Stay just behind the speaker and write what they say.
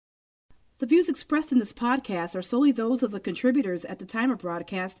The views expressed in this podcast are solely those of the contributors at the time of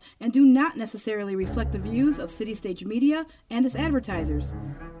broadcast and do not necessarily reflect the views of City Stage Media and its advertisers.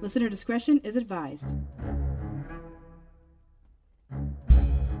 Listener discretion is advised.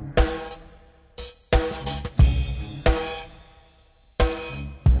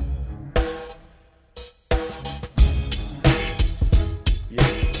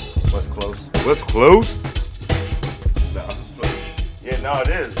 What's close? No, yeah, no, it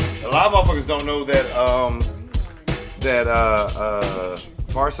is. A lot of motherfuckers don't know that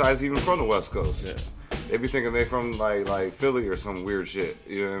Farside's even from the West Coast. Yeah. They be thinking they from like Philly or some weird shit.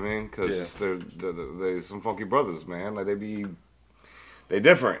 You know what I mean? Because they're some funky brothers, man. Like they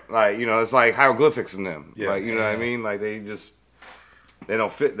different. Like, you know, it's like hieroglyphics in them. Yeah. Like, you know what I mean? Like they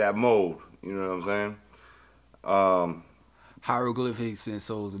don't fit that mold. You know what I'm saying? Hieroglyphics and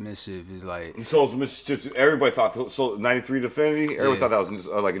Souls of Mischief is like... Souls of Mischief, everybody thought 93 Definity, everybody thought that was just,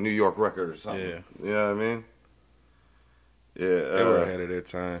 like a New York record or something. Yeah. You know what I mean? Yeah. They were ahead of their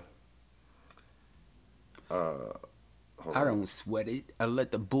time. I don't sweat it. I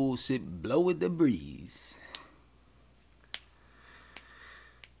let the bullshit blow with the breeze.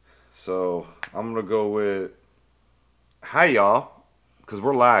 So, I'm going to go with... Hi, y'all. Because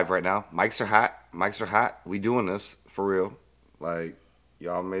we're live right now. Mics are hot. We doing this for real. Like,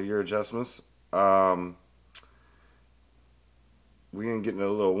 y'all made your adjustments. We ain't getting a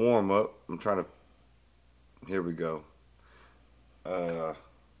little warm up. I'm trying to... Here we go. Let's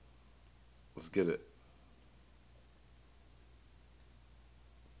get it.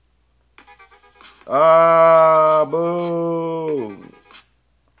 Boom.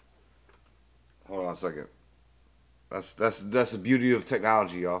 Hold on a second. That's the beauty of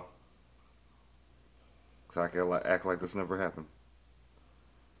technology, y'all. So I can act like this never happened.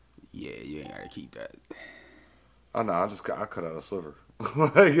 Yeah, you ain't gotta keep that. Oh no, I cut out a sliver.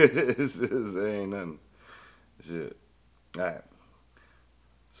 Like it ain't nothing. Shit. All right.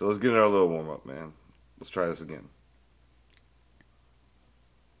 So let's get our little warm up, man. Let's try this again.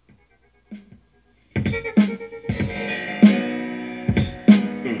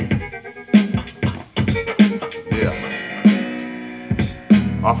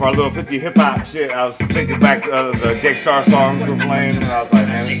 Off our little 50 hip hop shit, I was thinking back to the Gangstar songs we were playing, and I was like,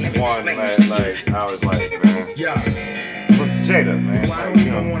 man, this is one that, I was like, man, what's Jada, man? Well, I don't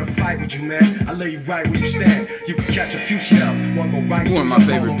even want to fight with you, man. I lay you right where you stand. You can catch a few shells, one go right one of my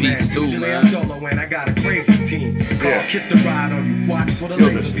favorite beats too, man. I'm dolo and I got a crazy team. Call Kiss the Ride on you, watch for the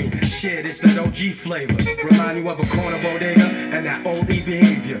laser beam. Shit, it's that OG flavor. Remind you of a corner bodega and that old E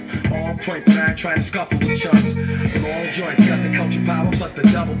behavior. On point, but I ain't trying to scuffle with chunks. Long joints got the culture power plus the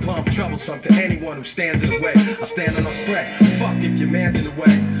double pump. Troublesome to anyone who stands in the way. I stand on a spread. Fuck if your man's in the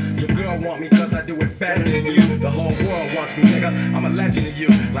way. Your girl want me cause I do it better than you. The whole world wants me, nigga. I'm a legend to you.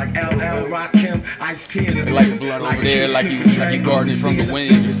 Like LL, Rakim, Ice-T in the like the blood over there, like you guarding from the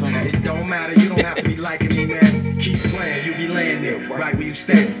wind or something. It don't matter, you don't have to be liking me, man. Keep playing, you be laying there, right where you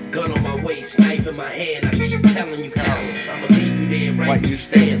stand. Gun on my waist, knife in my hand. I keep telling you cowards, I'ma leave you there right where you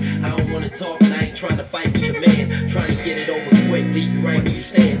stand. I don't wanna talk, and I ain't trying to fight with your man. Trying to get it over quick, leave you right where you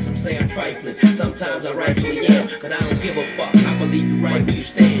stand. Some say I'm trifling, sometimes I rightfully am, but I don't give a fuck. I'ma leave you right where you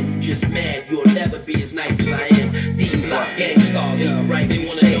stand. You just mad, you'll never be as nice as I am. D-Block, Gangstar, leave you right where you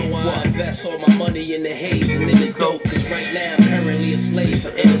stand. They wanna know why I invest all my money in the haze and in the dope, cause right now I'm currently a slave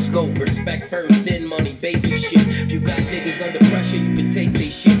for Interscope. Respect first, then money, basic shit. If you got niggas under pressure, you can take they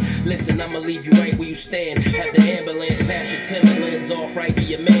shit. Listen, I'ma leave you right where you stand. Have the ambulance pass your Timberlands off right to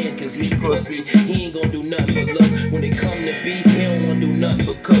your man, cause he pussy, he ain't gonna do nothing but look. When it come to beef, he don't wanna do nothing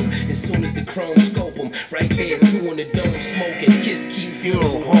but cook. As soon as the chrome scope him, right there, two in the dome smoking. Kiss, keep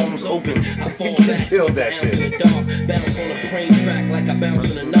funeral homes open. I fall back, so bounce in the dark. Bounce on a crane track like I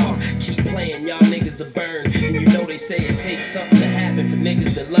bounce on a knock. Keep playing, y'all niggas are burned. And you know they say it takes something to happen for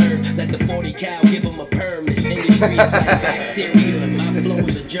niggas to learn. Let the 40 cal give them a perm. This industry is like bacteria and my flow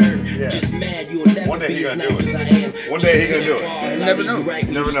is a germ. Just mad, you'll never be as nice as I am. One day he gonna do it. You never know.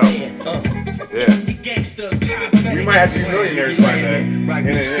 Never know. Yeah. We might have to be millionaires by then and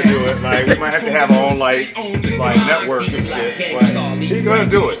do it. Like we might have to have our own like network and shit. But he's gonna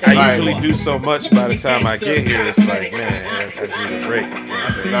do it. I usually do so much by the time I get here. It's like, man, I just need a break.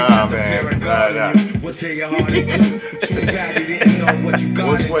 Nah, man. Nah.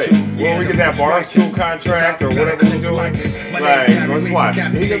 Let's wait. When we get that bar school contract or whatever we do, right? Let's watch.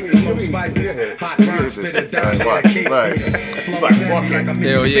 Hell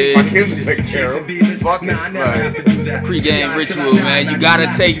yeah. My kids will take care of. Fuck it. Pre-game ritual, man. You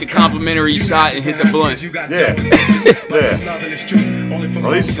gotta take the complimentary shot and hit the blunt. Yeah.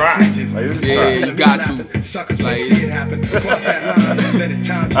 At least try. Yeah, you got to.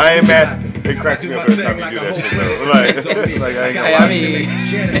 I ain't mad. It cracks me up every time you do that shit, bro. Like I ain't gonna lie. I mean,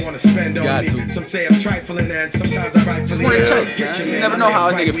 Janet wanna spend on got me. to. Some say I'm trifling and sometimes I rightfully You never know how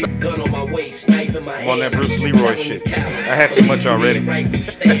a nigga feel. Gun on my waist, knife in my I'm on hand. that Bruce Leroy shit. I had too much already. That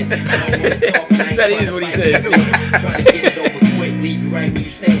is what he said, too. Trying to get it over quick, leave you right where you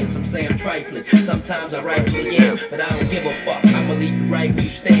stand. Some say I'm trifling, sometimes I rightfully am, but I don't give a fuck. I'ma leave you right where you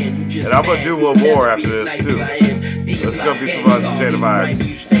stand. You just And I'm gonna do one more after this, nice too. Let's go be some Jada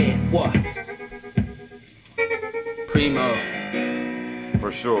vibes. What? Primo.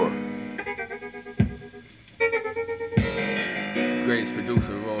 For sure. Greatest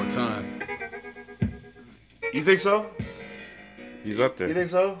producer of all time. You think so? He's up there. You think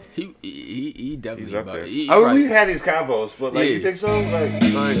so? He definitely He's up about there. it. He I mean, right. we've had these convos, but like, Yeah. you think so? Like,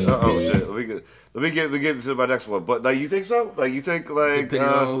 oh shit. Let me get into my next one. But like, you think so? Like, you think like? Depending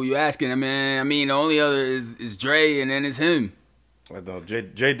on who you asking, man. I mean, the only other is Dre, and then it's him. I don't. Jay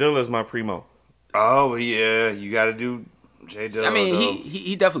Dilla is my primo. Oh yeah, you got to do J Dilla. I mean, though.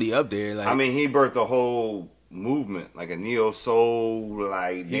 he definitely up there. Like, I mean, he birthed a whole movement, like a neo soul,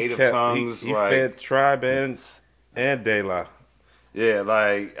 like native tongues, He like fed Tribe and De La. yeah,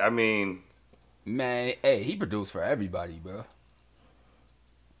 like I mean, man, hey, he produced for everybody, bro.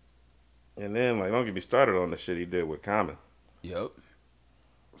 And then, like, don't get me started on the shit he did with Common. Yup.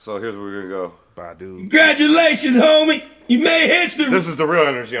 so here's where we're gonna go. Badu. Congratulations, homie. You made history. This is the real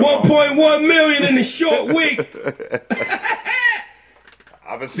energy. I'm on. 1.1 million in a short week.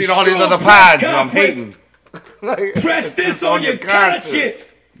 I've been seeing all these other pods, and I'm hating. Like, Press this on your conscience.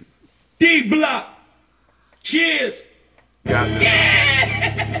 D Block. Cheers. Gotcha.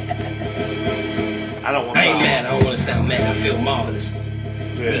 I don't want I ain't to. mad, I don't wanna sound mad, I feel marvelous.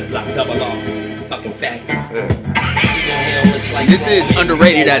 Yeah. Block double R, fucking faggots. Yeah. This is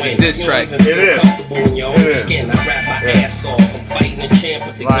underrated as a diss track. It is. Comfortable in your own It is. skin. I rap my Yeah. ass off. I'm fighting a champ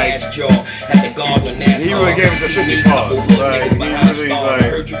with the Like, glass jaw at the Garden of Nassau. he really gave us a See 50 me, pause. couple hood Like, niggas he behind really, stars. like- I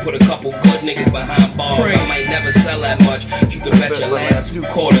heard you put a couple good niggas behind bars. I might never sell that much. You can bet your last 2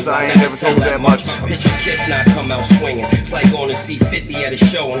 quarters I ain't never tell that much. Picture Kiss not come out swinging. It's like going to see 50 at a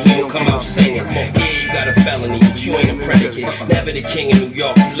show and he don't come out singing. Yeah, you got a felony, but you ain't a predicate. Never the king of New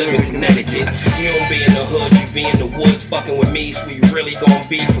York, you live in Connecticut. You don't be in the hood, you be in the woods. Fucking with me, so you really gon'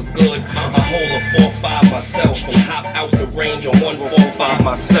 be for good. I hold a 4-5 myself and hop out the range on 145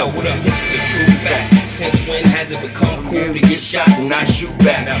 myself. This is a true fact. Since when has it become cool to get shot and not shoot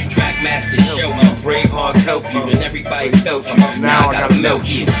back? Trackmaster show you, brave hearts helped you, and everybody felt you. Now I gotta melt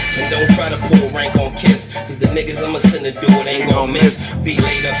you. And don't try to pull rank on Kiss, cause the niggas I'ma send to do it ain't gon' miss. Be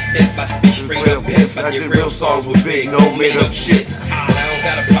laid up stiff, I spit straight up piff. I did real songs with big, no made up shits. I don't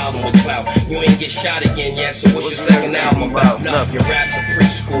got a problem with clout. You ain't get shot again yet, so what's your second album about? Nothing. Your raps are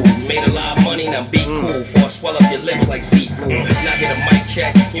preschool. You made a lot of money, now be cool. Before I swell up your lips like seafood. Now get a mic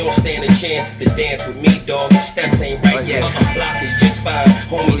check, you don't stand a chance to dance with me, dog. Your steps ain't right yet. Block is just fine,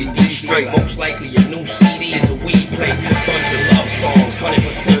 homie, the D straight. Most likely your new CD is a weed plate. Bunch of love songs,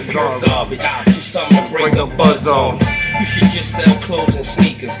 100% pure garbage. Just something to break up buzz on. You should just sell clothes and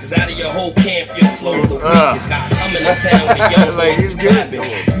sneakers, cause out of your whole camp, your flow's the weakest. I'm in the town with the young Like, boys he's clapping.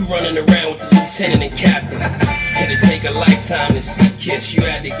 good. You running around with the lieutenant and captain. It'd take a lifetime to see Kiss. You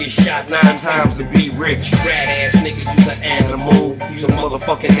had to get shot 9 times to be rich. Rat ass nigga, you's an animal. You's a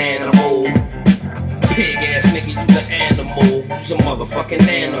motherfucking animal. Pig ass nigga, you's an animal. You's a motherfucking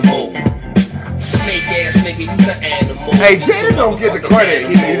animal. Snake ass nigga, you's an animal. Hey, Jada don't get the credit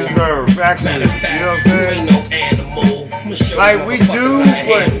he deserves. Actually, Matter of fact, you know what I'm you saying? ain't no animal. I'ma show Like, you we motherfuckers do, how to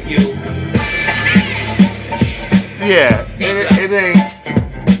but- handle you.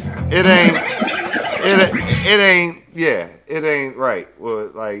 Yeah, it ain't right.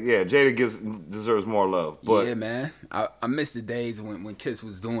 Well, like, yeah, Jada deserves more love, but yeah, man. I miss the days when Kiss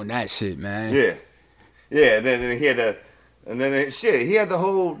was doing that shit, man. yeah. Then he had he had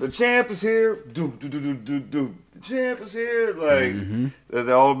the champ is here, do. The champ is here, like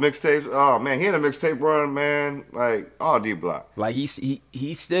the old mixtapes. Oh man, he had a mixtape run, man. Like, all D Block. Like he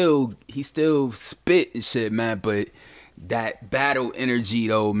still spit and shit, man. But that battle energy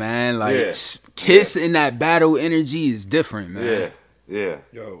though, man. Like Yeah. Kiss and that battle energy is different, man. Yeah.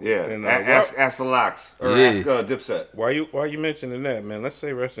 Yo, Yeah. and, Ask the Locks or Yeah. ask Dipset. Why you mentioning that, man? Let's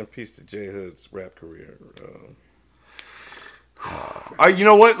say rest in peace to J Hood's rap career. You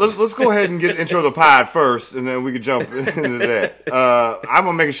know what? Let's go ahead and get intro the pod first, and then we can jump into that. I'm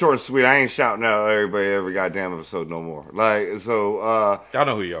gonna make it short and sweet. I ain't shouting out everybody every goddamn episode no more. Like, so Y'all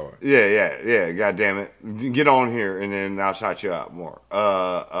know who y'all are. yeah. God damn it, get on here, and then I'll shout you out more.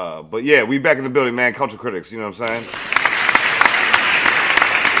 But yeah, we back in the building, man. Culture Critics, you know what I'm saying?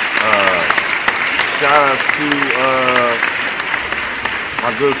 Shout outs to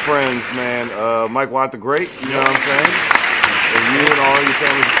my good friends, man. Mike Watt the Great, you know what I'm saying? And you and all your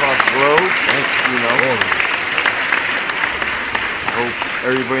families across the globe. You know. I hope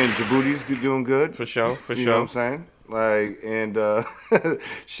everybody in Djibouti's doing good. For sure. You know what I'm saying? Like, and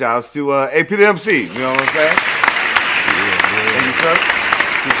shouts to APDMC, you know what I'm saying? Thank you, sir.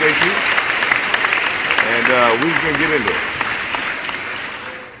 Appreciate you. And we're just going to get into it.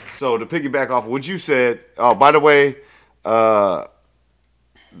 So, to piggyback off what you said, oh, by the way,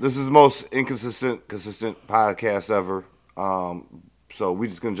 this is the most consistent podcast ever. So, we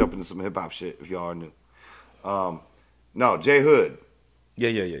just going to jump into some hip-hop shit if y'all are new. No, J Hood. Yeah.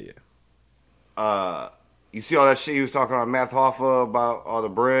 You see all that shit he was talking on Math Hoffa about all the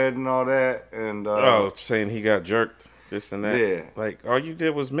bread and all that? And saying he got jerked. This and that. Yeah. Like, all you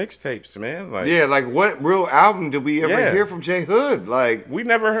did was mixtapes, man. Like, yeah, like, what real album did we ever hear from J Hood? Like, we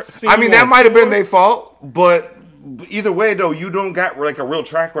never seen I mean, that might have been their fault, but either way, though, you don't got, like, a real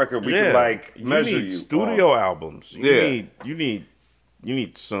track record we can, like, measure you. Studio albums. You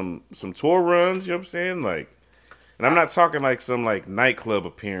need some tour runs, you know what I'm saying? Like, and I'm not talking like some like nightclub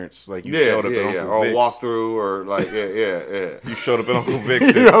appearance, like you showed up at Uncle Vic's. Or walkthrough, or like You showed up at Uncle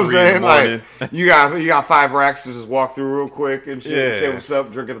Vic's. You know what I'm saying? Like you got 5 racks to just walk through real quick and shit. Yeah. Say what's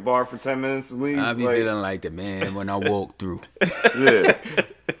up, drink at the bar for 10 minutes and leave. I be feeling like the man when I walk through.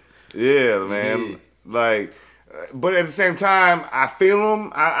 Yeah, man. Yeah. Like, but at the same time, I feel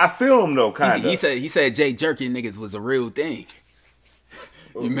him. I feel him though, kind of. He said Jay jerking niggas was a real thing.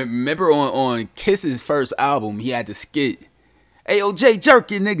 You remember on Kiss's first album, he had the skit, "Hey, yo, Jay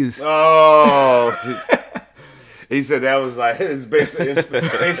jerking niggas." Oh, he said that was like it's based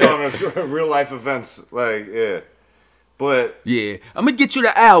on real life events. Like, yeah, but yeah, I'm gonna get you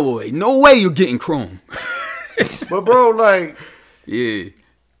the alloy. No way you're getting chrome. But bro, like, yeah,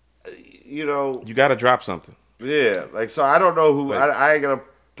 you know, you gotta drop something. Yeah, like, so I don't know who. I ain't gonna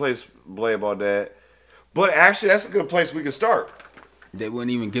place blame on that, but actually, that's a good place we could start. They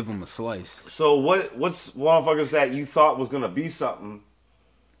wouldn't even give him a slice. So what's motherfuckers that you thought was gonna be something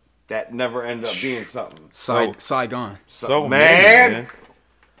that never ended up being something? Saigon. So man.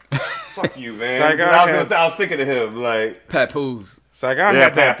 Fuck you, man. Saigon I was thinking of him, like Papoose. Saigon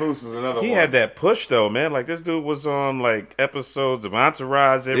had that. Papoose was another one. He had that push though, man. Like this dude was on like episodes of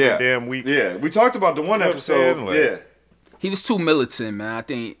Entourage every damn week. Yeah, we talked about the one episode. Like, he was too militant, man. I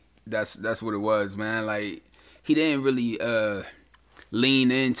think that's what it was, man. Like he didn't really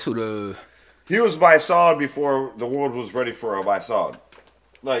lean into the. He was by Saud before the world was ready for a by Saud.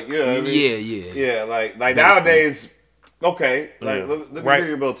 Like, you know what I mean? Yeah. Like nowadays, okay. Like, look at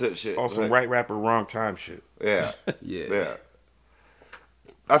your Bill Tit shit. On some right rapper, wrong time shit. Yeah. Yeah.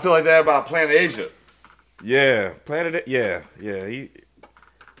 I feel like that about Planet Asia. Yeah. Yeah.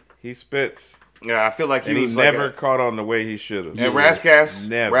 He spits. Yeah, I feel like he was never caught on the way he should have. And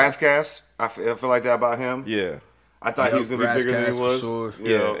Rascass, I feel like that about him. Yeah. I thought he was going to be bigger than he was. Sure.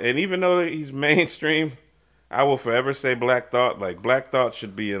 Yeah, and even though he's mainstream, I will forever say Black Thought. Like, Black Thought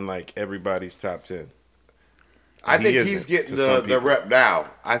should be in, like, everybody's top 10. I think he's getting the rep now.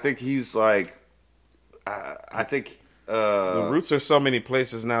 I think he's, like, the roots are so many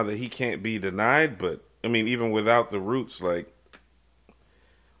places now that he can't be denied, but, I mean, even without the roots, like,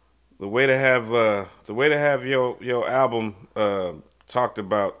 the way to have your album talked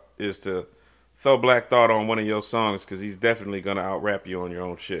about is to throw Black Thought on one of your songs because he's definitely gonna out-rap you on your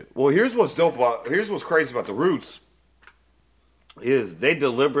own shit. Well, here's what's crazy about the Roots is they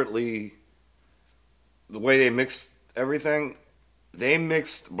deliberately, the way they mixed everything, they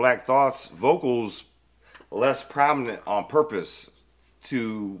mixed Black Thought's vocals less prominent on purpose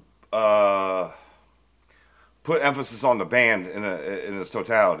to put emphasis on the band in its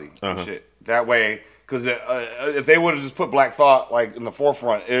totality. And shit. That way. Because if they would have just put Black Thought like in the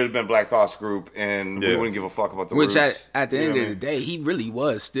forefront, it would have been Black Thought's group, and we wouldn't give a fuck about the Roots. Which at the end of the day, he really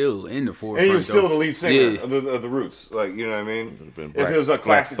was still in the forefront. And he was still the lead singer of the Roots. Like, you know what I mean? If it was a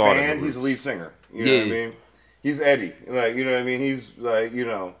classic band, he's the lead singer. You know what I mean? He's Eddie. Like, you know what I mean? He's like, you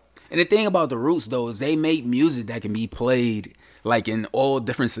know. And the thing about the Roots though is they make music that can be played like in all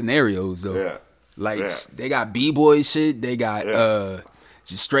different scenarios though. Yeah. Like they got b-boy shit, they got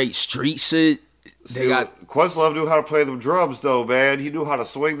just straight street shit. They got Questlove knew how to play them drums though, man. He knew how to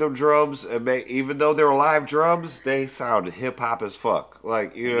swing them drums, and even though they were live drums, they sounded hip hop as fuck.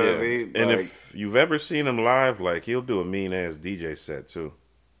 Like, you know what I mean? And like, if you've ever seen him live, like he'll do a mean ass DJ set too.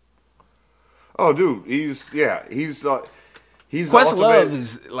 Oh, dude, he's Questlove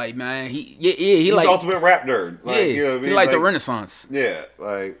is like, man, he's like ultimate rap nerd. Like, you know what I mean? He like the Renaissance. Yeah,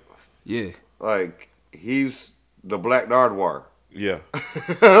 like he's the Black Nardwuar. Yeah.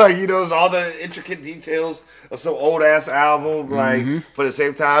 Like he knows all the intricate details of some old ass album. Like, but at the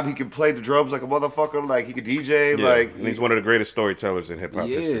same time, he can play the drums like a motherfucker. Like he can DJ. Yeah. Like, and he's one of the greatest storytellers in hip hop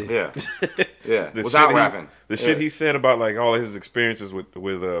history. Yeah, yeah. The Without shit rapping, the shit he said about like all of his experiences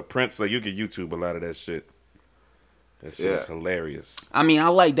with Prince, like you can YouTube a lot of that shit. That shit is hilarious. I mean, I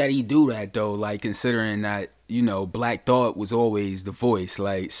like that he do that though. Like considering that Black Thought was always the voice.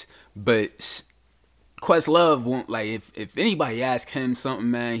 Like, but Questlove won't like if anybody asks him something,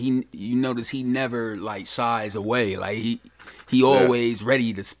 man. You notice he never like shies away. Like he always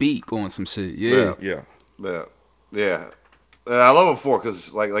ready to speak on some shit. Yeah. And I love him for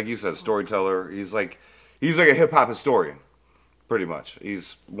because like you said, storyteller. He's like a hip hop historian, pretty much.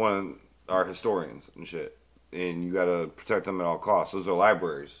 He's one of our historians and shit. And you gotta protect them at all costs. Those are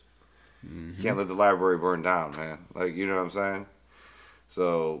libraries. You can't let the library burn down, man. Like, you know what I'm saying?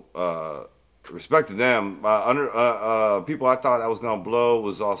 So, respect to them. People I thought that was gonna blow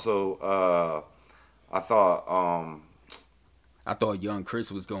was also I thought Young Chris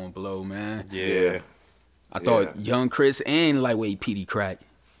was gonna blow, man. Yeah. I thought Young Chris and Lightweight Petey Crack.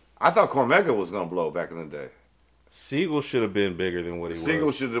 I thought Cormega was gonna blow back in the day. Siegel should have been bigger than what he was.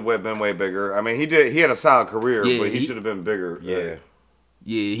 Siegel should have been way bigger. I mean, he had a solid career, but he should have been bigger.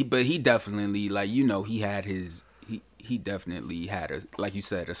 But he definitely he definitely had like you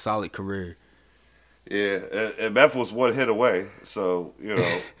said, a solid career. Yeah, and Meth was one hit away, so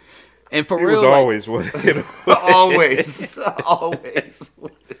and for he real, was always one hit away. always.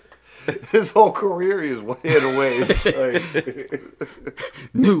 His whole career is one hit away.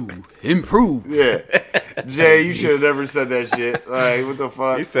 New, improved. Yeah. Jay, you should have never said that shit. Like, what the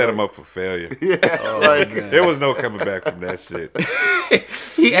fuck? He set him up for failure. Yeah. There was no coming back from that shit.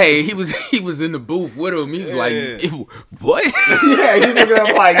 he was in the booth with him. He was like, what? Yeah, he's looking at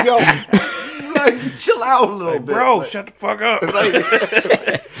him like, yo, like, chill out a little bit. Bro, shut the fuck up.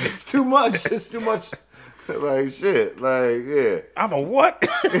 It's too much. It's too much. Like, shit. Like, yeah. I'm a what?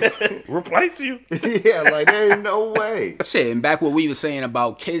 Replace you? Yeah, like, there ain't no way. Shit, and back what we were saying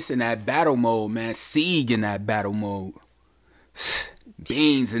about Kiss in that battle mode, man. Sieg in that battle mode.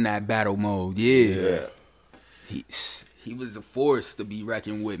 Beans in that battle mode, yeah. He was a force to be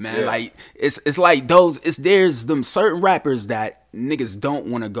reckoned with, man. Yeah. Like, it's like there's them certain rappers that niggas don't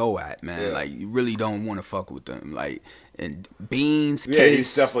want to go at, man. Yeah. Like, you really don't want to fuck with them. Like, and Beans, yeah, Kiss,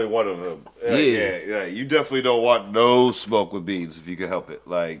 he's definitely one of them. Yeah. You definitely don't want no smoke with Beans if you can help it.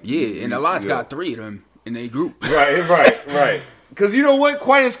 Like, and a lot's got 3 of them in their group. Right. Because you know what?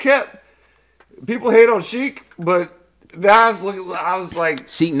 Quite as kept. People hate on Sheik, but I was like,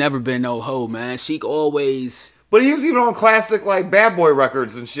 Sheik never been no hoe, man. Sheik always. But he was even on classic like Bad Boy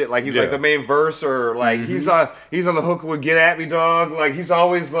records and shit. Like he's like the main verse, or like he's on the hook with "Get at Me, Dog." Like he's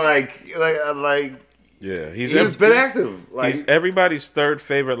always like. Yeah, he's been active. Like he's everybody's third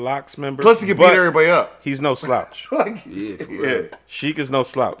favorite Locks member. Plus, he can beat everybody up. He's no slouch. Yeah. Sheik is no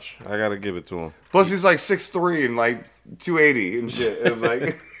slouch. I gotta give it to him. Plus, he's like 6'3" and like 280 and shit. And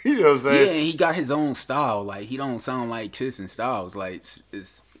like, you know what I'm saying? Yeah, and he got his own style. Like he don't sound like Kiss and Styles. Like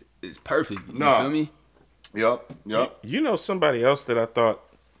it's perfect. You feel me? Yep. You know somebody else that I thought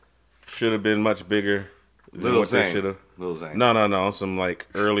should have been much bigger. Lil Zane. No. Some like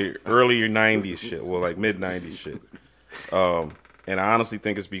earlier 90s shit. Well, like mid 90s shit. And I honestly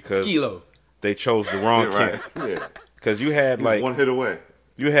think it's because Skilo. They chose the wrong kid. Yeah. Because you had like one hit away.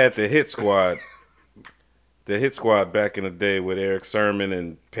 You had the Hit Squad. The Hit Squad back in the day with Eric Sermon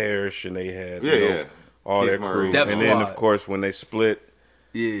and Parrish, and they had all their crew. Def and Squad. then of course when they split,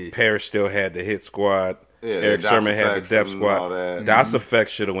 Parrish still had the Hit Squad. Yeah, Eric Sermon had the Def Squad. Das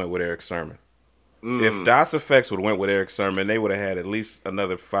Effects should have went with Eric Sermon. If Das Effects would have went with Eric Sermon, they would have had at least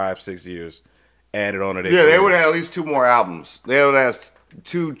another 5-6 years added on to their career. They would have had at least 2 more albums. They would have had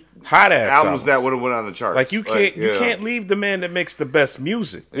 2 hot ass albums that would have went on the charts. Like you can't leave the man that makes the best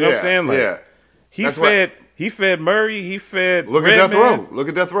music. You know what I'm saying? Like he fed Murray, he fed Look at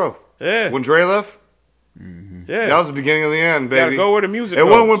Death Row. Yeah. When Dre left. Yeah. That was the beginning of the end, baby. Gotta go where the music It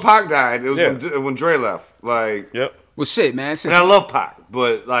goes. wasn't when Pac died. It was when Dre left. Like, Well, shit, man. And I love Pac,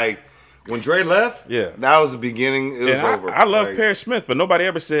 but like when Dre left, that was the begining. It was over. I love Parrish Smith, but nobody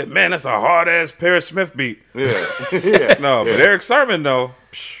ever said, "Man, that's a hard ass Parrish Smith beat." Yeah, No, but Eric Sermon though,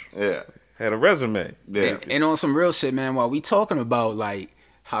 had a resume. Yeah, and on some real shit, man. While we talking about like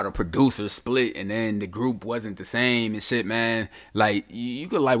how the producers split and then the group wasn't the same and shit, man. Like you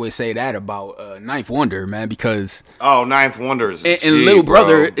could lightweight say that about Ninth Wonder, man, because Ninth Wonder is and Little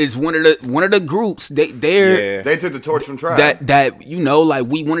Brother is one of the groups. They took the torch from Tribe. That like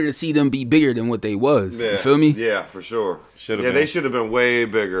we wanted to see them be bigger than what they was. Yeah. You feel me? Yeah, for sure. Been. They should have been way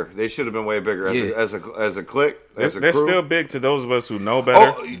bigger. They should have been way bigger as a clique, as a they're crew. still big to those of us who know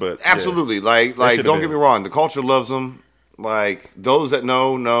better. But absolutely. Like don't get me wrong, the culture loves them. Like those that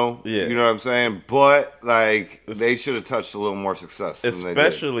know, yeah. You know what I'm saying? But like they should have touched a little more success.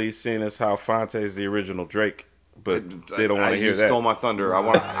 Especially seeing as how Fonte is the original Drake, but they don't want to hear that. You stole my thunder. I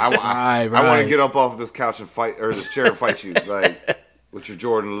want to get up off this couch and fight, or this chair and fight you, like with your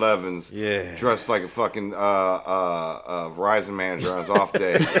Jordan 11s, dressed like a fucking Verizon manager on his off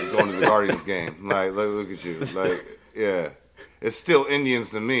day, going to the Guardians game. Like look at you, like yeah. It's still Indians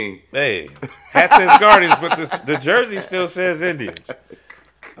to me. Hey, hat says Guardians, but the jersey still says Indians.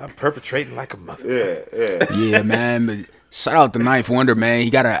 I'm perpetrating like a mother. Yeah, man. But shout out to Ninth Wonder, man. He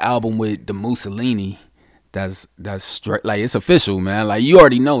got an album with the Mussolini. That's straight. Like it's official, man. Like you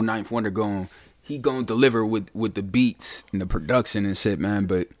already know, Ninth Wonder gonna deliver with the beats and the production and shit, man.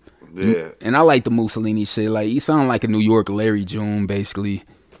 But and I like the Mussolini shit. Like he sound like a New York Larry June, basically.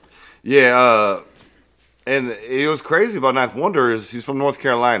 Yeah. And it was crazy about Ninth Wonder is he's from North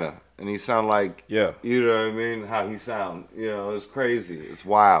Carolina, and he sound like you know what I mean, how he sound, you know, it's crazy, it's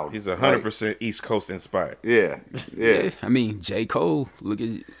wild. He's 100% East Coast inspired. Yeah. I mean, J. Cole, look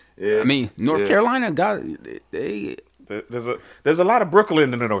at I mean, North Carolina got there's a lot of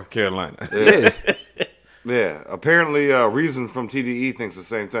Brooklyn in North Carolina. Yeah. Apparently, Reason from TDE thinks the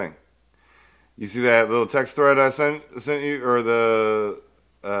same thing. You see that little text thread I sent you, or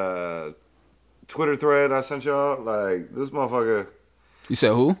the Twitter thread I sent y'all? Like, this motherfucker. You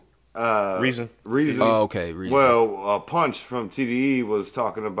said who? Reason. Oh, okay. Reason. Well, Punch from TDE was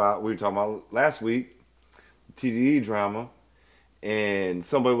talking about, we were talking about last week, TDE drama, and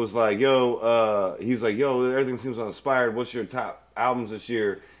somebody was like, he's like, everything seems uninspired. What's your top albums this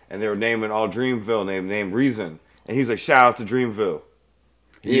year? And they were naming all Dreamville, named Reason. And he's like, shout out to Dreamville.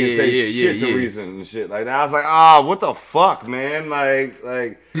 He didn't say shit to Reason and shit like that. I was like, what the fuck, man?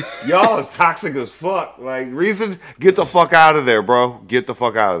 Like y'all is toxic as fuck. Like, Reason, get the fuck out of there, bro. Get the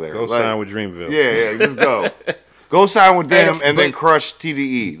fuck out of there. Go sign with Dreamville. Yeah, just go. Go sign with them and then crush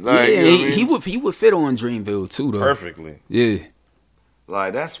TDE. Like, you know what I mean? he would fit on Dreamville too, though. Perfectly. Yeah.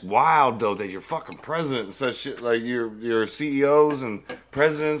 Like, that's wild, though, that your fucking president and such shit, like your CEOs and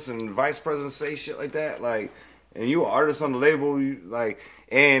presidents and vice presidents say shit like that. Like, and you an artist on the label,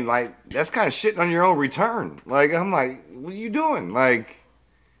 and that's kind of shitting on your own return. Like, I'm like, what are you doing? Like,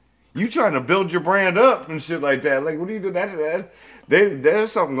 you trying to build your brand up and shit like that. Like, what do you do?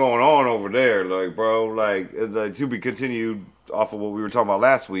 There's something going on over there, like, bro. Like, it's to be continued off of what we were talking about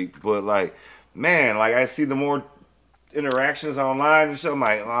last week. But, like, man, like, I see the more interactions online and shit. I'm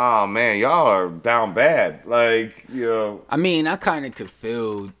like, oh, man, y'all are down bad. Like, you know. I mean, I kind of could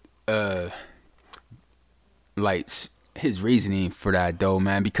feel, like, his reasoning for that, though,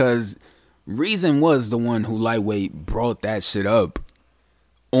 man, because Reason was the one who lightweight brought that shit up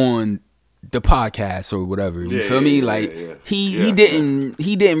on the podcast or whatever. You feel me? Like he didn't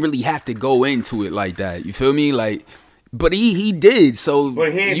really have to go into it like that. You feel me? Like, but he did. So,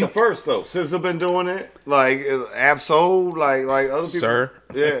 but he ain't the first though. SZA been doing it. Like Absol, like other people. Sir.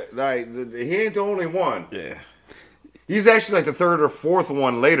 Yeah, like he ain't the only one. Yeah. He's actually like the third or fourth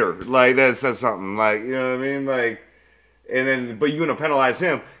one later. Like that says something. Like, you know what I mean? Like. And then, but you're gonna penalize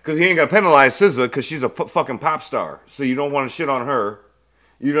him because he ain't gonna penalize SZA because she's a fucking pop star. So you don't want to shit on her.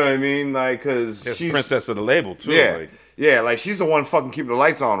 You know what I mean? Like, because she's princess of the label too. Yeah, like she's the one fucking keeping the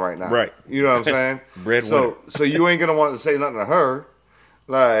lights on right now. Right. You know what I'm saying? Breadwinner. So you ain't gonna want to say nothing to her.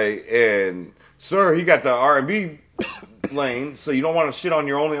 Like, and sir, he got the R&B lane, so you don't want to shit on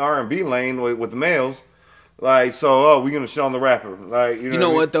your only R&B lane with the males. Like, so we gonna shit on the rapper. Like, you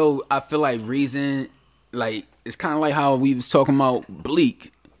know what though? I feel like Reason, like. It's kind of like how we was talking about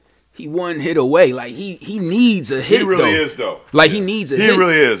Bleak. He one hit away. Like, he needs a hit, He really is, though. Like, he needs a hit. He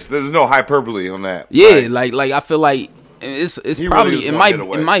really is. There's no hyperbole on that. Yeah, like I feel like it's probably, really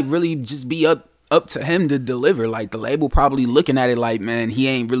it might really just be up to him to deliver. Like, the label probably looking at it like, man, he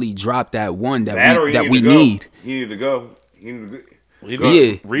ain't really dropped that one that we need. He need to go.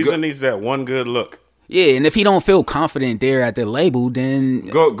 Reason needs that one good look. Yeah, and if he don't feel confident there at the label, then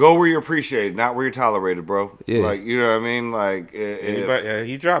go where you're appreciated, not where you're tolerated, bro. Yeah. Like, you know what I mean? Like,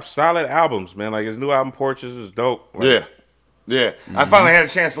 he dropped solid albums, man. Like his new album Porches is dope. Like, yeah. Mm-hmm. I finally had a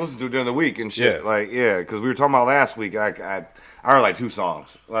chance to listen to it during the week and shit. Yeah. Like, because we were talking about last week. I I heard like 2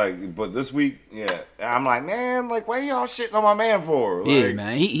 songs. Like, but this week, yeah, I'm like, man, like, why y'all shitting on my man for? Like, yeah,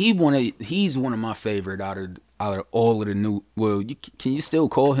 man, he's one of my favorite out of all of the new. Well, can you still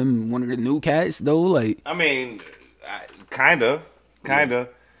call him one of the new cats though? Like, I mean, kinda. Yeah.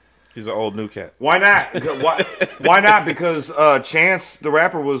 He's an old new cat. Why not? Why not? Because Chance the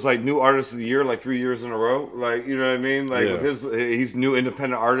Rapper was like new artist of the year like 3 years in a row. Like, you know what I mean? Like he's new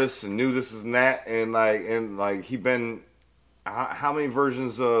independent artist and new this and that, and like he been how many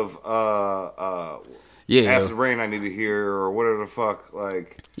versions of Acid Rain I need to hear or whatever the fuck,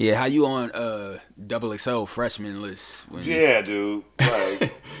 like. Yeah, how you on double XL freshman list? Yeah, dude.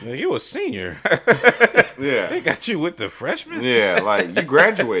 Like, yeah, you a senior. Yeah, they got you with the freshmen. Yeah, like you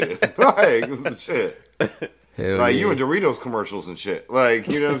graduated. Like shit. Hell like yeah. you in Doritos commercials and shit. Like,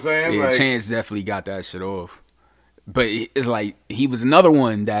 you know what I'm saying? Yeah, like, Chance definitely got that shit off. But it's like he was another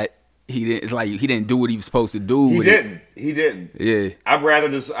one that he didn't. It's like he didn't do what he was supposed to do. He didn't. Yeah. I'm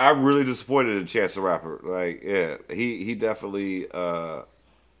really disappointed in Chance the Rapper. Like, yeah, he definitely.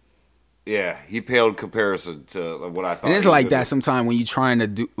 Yeah, he paled in comparison to what I thought. And it's like that sometimes when you're trying to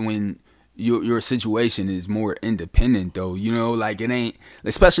do when your situation is more independent though, you know, like it ain't,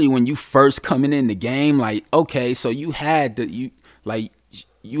 especially when you first coming in the game. Like, okay, so you had a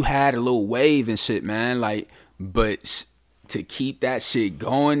little wave and shit, man. Like, but to keep that shit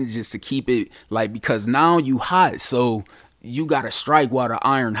going, just to keep it like, because now you hot, so you gotta strike while the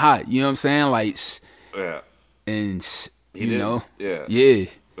iron hot. You know what I'm saying? Like, yeah, and you know, yeah.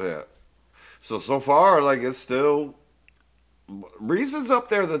 So far, like, it's still Reason's up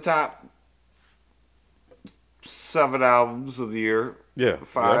there, the top 7 albums of the year. Yeah,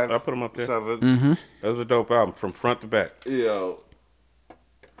 5. I put them up there. 7. Mm-hmm. That was a dope album from front to back. I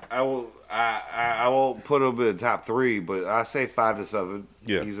won't put him in the top 3, but I say 5 to 7.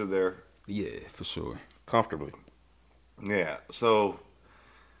 Yeah, he's in there. Yeah, for sure, comfortably. Yeah. So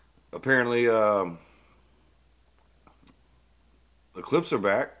apparently, the Clips are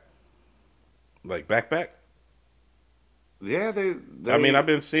back. Like back. Yeah, they. I mean, I've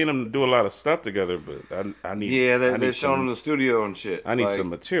been seeing them do a lot of stuff together, but I need. Yeah, they're showing them in the studio and shit. I need some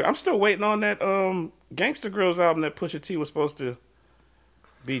material. I'm still waiting on that Gangsta Grills album that Pusha T was supposed to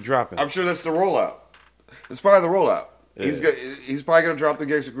be dropping. I'm sure that's the rollout. It's probably the rollout. Yeah. He's probably gonna drop the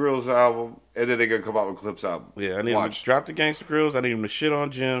Gangsta Grills album, and then they're gonna come out with Clips album. Yeah, I need him to drop the Gangsta Grills. I need him to shit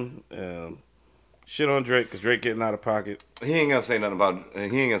on Jim, shit on Drake, because Drake getting out of pocket. He ain't gonna say nothing about. He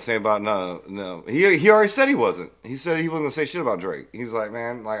ain't gonna say about no. He already said he wasn't. He said he wasn't gonna say shit about Drake. He's like,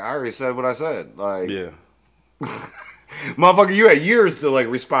 man, like I already said what I said. Like, yeah. Motherfucker, you had years to like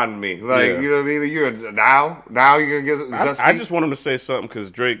respond to me. Like, you know what I mean? You're now you're gonna get. I just want him to say something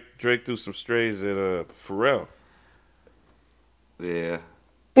because Drake threw some strays at Pharrell. Yeah.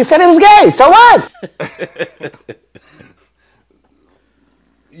 He said he was gay. So what?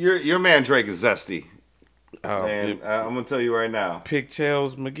 Your man Drake is zesty. And I'm gonna tell you right now.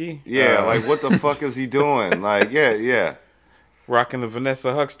 Pigtails McGee. Yeah, like what the fuck is he doing? Like, yeah. Rocking the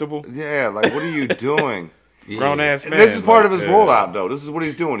Vanessa Huxtable. Yeah, like what are you doing? Grown ass man. This is part of his rollout, though. This is what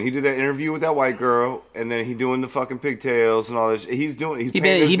he's doing. He did that interview with that white girl, and then he doing the fucking pigtails and all this. He's doing. He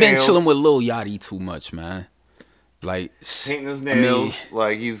been chilling with Lil Yachty too much, man. Like painting his nails.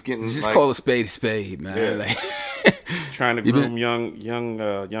 Like he's getting. Just call a spade, man. Yeah. Like trying to groom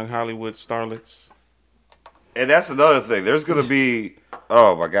young Hollywood starlets. And that's another thing. There's gonna be.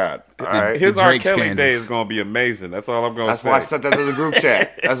 Oh my God! All right. His R. Kelly day is gonna be amazing. That's all I'm gonna say. That's why I said that to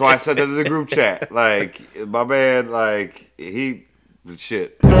the group chat. Like my man, like he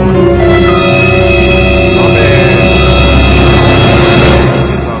shit. My man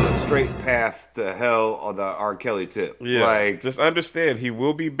is on a straight path to hell on the R. Kelly tip. Yeah, like just understand he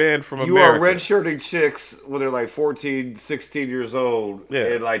will be banned from you America. You are redshirting chicks when they're like 14, 16 years old,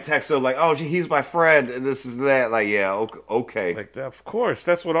 and like text them like, "Oh, he's my friend," and this is that. Like, yeah, okay. Like, of course,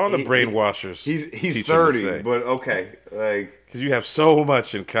 that's what all the brainwashers. He's 30, but okay, like because you have so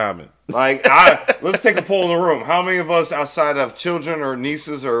much in common. Like, let's take a poll in the room. How many of us, outside of children or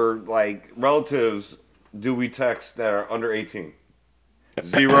nieces or like relatives, do we text that are under 18?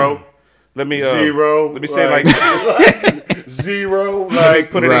 0. Let me 0. Let me say like 0.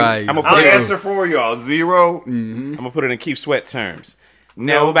 Like put it right. in. I'll answer for y'all. 0. I'm gonna put it in Keith Sweat terms.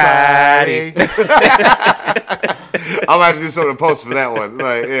 Nobody. I'm gonna have to do something to post for that one.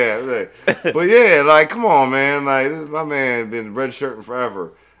 Like, yeah, but yeah, like, come on, man. Like, this, my man been redshirting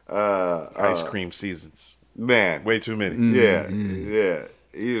forever. Ice cream seasons, man. Way too many. Yeah.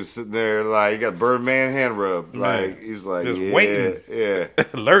 He was sitting there like he got Birdman hand rub. Like he's like just waiting,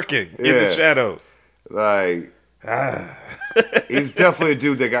 lurking in the shadows. Like he's definitely a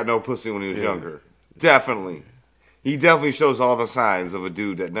dude that got no pussy when he was younger. Definitely. he definitely shows all the signs of a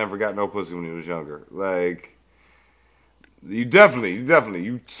dude that never got no pussy when he was younger. Like, you definitely,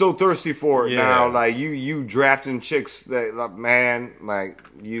 you so thirsty for it now. Like, you drafting chicks that, like, man, like,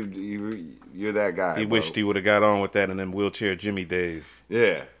 you're that guy. He wished he would have got on with that in them wheelchair Jimmy days.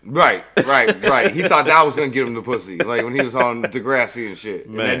 Yeah, right. He thought that was gonna get him the pussy, like when he was on Degrassi and shit.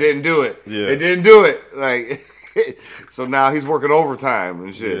 And they didn't do it. Yeah. They didn't do it. Like, so now he's working overtime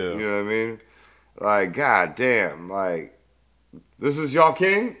and shit. Yeah. You know what I mean? Like, god damn, like, this is y'all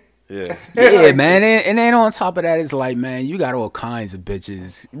king? Yeah. Yeah, man. And then on top of that, it's like, man, you got all kinds of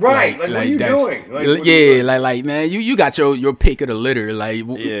bitches. Right. Like what are you doing? Like, man, you got your pick of the litter. Like,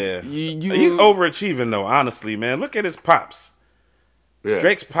 yeah. He's overachieving, though, honestly, man. Look at his pops. Yeah.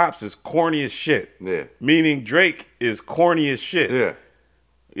 Drake's pops is corny as shit. Yeah. Meaning Drake is corny as shit. Yeah.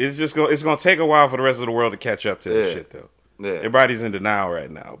 It's gonna take a while for the rest of the world to catch up to this shit, though. Yeah. Everybody's in denial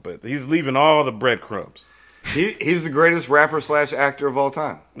right now, but he's leaving all the breadcrumbs. He's the greatest rapper / actor of all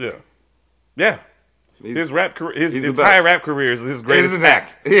time. Yeah. His rap career, his the entire best. rap career is his greatest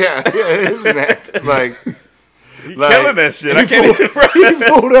act. Yeah, it's an act. Like, he's killing that shit. He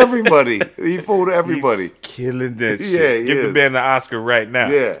fooled everybody. He's killing that shit. Yeah, Give the man the Oscar right now.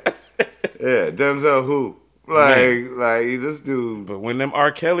 Yeah. Denzel who? Like this dude. But when them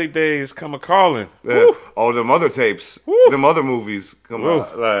R. Kelly days come a calling, all them other tapes, them other movies come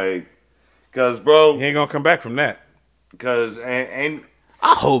out, like, cause bro, he ain't gonna come back from that. Cause and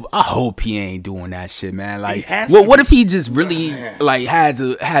I hope he ain't doing that shit, man. Like, what if he just really like has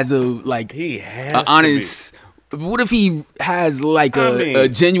a like he has a honest. What if he has like a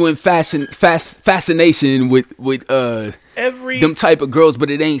genuine fascination with them type of girls,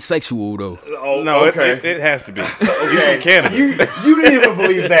 but it ain't sexual though? Oh, no, okay. it has to be. Okay. He's from Canada. You didn't even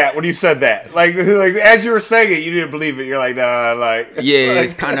believe that when you said that. Like as you were saying it, you didn't believe it. You're like, nah, like yeah,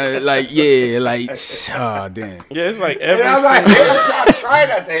 it's kind of like oh damn. Yeah, it's like every. I'm trying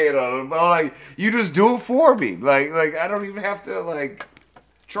not to hate on him, but like you just do it for me. Like I don't even have to like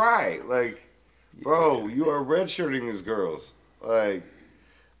try. Like, bro, you are redshirting these girls. Like,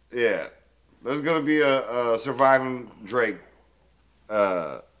 yeah, there's gonna be a surviving Drake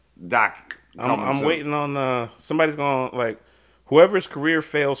doc. I'm waiting on somebody's gonna like whoever's career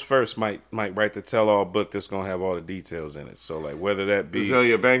fails first might write the tell-all book that's gonna have all the details in it. So like whether that be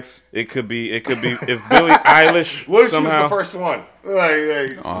Azalea Banks, it could be if Billie Eilish what if somehow, she was the first one?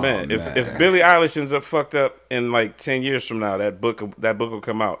 Like man, if Billie Eilish ends up fucked up in like 10 years from now, that book will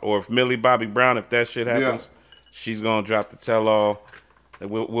come out. Or if Millie Bobby Brown, if that shit happens, she's gonna drop the tell-all, and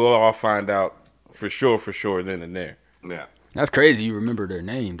we'll all find out for sure then and there. Yeah. That's crazy. You remember their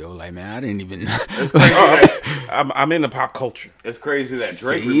name though, like man, I didn't even. It's crazy I'm into pop culture. It's crazy that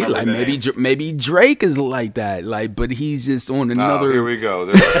Drake. See, like maybe Drake is like that, like, but he's just on another. Oh, here we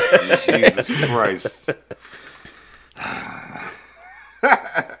go. Jesus Christ.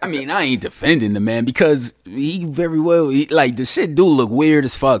 I mean, I ain't defending the man because he very well like the shit do look weird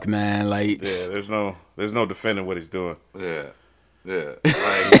as fuck, man. Like, yeah, there's no defending what he's doing. Yeah.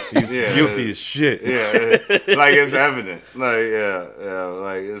 Like, he's guilty as shit. Yeah, like it's evident. Like,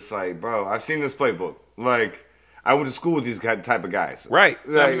 like it's like, bro, I've seen this playbook. Like, I went to school with these type of guys. Right.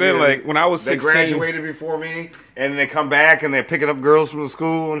 Like, I'm saying, like, when I was 16. They graduated before me, and they come back, and they're picking up girls from the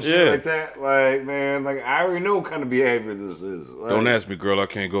school and shit like that. Like, man, like, I already know what kind of behavior this is. Like, don't ask me, girl, I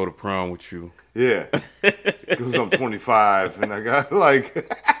can't go to prom with you. Yeah. Because I'm 25, and I got, like...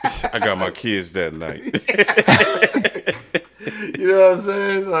 I got my kids that night. You know what I'm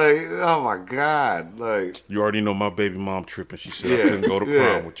saying? Like, oh, my God. Like... You already know my baby mom tripping. She said I couldn't go to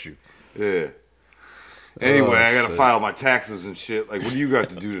prom with you. Yeah. Anyway, I gotta file my taxes and shit. Like, what do you got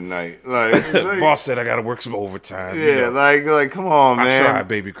to do tonight? Like boss said I gotta work some overtime. Yeah, you know. like, come on, man. I tried,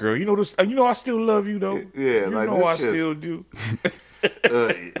 baby girl. You know this. You know I still love you though. Yeah, you like know I still do.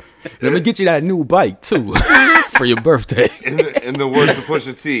 Let me get you that new bike too for your birthday. In the words of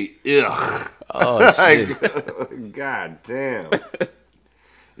Pusha T, ugh. Oh shit! Like, God damn.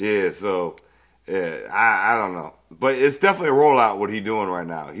 Yeah, so I don't know, but it's definitely a rollout. What he's doing right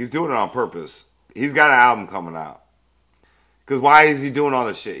now, he's doing it on purpose. He's got an album coming out. Because why is he doing all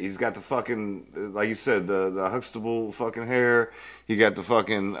this shit? He's got the fucking, like you said, the Huxtable fucking hair. He got the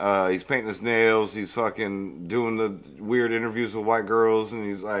fucking, he's painting his nails. He's fucking doing the weird interviews with white girls. And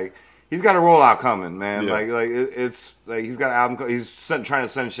he's like, he's got a rollout coming, man. Yeah. It's like he's got an album. He's trying to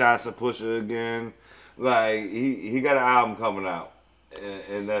send shots at Pusha again. Like, he got an album coming out.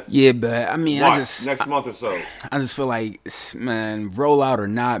 And that's but I mean, next month or so. I just feel like, man, roll out or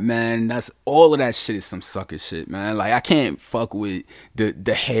not, man, that's all of that shit is some sucker shit, man. Like, I can't fuck with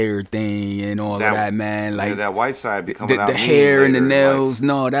the hair thing and all of that, man. Like, that white side be coming out. The hair and the nails, like,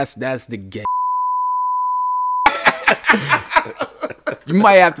 no, that's the gay. You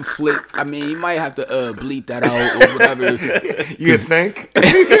might have to flip. I mean, you might have to bleep that out or whatever. You think?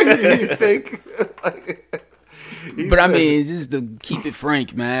 You think? But I mean, just to keep it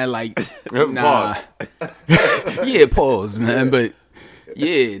frank, man. Like, nah. Pause. Yeah, pause, man. But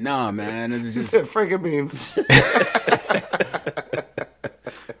yeah, nah, man. It's He just said Frank beans.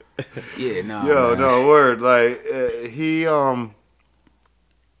 yeah, nah. Yo, man. no word. Like he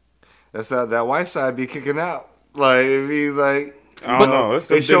that's that white side be kicking out. Like it be like. I don't know. It's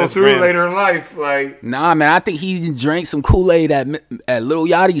the they show Dennis through brand. later in life. Like Nah, man. I think he drank some Kool-Aid at Lil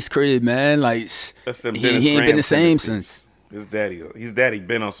Yachty's crib, man. Like That's them he Dennis ain't been Graham the same tendencies. since. His daddy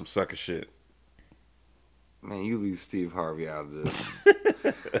been on some sucker shit. man, you leave Steve Harvey out of this.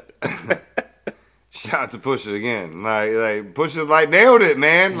 Shout out to Pusha again. Like Pusha like nailed it,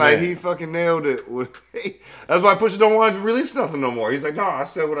 man. Like he fucking nailed it. That's why Pusha don't want to release nothing no more. He's like, no, I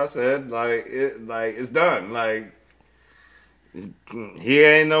said what I said. Like it's done. Like he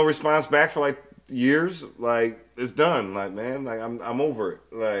ain't no response back for like years. Like it's done. Like man, like I'm over it.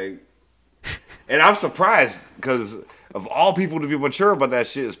 Like, and I'm surprised because of all people to be mature about that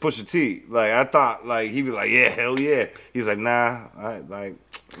shit is Pusha T. Like I thought like he'd be like, yeah, hell yeah. He's like, nah, man.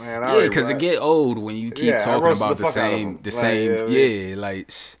 Yeah, because it get old when you keep talking about the same. Like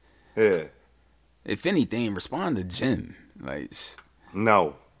yeah. If anything, respond to Jim. Like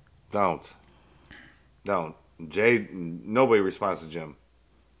No, don't. Jay, nobody responds to Jim.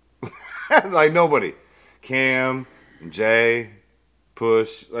 Like nobody. Cam, Jay,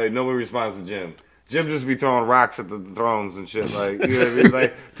 Push, like nobody responds to Jim. Jim just be throwing rocks at the thrones and shit. Like you know what I mean?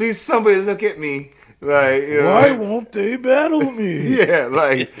 Like please somebody look at me. Like you know, Why won't they battle me? Yeah,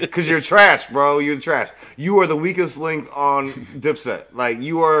 like because you're trash, bro. You're trash. You are the weakest link on Dipset. Like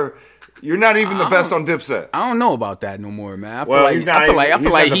you're not even the best on Dipset. I don't know about that no more, man. I Well, feel he's like not I feel even- like I he's feel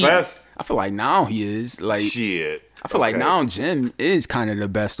not like the he. best. I feel like now he is like. Shit. I feel like Okay. now Jim is kind of the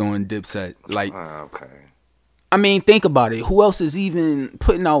best on Dipset. Like, Okay. I mean, think about it. Who else is even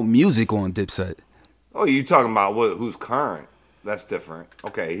putting out music on Dipset? Oh, you talking about who's current? That's different.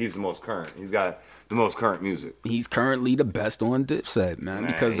 Okay, he's the most current. He's got the most current music. He's currently the best on Dipset, man, Nah,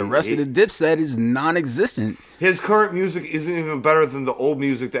 because the rest of the Dipset is non-existent. His current music isn't even better than the old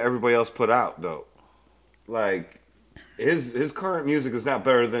music that everybody else put out, though. Like his current music is not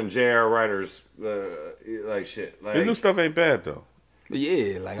better than J.R. Ryder's like shit. Like His new stuff ain't bad though. But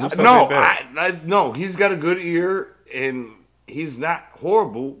yeah, like I Stuff no, ain't bad. no, he's got a good ear and he's not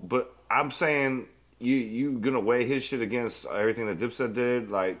horrible. But I'm saying you gonna weigh his shit against everything that Dipset did?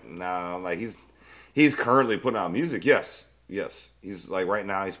 Like nah, like he's currently putting out music. Yes. He's like right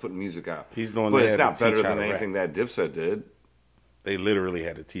now he's putting music out. He's the one but that it's had to not better teach how than to anything that Dipset did. They literally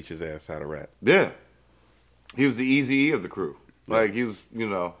had to teach his ass how to rap. Yeah. He was the Eazy-E of the crew. Like, he was,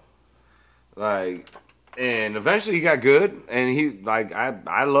 like, and eventually he got good. And he, like,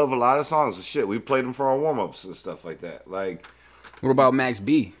 I love a lot of songs and shit. We played them for our warm-ups and stuff like that. Like, What about Max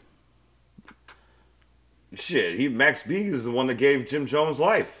B? shit, Max B is the one that gave Jim Jones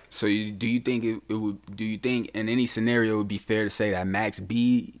life. So do you think it would? Do you think in any scenario it would be fair to say that Max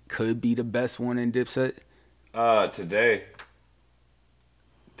B could be the best one in Dipset?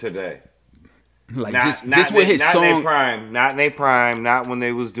 Today. Like Not just with his not song. in their prime. Not in their prime. Not when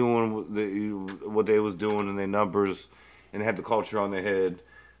they was doing what they was doing in their numbers and had the culture on their head.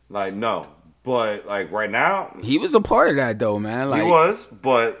 Like, no. But, like, right now, He was a part of that though, man. Like he was,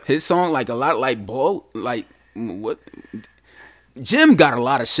 but his song, like a lot, like Ball, like what? Jim got a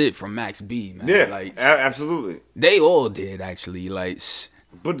lot of shit from Max B, man. yeah, like absolutely. they all did actually. Like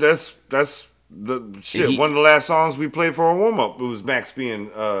But that's the shit. He- One of the last songs we played for a warm up, it was Max B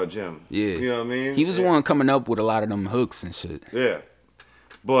and Jim. yeah, You know what I mean? He was the one coming up with a lot of them hooks and shit. Yeah.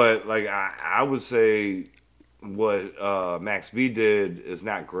 But like I would say what Max B did is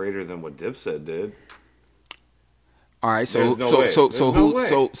not greater than what Dipset did. All right, so There's no way. so There's no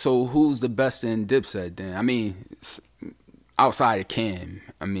way. so who's the best in Dipset then? I mean, outside of Cam,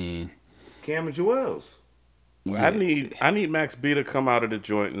 I mean, It's Cam and Joel's. yeah. I need Max B to come out of the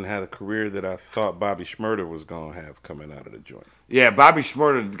joint and have a career that I thought Bobby Shmurda was gonna have coming out of the joint. Yeah, Bobby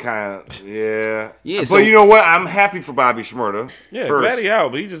Shmurda kind of, yeah. Yeah, But so- you know what? I'm happy for Bobby Shmurda. Yeah, first. glad he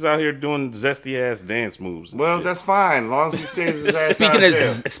out, but he just out here doing zesty ass dance moves. and Well, shit. that's fine. As long as he stays his ass Speaking out of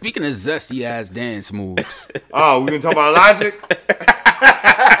there. speaking of zesty ass dance moves, Oh, we gonna talk about Logic?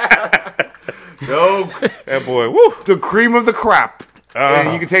 No, that boy. Woo. the cream of the crop. Uh-huh.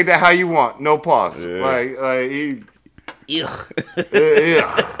 And you can take that how you want. No pause. Yeah. Like he, ugh,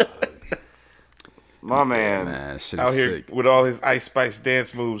 ugh. My man. man, shit Out is here sick. with all his Ice Spice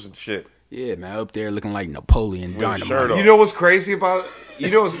dance moves and shit. Yeah, man, up there looking like Napoleon a Dynamite. shirt on. You know what's crazy about you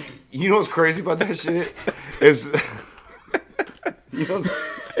know what's crazy about that shit is You know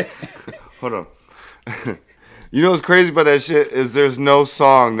hold on. You know what's crazy about that shit is there's no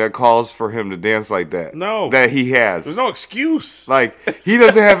song that calls for him to dance like that. No. That he has. There's no excuse. Like, he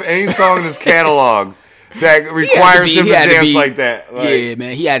doesn't have any song in his catalog that requires him to dance like that. Like, yeah,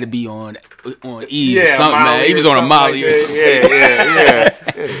 man. He had to be on E or yeah, something, man. He was on a Molly or something.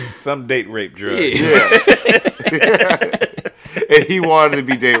 Yeah. Some date rape drug. Yeah. And he wanted to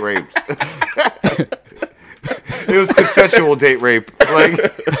be date raped. It was consensual date rape. Like,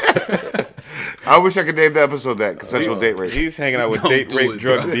 I wish I could name the episode that, consensual date rape. He's hanging out with date rape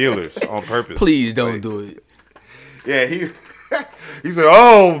drug dealers on purpose. Please don't do it. Yeah, he said,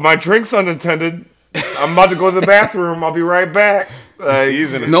 "Oh, my drink's unattended. I'm about to go to the bathroom. I'll be right back."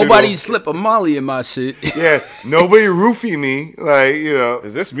 He's in the Nobody studio. slip a Molly in my shit. Yeah, nobody roofie me. Like, you know.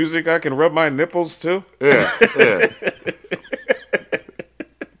 Is this music I can rub my nipples to? Yeah.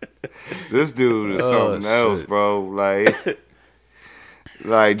 This dude is something else, bro.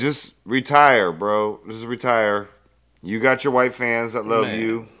 Like, just retire, bro. Just retire. You got your white fans that love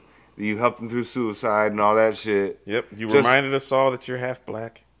you. You helped them through suicide and all that shit. Yep. You reminded us all that you're half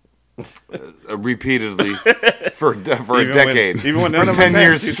black. Repeatedly for a decade. Even when for none of 10 us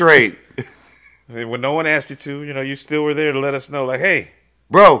years asked you. straight. When no one asked you to, you still were there to let us know, like, hey.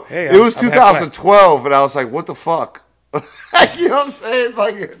 Bro, Hey, it was I'm half 2012, and I was like, what the fuck? You know what I'm saying?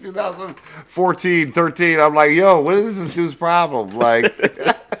 Like, 2014, 13, I'm like, yo, what is this dude's problem? Like,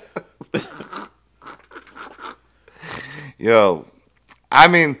 yo, I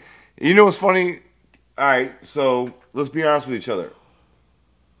mean, you know what's funny? All right, so let's be honest with each other.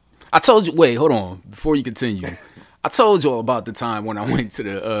 I told you. Wait, hold on. Before you continue, I told you all about the time when I went to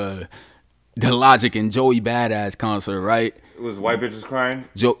the Logic and Joey Badass concert, right? It was white bitches crying.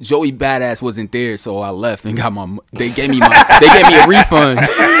 Joey Badass wasn't there, so I left and got my. They gave me a refund.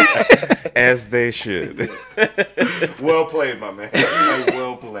 As they should. Well played, my man. Like,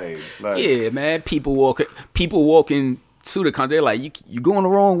 well played. Like, Yeah, man. People walking to the concert. They're like, you going the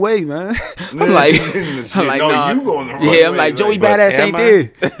wrong way, man. I'm like, no, nah. you going the wrong Yeah, I'm way. like, Joey Like, Badass ain't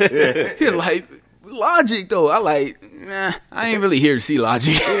am there. He's like, Logic though. I like, nah, I ain't really here to see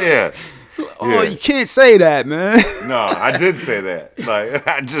Logic. yeah. Oh, you can't say that, man. No, I did say that. Like,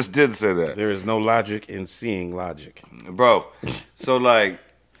 I just did say that. There is no logic in seeing logic. Bro, so, like,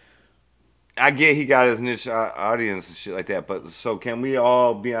 I get he got his niche audience and shit like that, but so can we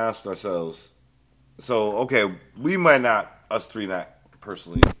all be honest with ourselves? So, okay, we might not, us three not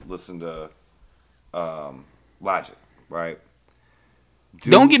personally listen to Logic, right?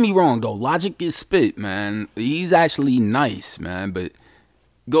 Don't get me wrong, though. Logic is spit, man. He's actually nice, man, but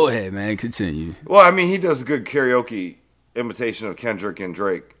go ahead, man. Continue. Well, I mean, he does a good karaoke imitation of Kendrick and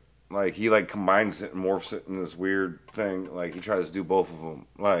Drake. Like, he, like, combines it and morphs it in this weird thing. Like, he tries to do both of them.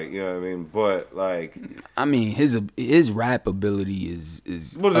 Like, you know what I mean? But, like... I mean, his rap ability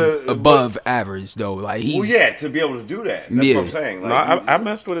is above average, though. Like, he's... Well, yeah, to be able to do that. That's what I'm saying. Like, No, I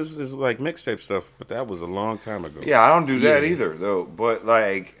messed with his like, mixtape stuff, but that was a long time ago. yeah, I don't do that either, though. But,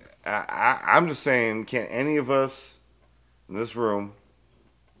 like, I'm just saying, can any of us in this room...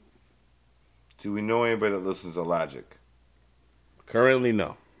 Do we know anybody that listens to Logic? Currently,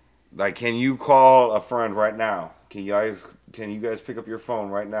 no. Like, can you call a friend right now? Can you guys pick up your phone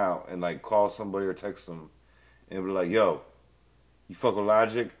right now and, like, call somebody or text them and be like, yo, you fuck with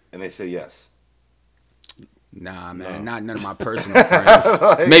Logic? And they say yes. Nah, man, not none of my personal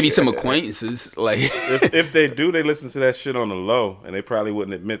friends. Maybe some acquaintances. Like, if they do, they listen to that shit on the low, and they probably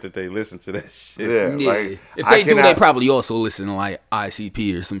wouldn't admit that they listen to that shit. Yeah. yeah. Like, If they do, they probably also listen to, like,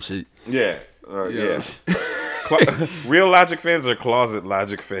 ICP or some shit. Yeah. Yeah. Real Logic fans are closet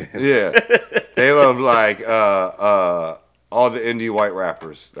Logic fans. Yeah. They love, like, all the indie white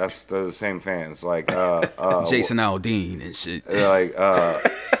rappers. That's the same fans. Like, Jason Aldean and shit. like,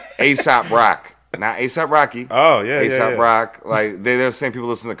 A$AP Rock. Not A$AP Rocky. Oh, yeah, A$AP yeah. Rock. Like, they're the same people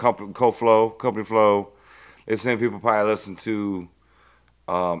listen to Company Flow. They're the same people probably listen to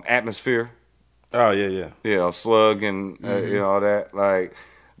Atmosphere. Oh, yeah. You know, Slug and, you know, all that. Like,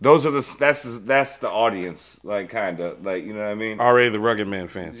 those are that's the audience, like, kind of, like, you know what I mean? Already the Rugged Man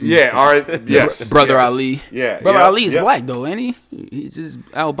fans. Yeah, yes. Brother yes. Ali. Yeah. Brother yep, Ali's yep. black, though, ain't he? He's just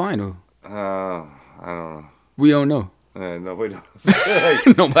albino. I don't know. We don't know. Nobody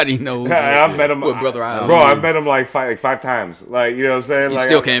knows. Nobody knows. I met him. What Brother Ali Bro, I is. met him like five times. Like, you know what I'm saying? You Like,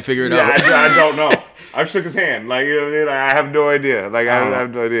 still can't figure it out. I don't know. I shook his hand. Like, you know what I mean? I have no idea. Like, I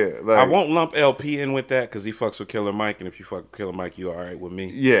have no idea. Like, I won't lump LP in with that because he fucks with Killer Mike, and if you fuck with Killer Mike, you all right with me.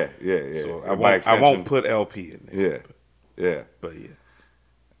 Yeah. So By I won't put LP in there. Yeah. But yeah.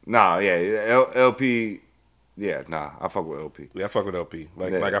 Nah, yeah. LP. Yeah, nah. I fuck with LP. Yeah, I fuck with LP.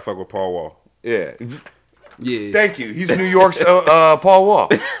 Like Yeah. I fuck with Paul Wall. Yeah. Yeah. Thank you. He's New York's Paul Wall.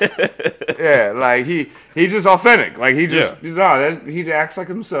 Yeah, like he just authentic. Like he just he acts like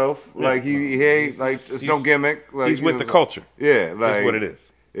himself. Yeah. Like he ain't like it's no gimmick. Like he's with the culture. Yeah, like that's what it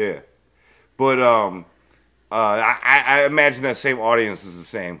is. Yeah, but I imagine that same audience is the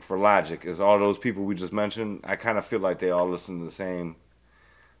same for Logic as all those people we just mentioned. I kind of feel like they all listen to the same.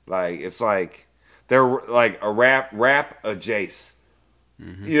 Like it's like they're like a rap adjacent.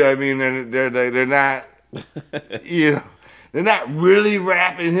 Mm-hmm. You know what I mean? They're not. You know, they're not really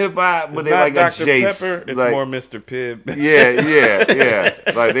rapping hip hop, but they like Dr. adjacent. Pepper, it's like, more Mr. Pibb. Yeah.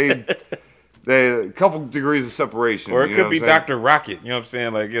 Like they a couple degrees of separation. Or it could be Dr. Rocket. You know what I'm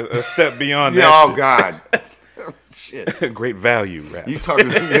saying? Like a step beyond that. Oh God. Shit. Great value rap. You talking?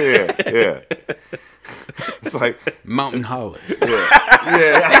 Yeah. It's like Mountain Holler. Yeah.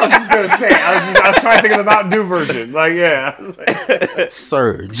 I was just gonna say. I was trying to think of the Mountain Dew version. Like, yeah.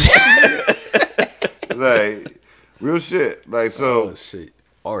 Surge. Like, real shit. Like, so. Oh shit.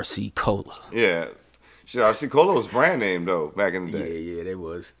 RC Cola. Yeah. Shit, RC Cola was brand name though back in the day. Yeah, they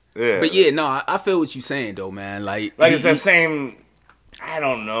was. Yeah. But yeah, no, I feel what you're saying though, man. Like it's that same. I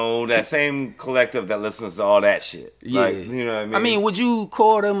don't know, that same collective that listens to all that shit. Yeah. Like, you know what I mean? I mean, would you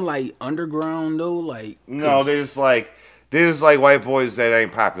call them like underground though? Like no, they're just like white boys that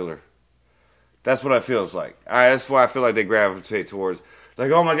ain't popular. That's what I feel it's like. That's why I feel like they gravitate towards. Like,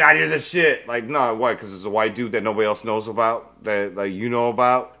 oh my God, you're the shit. Like, no, why? Because it's a white dude that nobody else knows about, that like you know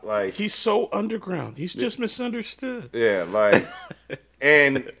about. Like, he's so underground. He's just misunderstood. Yeah, like,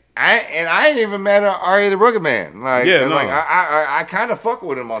 and I ain't even mad at Ari the Rugged Man. Like, yeah, no. Like I kind of fuck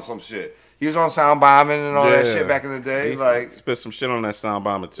with him on some shit. He was on Sound Bombing and all that shit back in the day. He like, spit some shit on that Sound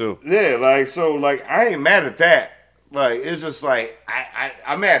Bombing too. Yeah, like so, like I ain't mad at that. Like, it's just like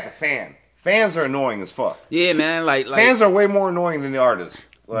I'm mad at the fan. Fans are annoying as fuck. Yeah, man. Like fans are way more annoying than the artists.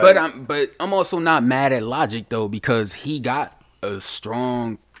 Like, but I'm also not mad at Logic though, because he got a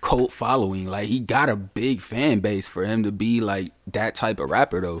strong cult following. Like, he got a big fan base for him to be like that type of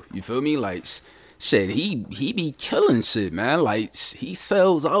rapper though. You feel me? Like, shit, he be killing shit, man. Like, he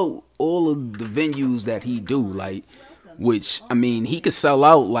sells out all of the venues that he do. Like, which I mean, he could sell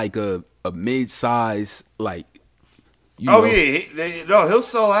out like a mid-size like. Oh yeah, he'll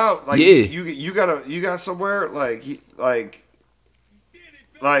sell out. Like, yeah, you got somewhere like he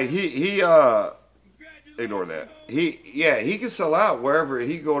ignore that. He can sell out wherever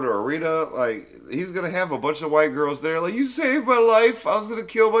he go to arena. Like, he's gonna have a bunch of white girls there. Like, you saved my life. I was gonna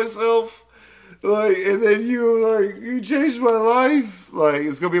kill myself. Like, and then you changed my life. Like,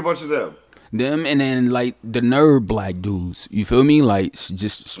 it's gonna be a bunch of them. Them and then like the nerd black dudes. You feel me? Like,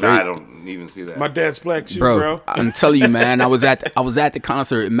 just straight. Nah, I don't even see that. My dad's black too, bro. I'm telling you, man. I was at the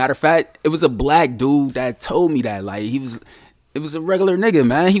concert. Matter of fact, it was a black dude that told me that. Like, it was a regular nigga,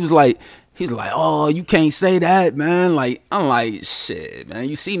 man. He was like, oh, you can't say that, man. Like, I'm like, shit, man.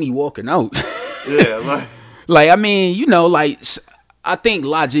 You see me walking out. Yeah, like I mean, you know, like. I think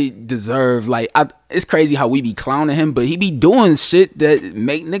Logic deserve, like, it's crazy how we be clowning him, but he be doing shit that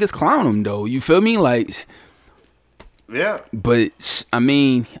make niggas clown him, though. You feel me? Like, yeah. But, I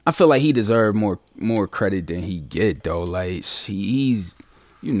mean, I feel like he deserve more credit than he get, though. Like, he's,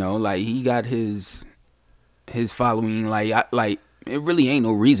 you know, like, he got his following. Like, it really ain't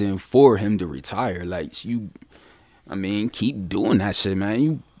no reason for him to retire. Like, keep doing that shit, man.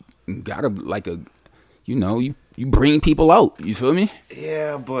 You gotta, like, you bring people out. You feel me?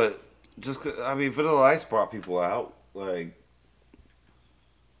 Yeah, but Vanilla Ice brought people out. Like,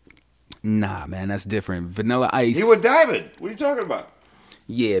 nah, man, that's different. Vanilla Ice. He would Diamond. What are you talking about?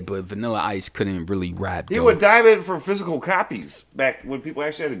 Yeah, but Vanilla Ice couldn't really rap. He would Diamond for physical copies back when people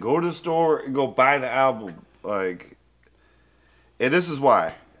actually had to go to the store and go buy the album. Like, and this is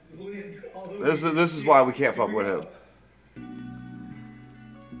why. This is why we can't fuck with him.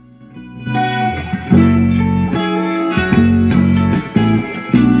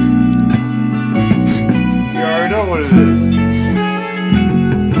 You already know what it is.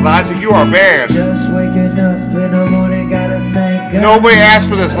 Logic, you are banned. Just waking up in the morning, gotta thank God. Nobody asked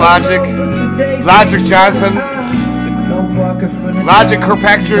for this, Logic. Logic Johnson. Logic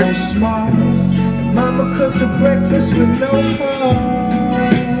Kirkpatrick. Mama cooked a breakfast with no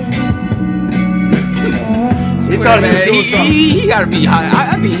He thought he was doing something. He gotta be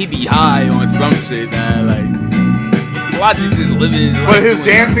high. I think he be high on some shit, man. Like, Logic just living his life. But his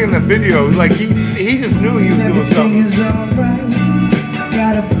dancing in the video, like, he just knew he was doing something. Everything is alright.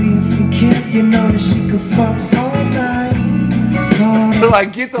 Got a beef from Kim, you know that she could fuck all night.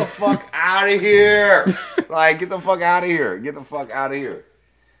 Like, get the fuck out of here. Like, get the fuck out of here. Get the fuck out of here.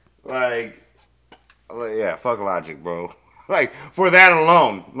 Like, yeah, fuck Logic, bro. Like, for that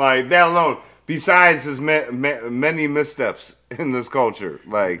alone. Like, that alone. besides his many missteps in this culture,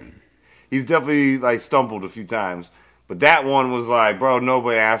 like he's definitely like stumbled a few times. But that one was like, bro,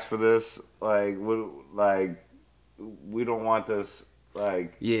 nobody asked for this. Like, we don't want this.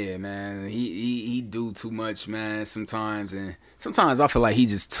 Like, yeah, man, he do too much, man. Sometimes, and sometimes I feel like he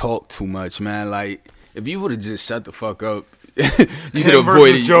just talk too much, man. Like, if you would have just shut the fuck up, you could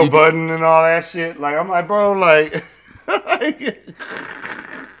avoid it. Joe Budden and all that shit. Like, I'm like, bro, like,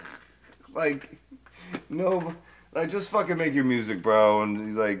 like, no, like, just fucking make your music, bro. And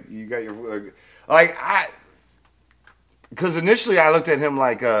he's like, you got your, like, because initially I looked at him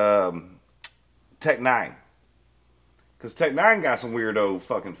like Tech Nine. Because Tech Nine got some weirdo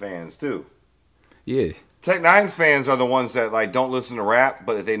fucking fans, too. Yeah. Tech Nine's fans are the ones that, like, don't listen to rap,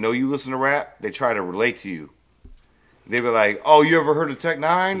 but if they know you listen to rap, they try to relate to you. They be like, "Oh, you ever heard of Tech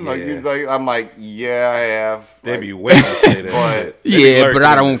Nine?" Yeah. I'm like, "Yeah, I have." They like, be waiting to say that. But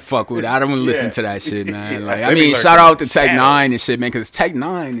I don't fuck with it. I don't listen to that shit, man. Like, I mean, shout out to Tech Nine and shit, man, because Tech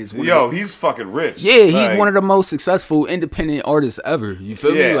Nine is he's fucking rich. Yeah, he's one of the most successful independent artists ever. You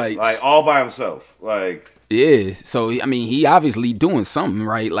feel me? Like all by himself. Like, yeah. So I mean, he obviously doing something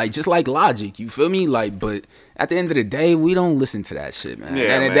right. Like, just like Logic. You feel me? Like, but at the end of the day, we don't listen to that shit, man.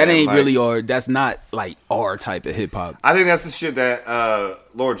 Yeah, that ain't like, really that's not like our type of hip hop. I think that's the shit that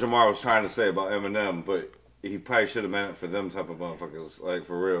Lord Jamar was trying to say about Eminem, but he probably should have meant it for them type of motherfuckers, like,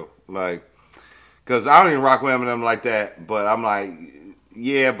 for real. Like, because I don't even rock with Eminem like that, but I'm like,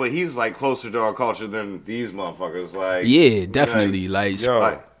 yeah, but he's like closer to our culture than these motherfuckers. Like, yeah, definitely.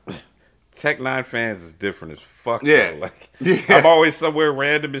 Tech Nine fans is different as fuck. Yeah. Though. Like, I'm always somewhere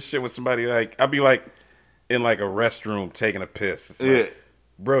random and shit with somebody. Like, I'll be like in like a restroom taking a piss. It's like,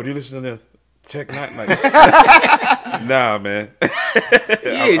 bro, do you listen to Tech Nine? Like, nah, man.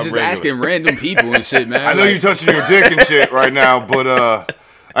 Yeah, just asking random people and shit, man. I know you touching your dick and shit right now, but I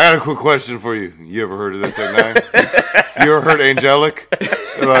got a quick question for you. You ever heard of that Tech Nine? You ever heard Angelic?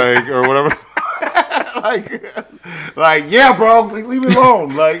 Like, or whatever? like, yeah, bro, leave me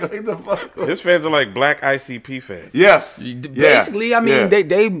alone. Like the fuck. His fans are like black ICP fans. Yes, basically. I mean,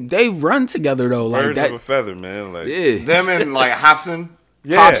 they run together though. Like birds that, of a feather, man. Like, them and like Hobson.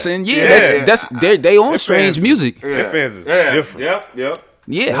 Hobson, that's they on Strange Music. Their fans is different. Yep.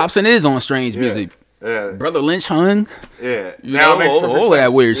 Yeah, Hobson is on Strange Music. Yeah. Brother Lynch hung. Yeah. You know, all of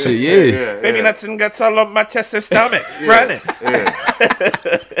that weird shit. Yeah. Maybe nothing gets all over my chest and stomach. Running.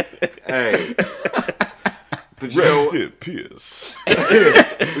 Hey. But you know, Pierce.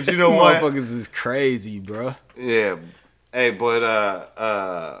 but you know what? Motherfuckers is crazy, bro. Yeah. Hey,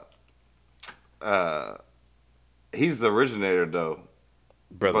 but he's the originator though.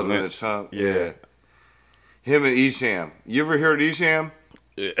 Brother Lynch. Hunk. Yeah. Him and Esham. You ever heard Esham?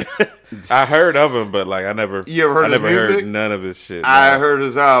 Yeah. I heard of him, but like I never heard none of his shit. I heard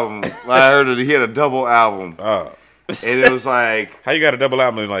his album. I heard it. He had a double album. Oh. And it was like, how you got a double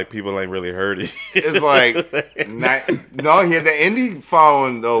album and like people ain't really heard it? It's like, no, he had the indie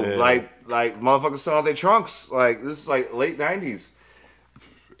following though. Yeah. Like motherfuckers sell out their trunks. Like, this is like late 90s.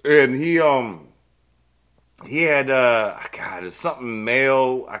 And he had God, it's something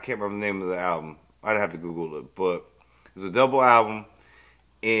male. I can't remember the name of the album. I'd have to Google it, but it's a double album.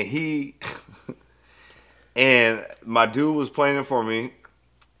 And he and my dude was playing it for me,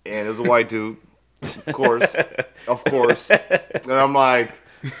 and it was a white dude. Of course. And I'm like,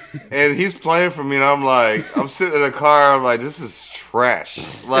 and he's playing for me, and I'm like, I'm sitting in the car, I'm like, this is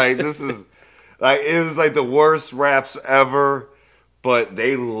trash. Like, this is, like, it was like the worst raps ever, but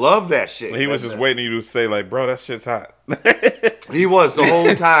they love that shit. He was just waiting you to say, like, bro, that shit's hot. He was the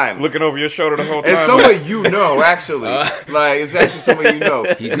whole time. Looking over your shoulder the whole time. And someone you know, actually. Like, it's actually someone you know.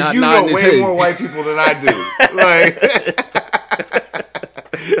 He's not you know way head. more white people than I do. Like,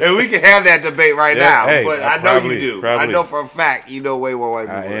 and we can have that debate right now, but I know you do. I know for a fact you know way more white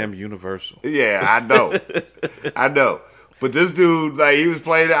people. I am universal. Yeah, I know. I know. But this dude, like, he was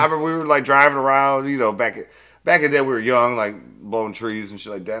playing. I remember we were like driving around, you know, back in the day we were young, like blowing trees and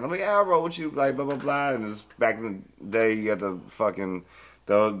shit like that. And I'm like, yeah, I'll roll with you, like blah blah blah. And this back in the day, you got the fucking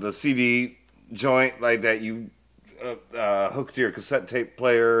the CD joint like that you hooked to your cassette tape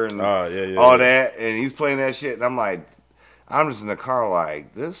player and all that. And he's playing that shit, and I'm like, I'm just in the car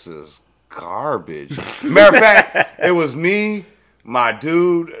like, this is garbage. Matter of fact, it was me, my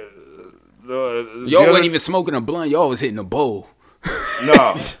dude. Y'all wasn't even smoking a blunt. Y'all was hitting a bowl.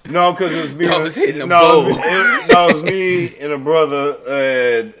 No, because it was me. Y'all was hitting a bowl. It was me and a brother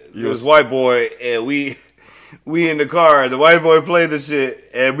and this white boy, and we in the car. The white boy played the shit,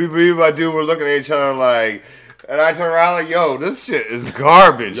 and me and my dude were looking at each other like, And I turned around like, yo, this shit is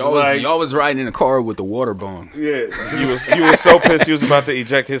garbage. Y'all was riding in a car with the water bong. Yeah. You was so pissed you was about to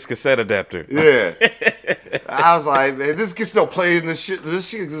eject his cassette adapter. Yeah. I was like, man, this kid still playing this shit. This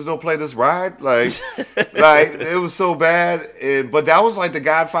shit can still play this ride. Like it was so bad. But that was like the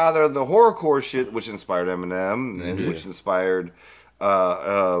godfather of the horrorcore shit, which inspired Eminem and which inspired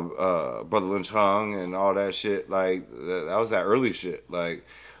Brother Lynch Hung and all that shit. Like that was that early shit. Like,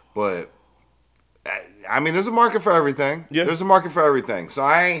 but I mean, there's a market for everything. Yeah. There's a market for everything. So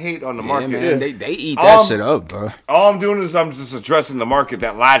I ain't hate on the market. Man, they eat that shit up, bro. All I'm doing is I'm just addressing the market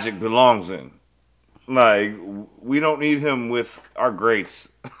that Logic belongs in. Like, we don't need him with our greats.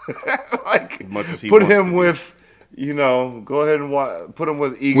 Like, put him with, go ahead and put him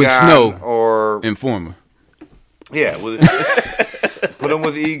with Egon. With Snow. Or Informer. Yeah. Put him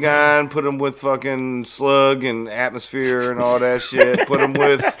with Egon. Put him with fucking Slug and Atmosphere and all that shit. Put him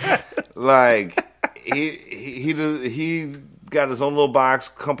with, like, he got his own little box,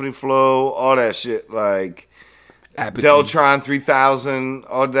 Company Flow, all that shit. Like, Apathy. Deltron 3000,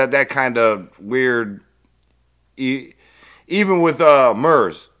 all that kind of weird. Even with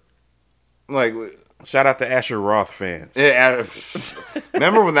Murs, like, shout out to Asher Roth fans. Yeah,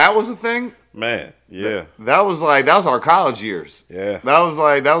 remember when that was a thing? Man, yeah, that was our college years. Yeah, that was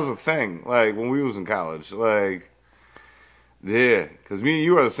a thing. Like when we was in college, like, yeah, because me and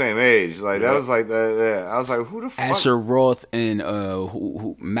you are the same age. Like that was like that. Yeah, I was like, who the fuck? Asher Roth and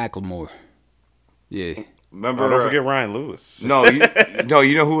who Macklemore. Yeah. Remember? Don't forget Ryan Lewis. No, you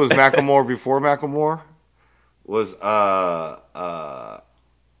know who was Macklemore before Macklemore? Was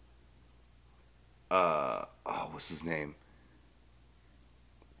what's his name?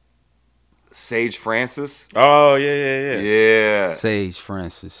 Sage Francis. Oh yeah. Sage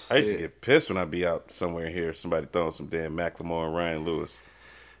Francis. I used to get pissed when I'd be out somewhere and hear somebody throwing some damn Macklemore and Ryan Lewis.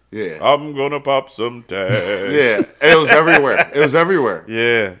 Yeah, I'm gonna pop some tags. Yeah, it was everywhere.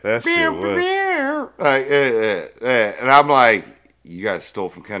 Yeah, that shit was. Like, and I'm like, you guys stole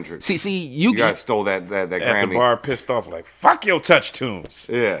from Kendrick. See, you guys stole that Grammy. At the bar, pissed off, like, fuck your touch tunes.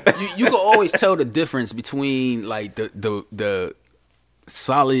 Yeah, you can always tell the difference between like the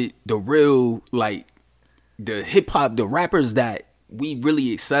solid, the real, like the hip hop, the rappers that we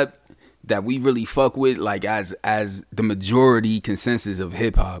really accept, that we really fuck with, like as the majority consensus of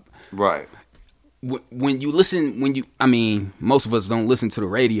hip hop. Right. When you listen, most of us don't listen to the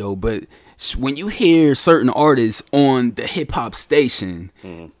radio, but when you hear certain artists on the hip hop station,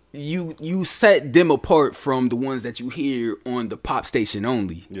 you set them apart from the ones that you hear on the pop station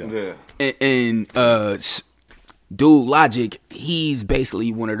only. Yeah. And dude, Logic, he's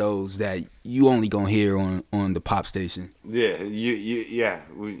basically one of those that you only gonna hear on the pop station. Yeah,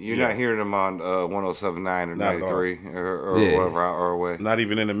 you're not hearing them on 107.9 or 93 or whatever our way. Not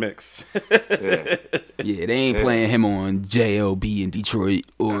even in the mix. Yeah, they ain't playing him on JLB in Detroit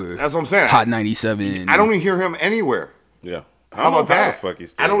or that's what I'm saying. Hot 97. I don't even hear him anywhere. Yeah. How about that?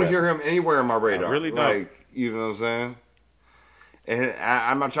 I don't that. hear him anywhere in my radar. I really don't. Like, you know what I'm saying? And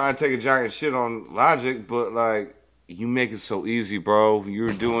I'm not trying to take a giant shit on Logic, but like, you make it so easy, bro.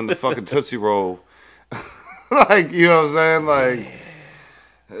 You're doing the fucking Tootsie Roll. Like, you know what I'm saying? Like,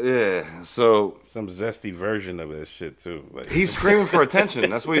 yeah. So some zesty version of this shit too. Like, he's screaming for attention.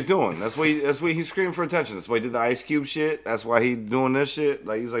 That's what he's doing. That's why he's screaming for attention. That's why he did the Ice Cube shit. That's why he's doing this shit.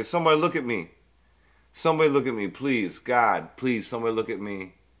 Like, he's like, somebody look at me. Somebody look at me, please. God, please, somebody look at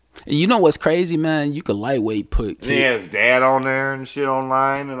me. And you know what's crazy, man? You could lightweight put his dad on there and shit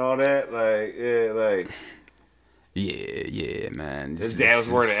online and all that. Like, yeah, like. Yeah, man. His dad was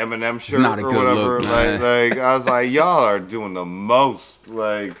wearing an Eminem shirt not a or good whatever. look, man. Like I was like, y'all are doing the most.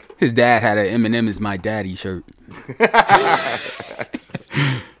 Like, his dad had an Eminem is my daddy shirt.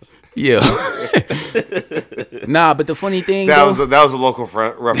 Yeah. Nah, but the funny thing that was a local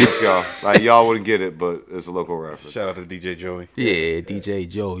reference, y'all. Like, y'all wouldn't get it, but it's a local reference. Shout out to DJ Joey. Yeah, DJ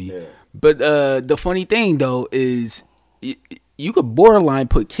Joey. Yeah. But the funny thing though is you could borderline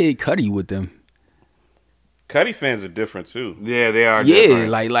put Kid Cudi with them. Cudi fans are different too. Yeah, they are. Yeah,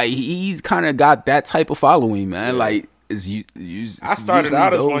 different. like he's kind of got that type of following, man. Yeah. Like, I started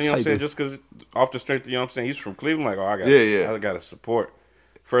out as one, you know what I'm saying, just because off the strength, you know what I'm saying. He's from Cleveland, like, I got to support.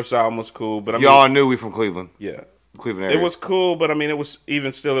 First album was cool, but y'all knew we from Cleveland. Yeah, Cleveland area. It was cool, but I mean, it was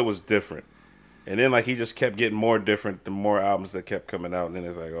different. And then like he just kept getting more different the more albums that kept coming out, and then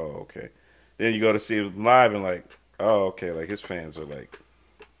it's like, oh, okay. Then you go to see him live and like, oh, okay, like his fans are like.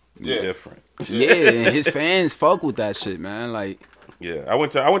 Different. Yeah, and his fans fuck with that shit, man. Like, yeah, I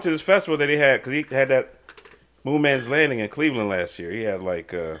went to this festival that he had because he had that Moon Man's Landing in Cleveland last year. He had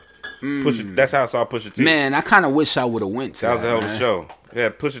like that's how I saw Pusha T. Man, I kind of wish I would have went to that. Was a hell of a show. He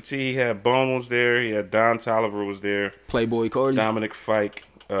had Pusha T, he had Bone was there, he had Don Toliver was there. Playboy Cardi. Dominic Fike,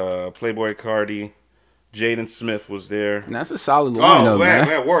 Playboy Cardi, Jaden Smith was there. And that's a solid lineup,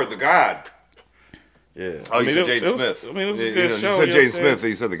 man, word, the God. Yeah. Oh, you said Jaden Smith. I mean, it was a good show. You said Jaden Smith,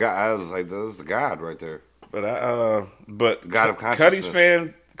 you said the God. I was like, that was the God right there. But God of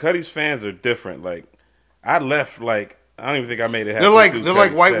consciousness. Cuddy's fans are different. Like, I left, like, I don't even think I made it. They're like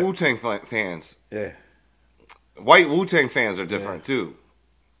white Wu-Tang fans. Yeah. White Wu-Tang fans are different, too.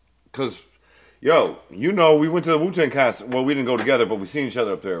 Because, yo, you know, we went to the Wu-Tang concert. Well, we didn't go together, but we seen each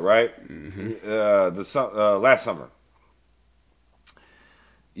other up there, right? Mm-hmm. Last summer.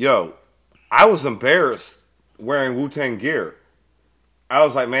 Yo, I was embarrassed wearing Wu-Tang gear. I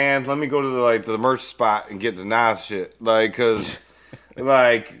was like, man, let me go to the merch spot and get the Nas shit. Like, because,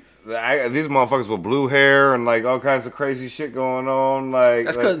 like, these motherfuckers with blue hair and, like, all kinds of crazy shit going on. Like,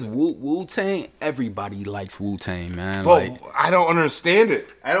 that's because Wu-Tang, everybody likes Wu-Tang, man. But like, I don't understand it.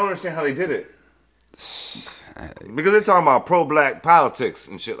 I don't understand how they did it. Because they're talking about pro-black politics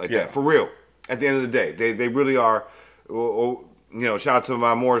and shit like that. For real. At the end of the day. They really are, you know, shout out to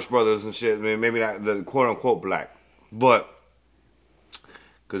my Morris brothers and shit. I mean, maybe not the quote-unquote black. But,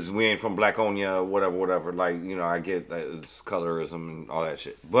 because we ain't from Blackonia, whatever. Like, you know, I get that it's colorism and all that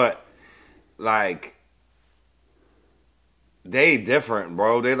shit. But, like, they different,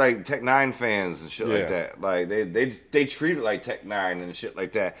 bro. They like Tech 9 fans and shit like that. Like, they treat it like Tech 9 and shit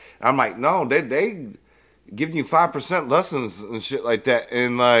like that. And I'm like, no, they giving you 5% lessons and shit like that.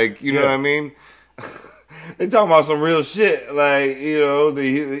 And, like, you know what I mean? They talking about some real shit, like, you know,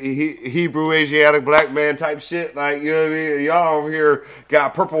 the Hebrew Asiatic black man type shit, like, you know what I mean? Y'all over here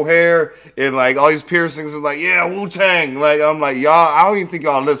got purple hair and, like, all these piercings and, like, yeah, Wu-Tang. Like, I'm like, y'all, I don't even think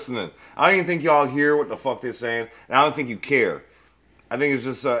y'all listening. I don't even think y'all hear what the fuck they're saying, and I don't think you care. I think it's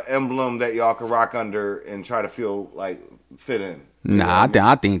just an emblem that y'all can rock under and try to feel, like, fit in. Nah,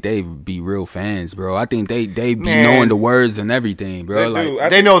 I think they be real fans, bro. I think they be knowing the words and everything, bro.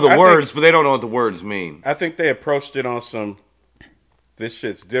 They know the words, but they don't know what the words mean. I think they approached it on some, this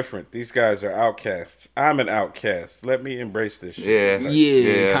shit's different. These guys are outcasts. I'm an outcast. Let me embrace this shit.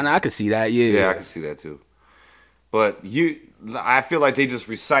 Yeah. Kind of, I could see that, Yeah, I can see that, too. But I feel like they just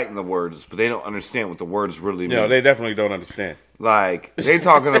reciting the words, but they don't understand what the words really mean. No, they definitely don't understand. Like, they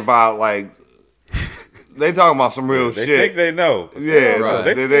talking about, like... They talking about some real shit. They think they know. Yeah, right.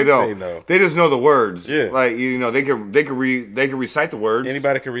 They don't. They know. They just know the words. Yeah, like, you know, they can recite the words.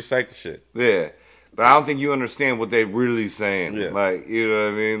 Anybody can recite the shit. Yeah, but I don't think you understand what they really saying. Yeah. Like, you know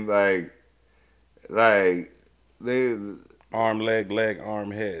what I mean? Like they arm, leg,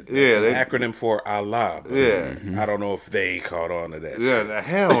 arm, head. That's an acronym for Allah. Yeah, I don't know if they caught on to that. Yeah,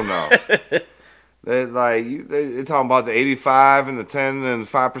 hell no. They they're talking about the 85 and the 10 and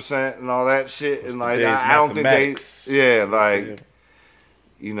 5% and all that shit, and like I don't think they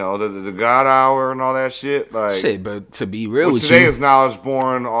you know the God hour and all that shit, like shit. But to be real with today you, is knowledge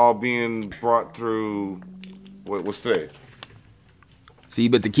born, all being brought through. What's today? See,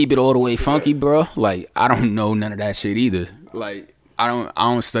 but to keep it all the way funky, bro, like I don't know none of that shit either. Like I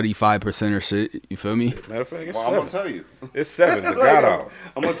don't study 5% or shit. You feel me? Matter of fact, it's 7. I'm gonna tell you, it's 7. The God hour.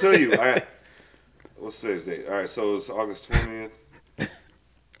 I'm gonna tell you. What's today's date? All right, so it's August 20th.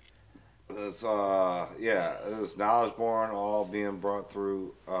 It's it's knowledge born, all being brought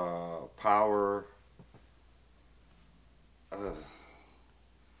through power.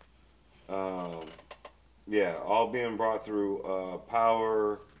 All being brought through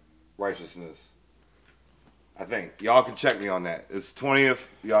power, righteousness. I think y'all can check me on that. It's 20th.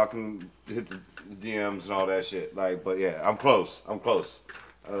 Y'all can hit the DMs and all that shit. Like, but yeah, I'm close.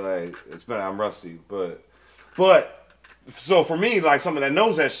 Like, I'm rusty, but so for me, like, someone that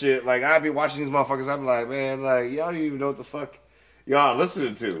knows that shit, like, I be watching these motherfuckers, I'm like, man, like, y'all don't even know what the fuck y'all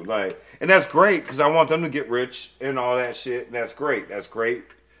listening to, like, and that's great, because I want them to get rich and all that shit, and that's great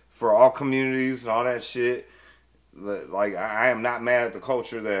for all communities and all that shit. Like, I am not mad at the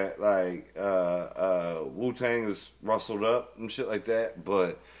culture that, like, Wu-Tang is rustled up and shit like that,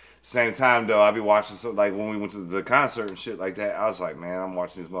 but same time, though, I be watching some, like, when we went to the concert and shit like that, I was like, man, I'm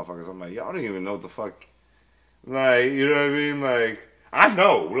watching these motherfuckers. I'm like, y'all don't even know what the fuck, like, you know what I mean? Like, I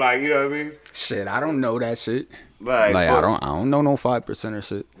know, like, you know what I mean? Shit, I don't know that shit. Like I don't know no 5% or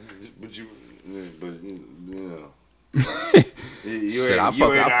shit. But you know. Shit,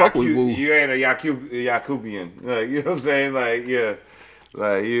 I fuck with Wu. You ain't a Yakubian. Like, you know what I'm saying? Like, yeah.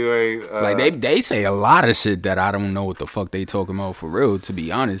 Like, you ain't... like, they say a lot of shit that I don't know what the fuck they talking about for real, to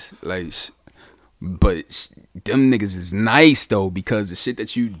be honest. Like, but them niggas is nice, though, because the shit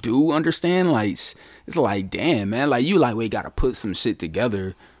that you do understand, like, it's like, damn, man. Like, you, like, we gotta put some shit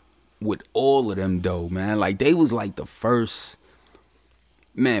together with all of them, though, man. Like, they was, like, the first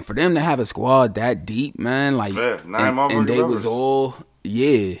man, for them to have a squad that deep, man, like, and they was all,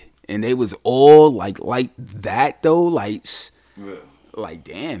 and they was all like that though, like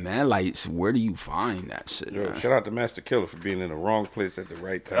damn, man, like, where do you find that shit? Yo, shout out to Master Killer for being in the wrong place at the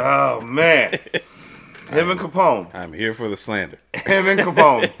right time. Oh man, him and Capone. I'm here for the slander. Him and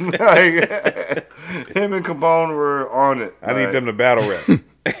Capone, him and Capone were on it. I need them to battle rap.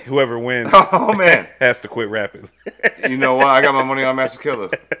 Whoever wins, oh man, has to quit rapping. You know what? I got my money on Master Killer.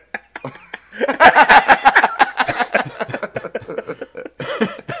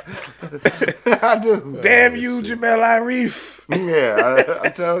 I do. Damn you, Jamel Arif. Yeah, I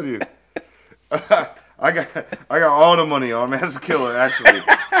tell you. I got all the money on Master Killer. Actually,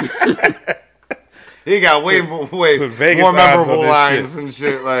 he got way more memorable lines and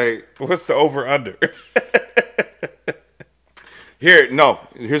shit. Like, what's the over under? Here's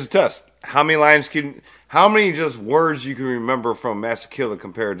a test. How many just words you can remember from Master Killer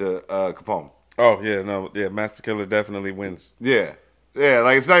compared to Capone? Oh yeah, Master Killer definitely wins. Yeah,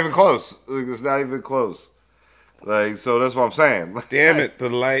 like it's not even close. Like, so that's what I'm saying. Damn it, the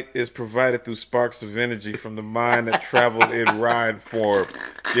light is provided through sparks of energy from the mind that traveled in rhyme form,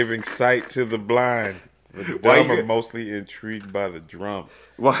 giving sight to the blind. The dumb are mostly intrigued by the drum.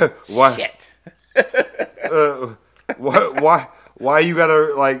 Why? Shit. Why you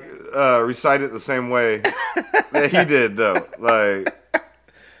gotta like recite it the same way that he did though? Like,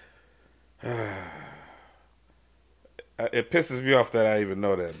 it pisses me off that I even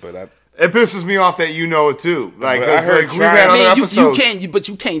know that, but it pisses me off that you know it too. Like, I heard we've had other episodes.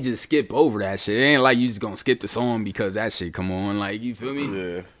 You can't just skip over that shit. It ain't like you just gonna skip the song because that shit come on. Like, you feel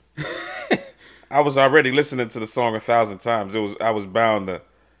me? Yeah. I was already listening to the song 1,000 times. I was bound to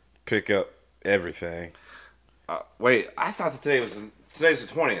pick up everything. Wait, I thought that today's the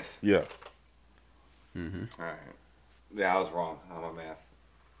 20th. Yeah. Mm-hmm. All right. Yeah, I was wrong on my math.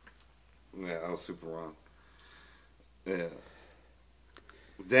 Yeah, I was super wrong. Yeah.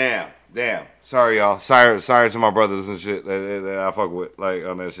 Damn. Sorry, y'all. Sorry to my brothers and shit that I fuck with, like,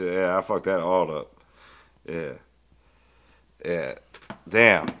 on that shit. Yeah, I fucked that all up. Yeah.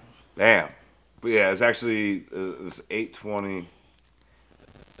 Damn. But yeah, it's actually it's 8:20.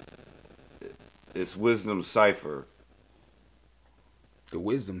 It's Wisdom Cipher. The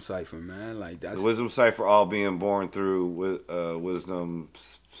Wisdom Cipher, man. Like, that's the Wisdom Cipher, all being born through Wisdom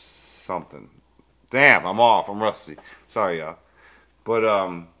something. Damn, I'm off. I'm rusty. Sorry, y'all. But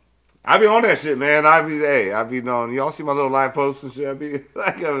I be on that shit, man. I be on. Y'all see my little live posts and shit. I be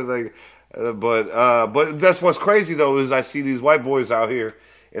like, I was like, but that's what's crazy though is I see these white boys out here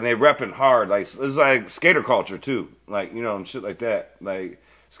and they repping hard. Like, it's like skater culture too. Like, you know, and shit like that. Like,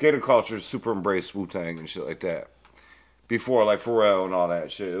 skater culture super embraced Wu-Tang and shit like that. Before, like, Pharrell and all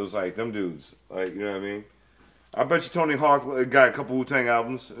that shit. It was like, them dudes. Like, you know what I mean? I bet you Tony Hawk got a couple Wu-Tang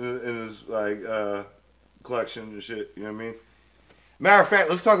albums in his, like, collection and shit. You know what I mean? Matter of fact,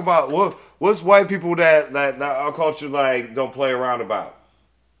 let's talk about what's white people that our culture, like, don't play around about.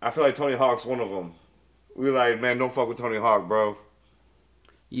 I feel like Tony Hawk's one of them. We like, man, don't fuck with Tony Hawk, bro.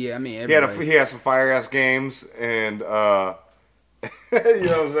 Yeah, I mean, he had some fire-ass games, and, you know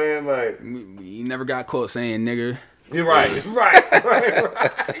what I'm saying? Like, he never got caught saying nigger. You're right.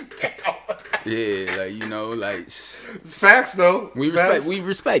 Yeah, like, you know, like, facts though. We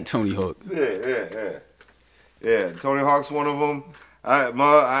respect Tony Hawk. Yeah. Tony Hawk's one of them. I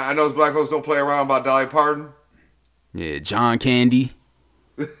know black folks don't play around about Dolly Parton. Yeah, John Candy.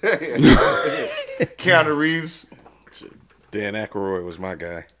 Keanu Reeves. Dan Aykroyd was my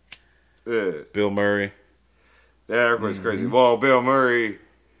guy. Yeah. Bill Murray. Dan Aykroyd's crazy. Well, Bill Murray,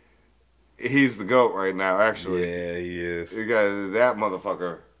 he's the GOAT right now, actually. Yeah, he is. You got that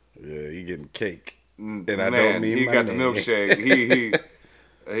motherfucker. Yeah, he getting cake. And man, I don't mean he my got name. the milkshake.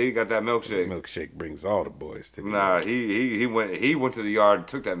 He got that milkshake. The milkshake brings all the boys together. Nah, he went to the yard and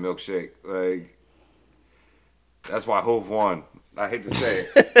took that milkshake. Like, that's why Hove won. I hate to say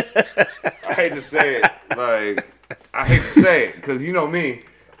it. Like, I hate to say it because you know me.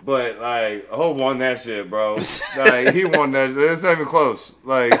 But, like, Hov won that shit, bro. Like, he won that. It's not even close.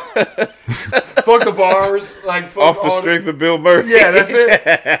 Like, fuck the bars. Like, fuck off the strength of Bill Murray. Yeah, that's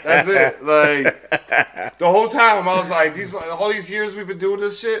it. Like, the whole time I was like, all these years we've been doing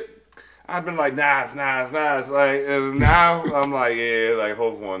this shit, I've been like, Nas. Like, and now I'm like, yeah, like,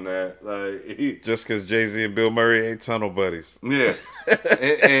 Hov won that. Like, just because Jay-Z and Bill Murray ain't tunnel buddies. Yeah.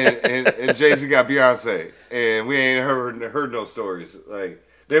 and Jay-Z got Beyonce. And we ain't heard no stories. Like,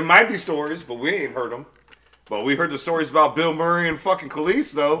 there might be stories, but we ain't heard them. But we heard the stories about Bill Murray and fucking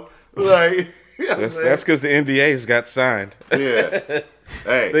Khalees, though. Like, you know that's because the NDAs got signed. Yeah.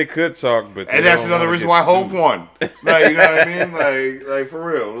 Hey. They could talk, but and that's another reason why Hov won. Like, you know what I mean? Like for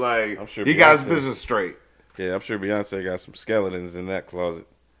real. Like, I'm sure he got his business straight. Yeah, I'm sure Beyonce got some skeletons in that closet.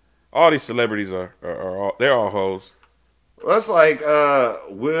 All these celebrities are they're all hoes. Well, that's like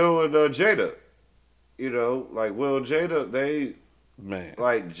Will and Jada. You know, like Will and Jada, they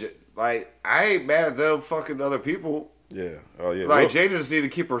like I ain't mad at them fucking other people. Yeah. Oh yeah. Like Jada just need to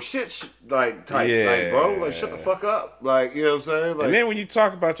keep her shit like tight. Yeah. Like, bro, like shut the fuck up. Like, you know what I'm saying? Like, and then when you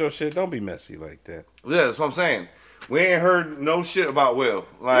talk about your shit, don't be messy like that. Yeah, that's what I'm saying. We ain't heard no shit about Will.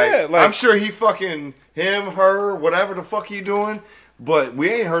 Like, yeah, like, I'm sure he fucking him, her, whatever the fuck he doing, but we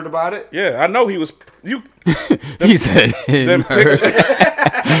ain't heard about it. Yeah, I know he was. He said him, her.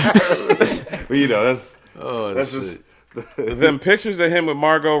 Well, you know, that's shit. just them pictures of him with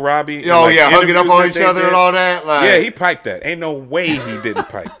Margot Robbie. Oh yeah, hugging up on each other and all that. Like, yeah, he piped that. Ain't no way he didn't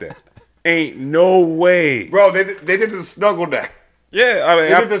pipe that. Ain't no way, bro. They did the snuggle neck. Yeah, I mean,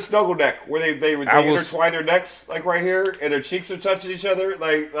 they did the snuggle neck where they intertwine their necks like right here, and their cheeks are touching each other.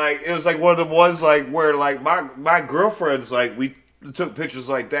 Like it was like one of them ones like where like my girlfriends like we took pictures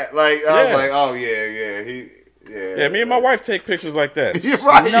like that. Like I was like, oh yeah, me and my wife take pictures like that. You're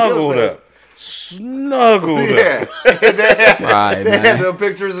right, snuggled up. And they had the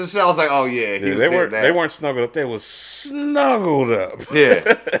pictures and shit. I was like, oh yeah, they weren't snuggled up. They was snuggled up. Yeah,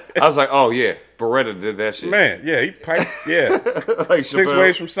 I was like, oh yeah, Beretta did that shit. Man, yeah, he piped. Yeah, like 6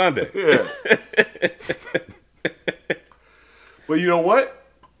 ways from Sunday. Yeah. But you know what?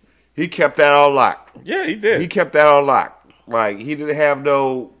 He kept that on lock. Yeah, he did. He kept that on lock. Like he didn't have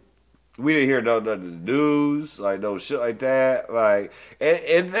no. We didn't hear none of the news, like no shit like that. Like,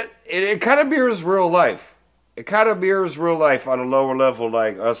 and it kind of mirrors real life. It kind of mirrors real life on a lower level,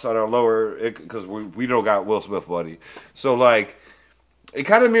 like us on our lower, because we don't got Will Smith, buddy. So like, it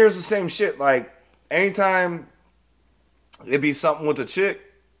kind of mirrors the same shit. Like, anytime it be something with a chick,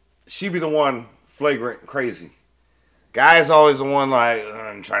 she be the one flagrant crazy. Guy's always the one like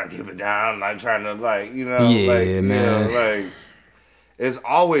I'm trying to keep it down, like trying to like yeah, like man. you know, like. It's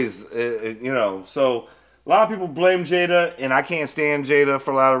always, so a lot of people blame Jada, and I can't stand Jada for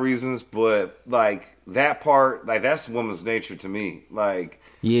a lot of reasons, but, like, that part, like, that's woman's nature to me. Like,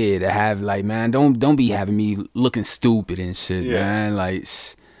 yeah, to have, like, man, don't be having me looking stupid and shit, man. Like,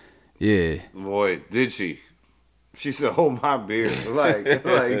 yeah. Boy, did she. She said, hold my beer. like, I'm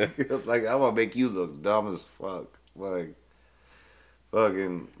going to make you look dumb as fuck. Like,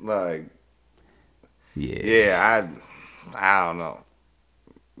 fucking, like, yeah, I don't know.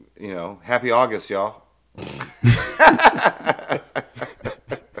 You know, happy August, y'all.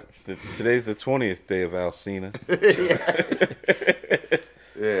 Today's the 20th day of Alcina.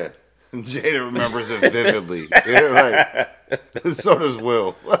 Yeah. Jada remembers it vividly. So does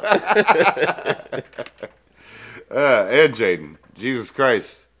Will. And Jaden. Jesus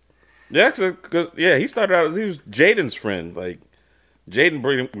Christ. Yeah, cause he started out as he was Jaden's friend. Like, Jaden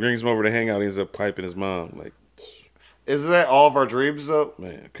brings him over to hang out. He ends up piping his mom. Like, isn't that all of our dreams, though?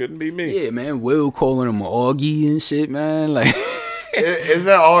 Man, couldn't be me. Yeah, man. Will calling him Augie and shit, man. Like, is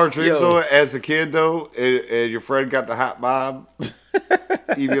that all our dreams, though? As a kid, though, and your friend got the hot mom,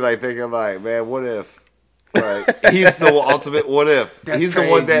 you'd be like thinking, like, man, what if? Like, he's the ultimate what if. That's he's crazy,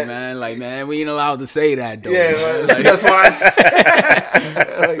 the one that, man. Like, man, we ain't allowed to say that, though. Yeah, man. Like, that's why I'm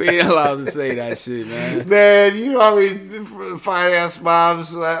saying. We ain't allowed to say that shit, man. Man, you know how many fine-ass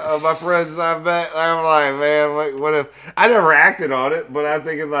moms my friends I've met, I'm like, man, what if? I never acted on it, but I'm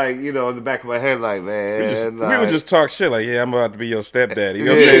thinking, like, in the back of my head, like, man. We would just talk shit like, yeah, I'm about to be your stepdaddy. You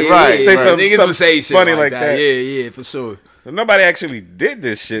know what I'm saying? Right. Say something, niggas would say shit funny like that. Yeah, for sure. Nobody actually did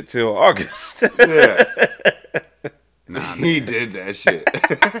this shit till August. Yeah. Nah, he did that shit.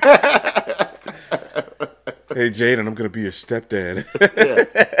 Hey, Jaden, I'm going to be your stepdad.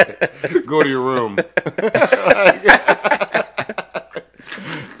 Yeah. Go to your room.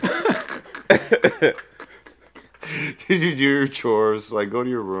 Did you do your chores? Like, go to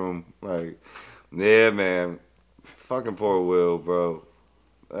your room. Like, yeah, man. Fucking poor Will, bro.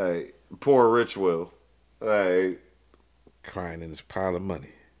 Like, poor rich Will. Like, crying in his pile of money.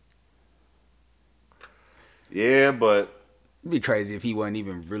 Yeah, but it'd be crazy if he wasn't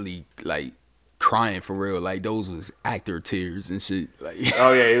even really like crying for real. Like those was actor tears and shit. Like,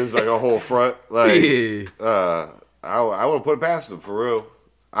 oh yeah, it was like a whole front. Like, yeah. I would put it past them for real.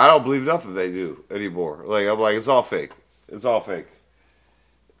 I don't believe nothing they do anymore. Like, I'm like, it's all fake. It's all fake.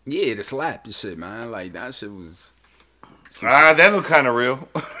 Yeah, the slap and shit, man. Like that shit was. That looked kind of real.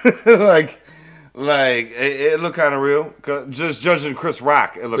 like it looked kind of real. Just judging Chris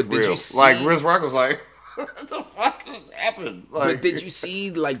Rock, it looked real. Like Chris Rock was like, What the fuck just happened? Like, but did you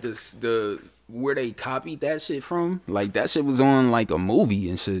see like the where they copied that shit from? Like that shit was on like a movie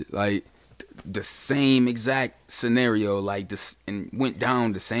and shit. Like the same exact scenario, like this, and went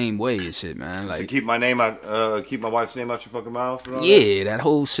down the same way and shit, man. Like so keep my name out, keep my wife's name out your fucking mouth. And all yeah, that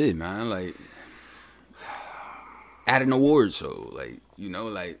whole shit, man. Like at an award show, like you know,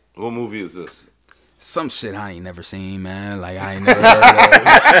 like what movie is this? Some shit I ain't never seen, man. Like I ain't never heard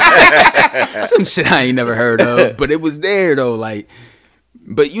of. Some shit I ain't never heard of, but it was there though. Like,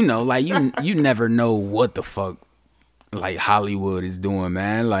 but you know, like you never know what the fuck like Hollywood is doing,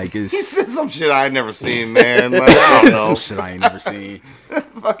 man. Like it's he said some shit I ain't never seen, man. Like, I don't know. Some shit I ain't never seen.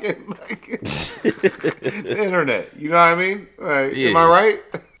 Fucking like, the internet. You know what I mean? Like, Yeah. Am I right?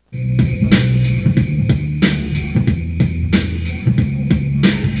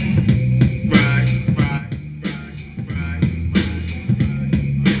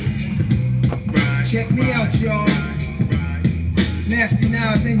 Check me out, y'all. Nasty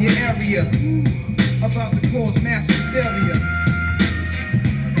Niles in your area. About to cause mass hysteria.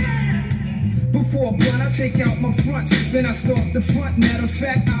 Before blunt, I take out my fronts, then I start the front. Matter of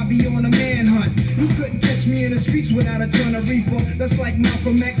fact, I'll be on a manhunt. You couldn't catch me in the streets without a ton of reefer. That's like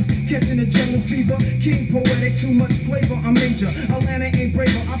Malcolm X catching a jungle fever. King poetic, too much flavor, I'm major. Atlanta ain't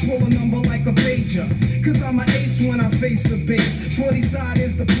braver, I pull a number like a pager. Cause I'm an ace when I face the base. 40 side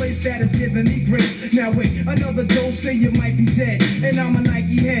is the place that is giving me grace. Now wait, another dose say you might be dead. And I'm a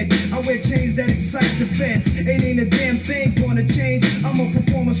Nike head, I wear chains that excite the feds. It ain't a damn thing gonna change. I'm a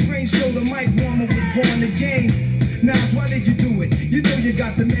performer strange, so the mic warmer was born again. Now, why did you do it? You know you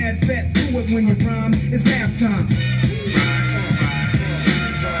got the mad fat through it when you rhyme. It's halftime.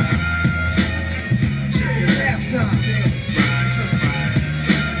 It's halftime.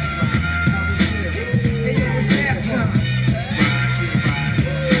 Hey, yo, it's halftime.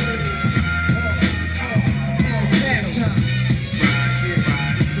 It's halftime.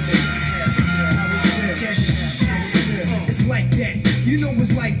 It's like that. You know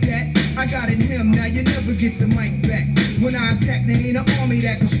it's like that. I got in him, now you never get the mic back. When I attack, there ain't an army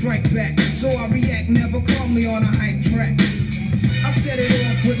that can strike back. So I react never calmly on a hype track. I set it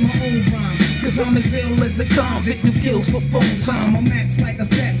off with my own rhyme. Cause I'm as ill as a convict who kills for phone time. I'm max like a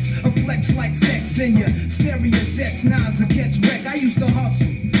sex, a flex like sex in your stereo sets. Nas a catch wreck, I used to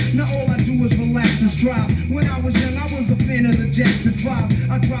hustle. Now all I do is relax and strive. When I was young, I was a fan of the Jackson 5.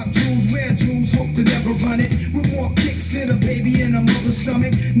 I dropped jewels, wear jewels, hope to never run it. With more kicks than a baby in a mother's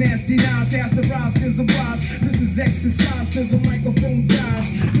stomach. Nasty Nas has to rise cause I'm wise. This is exercise till the microphone dies.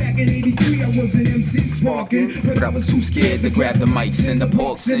 Back in 83, I was an MC sparking. But I was too scared to grab the mics and the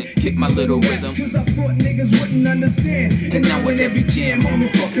porks and kick my little rhythm. Cause I thought niggas wouldn't understand. And now in every jam, I'm a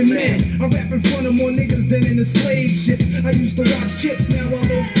fucking man. I rap in front of more niggas than in the slave ship. I used to watch chips, now I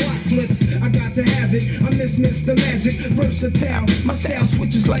load plot clips. I got to have it, I miss Mr. Magic. Versatile, my style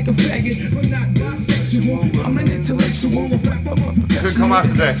switches like a faggot. But not bisexual, I'm an intellectual. A rap, I'm a professional. Could come out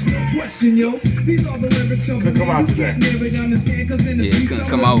today. No question, yo. These are the lyrics of a man. You can't never understand. Cause in the streets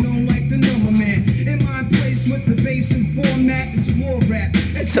I'm known like the number man. In my place with the bass and format, it's war rap.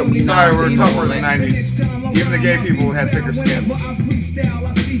 Tell me sorry, we're tougher in the 90s. Even the gay people had thicker skin. I freestyle,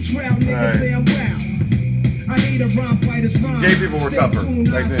 I speak trout, niggas say I'm wow. I hate a rhyme fighter's rhyme. Gay people were tougher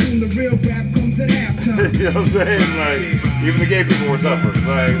back then. Soon the real rap comes at halftime. You know what I'm saying? Like, even the gay people were tougher.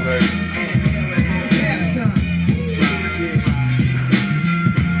 Like It's halftime.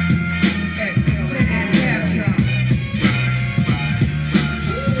 It's halftime.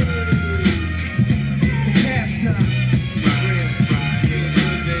 It's halftime.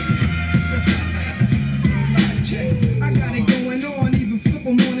 I got it going on, even flip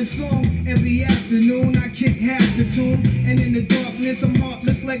 'em on a song. Every afternoon I kick half the tune. And in the darkness I'm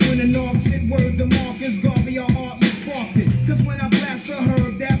heartless like when the knocks hit. Word to Marcus, Garvey or heartless sparked it. Cause when I blast a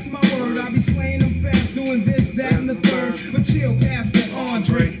herb, that's my word. I be slaying them fast, doing this, that, and the third. But chill, Pastor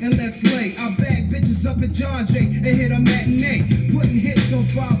Andre, and let's lay. I bag bitches up at John Jay and hit a matinee. Putting hits on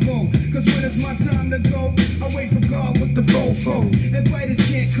 5-0. Cause when it's my time to go, I wait for God with the fofo. And biters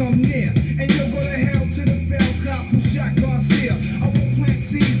can't come near. And you'll go to hell to the fell cop who shot Garcia. I won't plant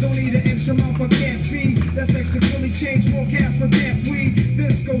seeds, don't need an extra mouth I can't feed. That's extra Philly change, more cash for damp weed.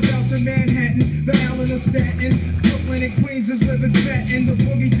 This goes out to Manhattan, the Allen of Staten. Brooklyn and Queens is living fat and the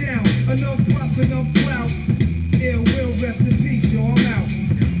boogie down. Enough props, enough clout. Ill will rest in peace, yo, I'm out.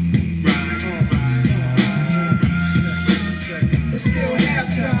 It's still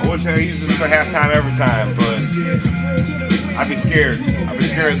halftime. I wish I used this for halftime every time, but I'd be scared. I'd be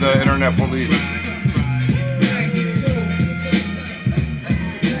scared of the internet police.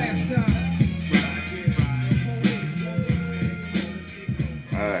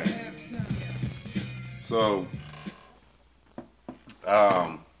 So,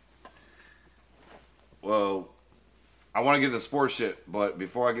 well, I want to get into sports shit, but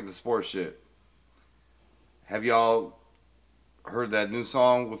before I get to sports shit, have y'all heard that new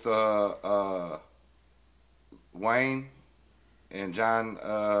song with Wayne and John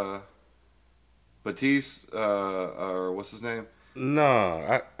Batiste, or what's his name?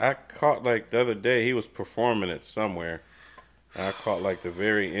 No, I caught like the other day he was performing it somewhere. I caught like the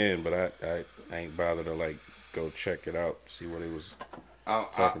very end, but I ain't bothered to like go check it out, see what he was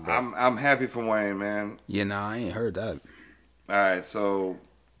talking about. I'm happy for Wayne, man. Yeah, nah, I ain't heard that. All right, so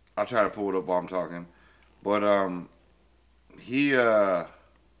I'll try to pull it up while I'm talking, but he got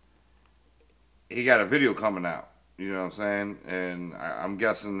a video coming out. You know what I'm saying? And I'm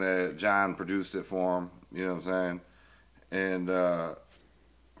guessing that John produced it for him. You know what I'm saying? And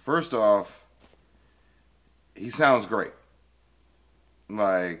first off, he sounds great.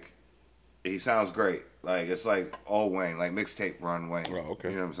 Like, he sounds great. Like, it's like old Wayne, like mixtape run Wayne. Oh, okay.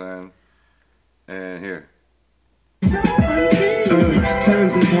 You know what I'm saying? And here.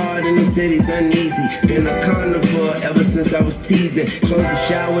 Times is hard and the city's uneasy. Been a carnivore ever since I was teething. Close the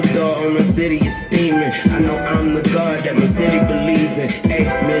shower door on my city is steaming. I know I'm the God that my city believes in.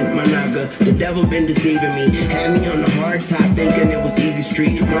 Amen, my naga. The devil been deceiving me. Had me on the hard top thinking it was easy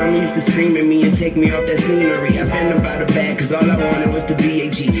street. Mom used to scream at me and take me off that scenery. I've been about a bag cause all I wanted was to be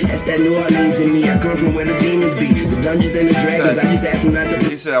a G. That's that New Orleans in me. I come from where the demons be. The dungeons and the dragons. I just asked them not to.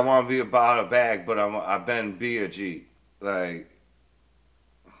 He said I want to be about a bag, but I've been be a G. Like,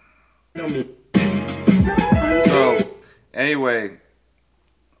 so anyway,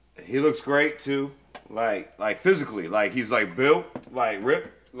 he looks great too. Like physically, like he's like built, like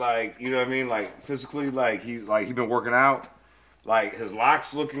ripped, like, you know what I mean, like physically, like he been working out. Like his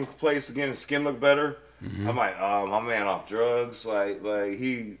locks look in place again, his skin look better. Mm-hmm. I'm like, oh, my man off drugs, like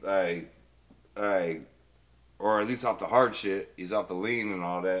he or at least off the hard shit. He's off the lean and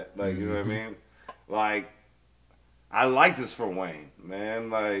all that. Like, you know what I mean? Like, I like this for Wayne, man.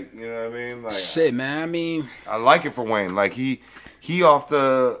 Like, you know what I mean? Like, shit, man. I mean, I like it for Wayne. Like, he off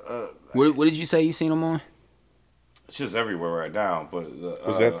the. What did you say you seen him on? It's just everywhere right now. But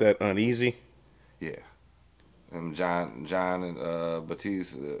was that Uneasy? Yeah, and John and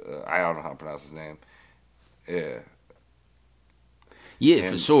Batiste. I don't know how to pronounce his name. Yeah.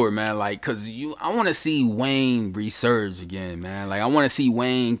 Yeah, for sure, man. Like, cause I want to see Wayne resurge again, man. Like, I want to see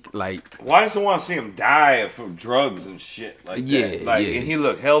Wayne, like. Well, I just don't want to see him die from drugs and shit like that. Like, yeah. And he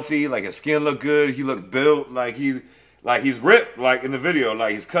looked healthy. Like, his skin looked good. He looked built. Like he's ripped. Like in the video.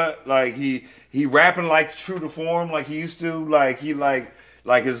 Like he's cut. Like he rapping like true to form. Like he used to. Like he like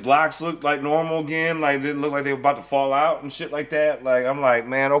his locks looked like normal again. Like didn't look like they were about to fall out and shit like that. Like I'm like,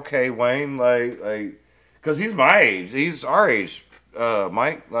 man, okay, Wayne. Like, cause he's my age. He's our age.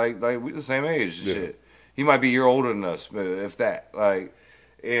 Mike, like we the same age and shit. He might be a year older than us, if that. Like,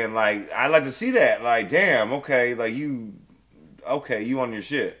 and like I like to see that. Like, damn, okay, like you on your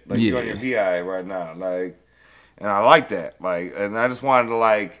shit. Like you on your BI right now. Like, and I like that. Like, and I just wanted to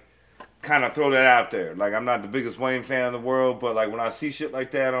like kind of throw that out there. Like, I'm not the biggest Wayne fan in the world, but like when I see shit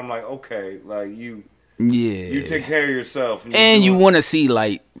like that, I'm like, okay, like you take care of yourself, and you want to see,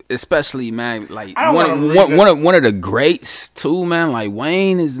 like, especially, man, like one of the greats too, man. Like,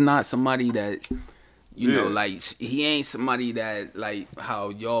 Wayne is not somebody that, you know, like, he ain't somebody that, like, how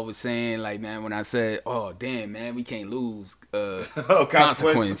y'all was saying, like, man, when I said, oh damn, man, we can't lose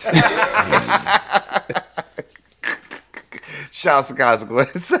consequence. Shouts to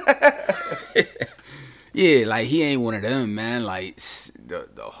Consequence. Yeah, like, he ain't one of them, man. Like, the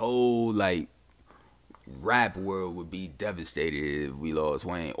whole, like, rap world would be devastated if we lost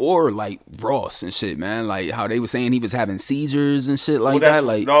Wayne, or like Ross and shit, man. Like how they were saying he was having seizures and shit like that.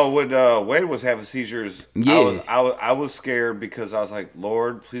 Like, no, when Wayne was having seizures, I was scared because I was like,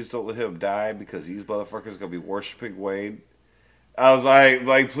 Lord, please don't let him die because these motherfuckers gonna be worshiping Wayne. I was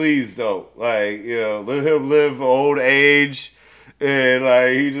like please don't, like, you know, let him live old age, and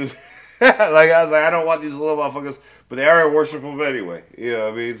like he just like I was like, I don't want these little motherfuckers, but they are worship him anyway. You know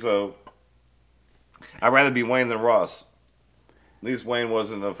what I mean? So. I'd rather be Wayne than Ross. At least Wayne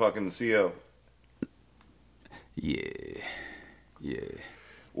wasn't a fucking CO. Yeah.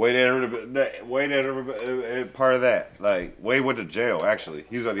 Wayne had part of that. Like, Wayne went to jail, actually.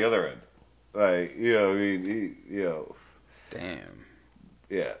 He was on the other end. Like, you know, I mean, Damn.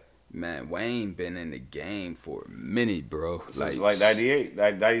 Yeah. Man, Wayne been in the game for a minute, bro. Like 98,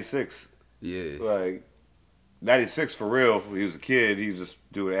 96. Yeah. Like, 96 for real. He was a kid. He was just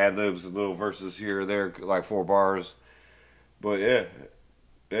doing ad libs and little verses here or there, like 4 bars. But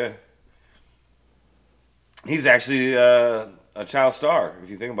yeah. He's actually a child star, if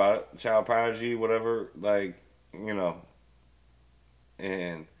you think about it, child prodigy, whatever, like, you know.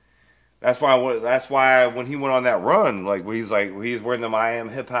 And that's why when he went on that run, like, he's wearing them I Am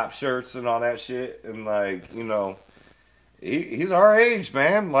Hip Hop shirts and all that shit, and like, you know, he's our age,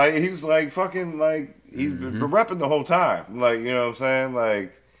 man. Like, he's like fucking like he's been repping the whole time, like, you know what I'm saying,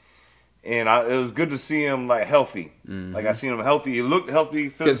 like. And it was good to see him like healthy. Like, I seen him healthy. He looked healthy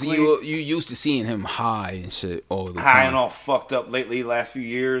physically. Because you used to seeing him high and shit all the time. High and all fucked up lately. Last few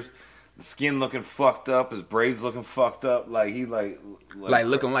years, the skin looking fucked up. His braids looking fucked up. Like he like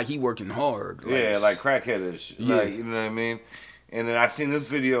looking like he working hard. Like, yeah, like crackheadish. Yeah. Like, you know what I mean. And then I seen this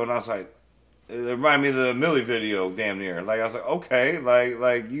video and I was like, it reminded me of the Millie video, damn near. Like, I was like, okay,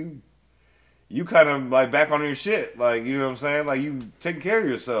 like you kind of like back on your shit, like, you know what I'm saying, like, you taking care of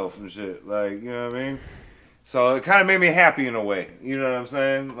yourself and shit, like, you know what I mean. So it kind of made me happy in a way, you know what I'm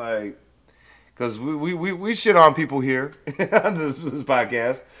saying, like, because we shit on people here on this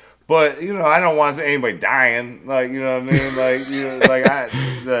podcast, but, you know, I don't want to see anybody dying, like, you know what I mean, like, you know,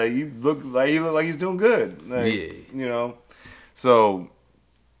 like you look like he's doing good, like, yeah, you know, so.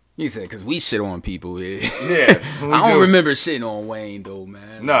 You said because we shit on people here. Yeah, I don't remember shitting on Wayne though,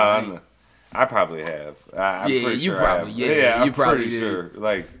 man. No, like, I probably have. I'm yeah, pretty you sure probably, I have. yeah, I'm you probably pretty did. sure.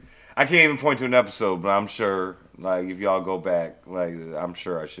 Like, I can't even point to an episode, but I'm sure. Like, if y'all go back, like, I'm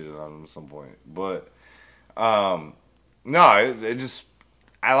sure I shitted on him at some point. But, no, it just,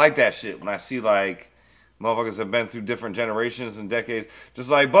 I like that shit when I see like motherfuckers have been through different generations and decades, just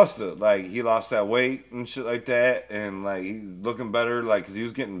like Busta. Like, he lost that weight and shit like that, and like he's looking better, like, cause he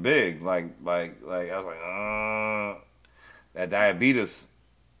was getting big. Like I was like, that diabetes.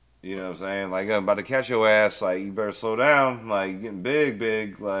 You know what I'm saying? Like, I'm about to catch your ass. Like, you better slow down. Like, you're getting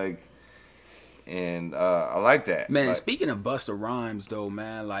big. Like, and I like that. Man, like, speaking of Busta Rhymes, though,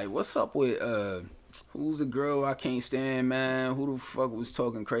 man, like, what's up with who's the girl I can't stand, man? Who the fuck was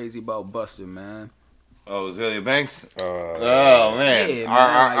talking crazy about Busta, man? Oh, Azalea Banks. Oh man,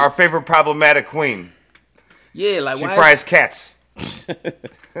 yeah, our favorite problematic queen. Yeah, like she fries cats.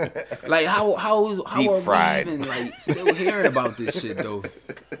 Like how Deep are fried. we even like still hearing about this shit though?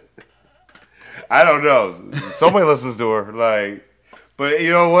 I don't know. Somebody listens to her, like, but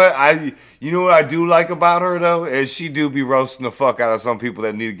you know what? You know what I do like about her though is she do be roasting the fuck out of some people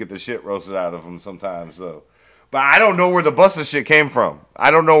that need to get the shit roasted out of them sometimes. So, but I don't know where the Busta shit came from.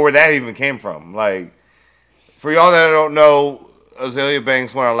 I don't know where that even came from. Like, for y'all that don't know, Azalea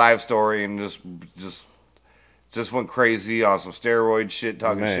Banks went on a live story and just went crazy on some steroid shit,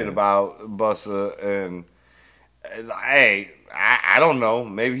 talking shit about Busta, and hey, I don't know.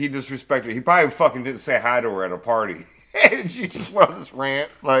 Maybe he disrespected her. He probably fucking didn't say hi to her at a party. And she just went on this rant.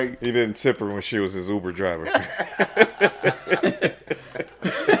 Like, he didn't tip her when she was his Uber driver.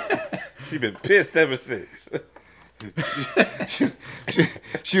 She been pissed ever since.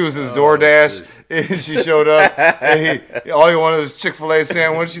 She was his DoorDash, and she showed up, and all he wanted was Chick-fil-A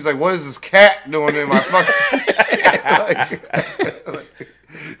sandwich. She's like, "What is this cat doing in my fucking shit?" Like,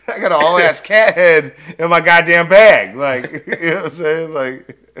 I got an all-ass cat head in my goddamn bag. Like, you know what I'm saying?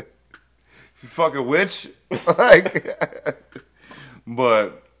 Like, fucking witch. Like,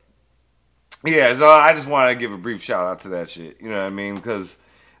 but yeah, so I just wanted to give a brief shout out to that shit. You know what I mean? Because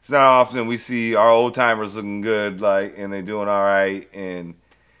it's not often we see our old timers looking good, like, and they doing all right, and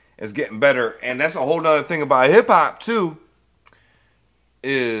it's getting better. And that's a whole nother thing about hip hop too.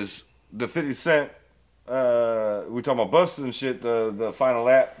 Is the 50 Cent? We talking about Busta and shit, the final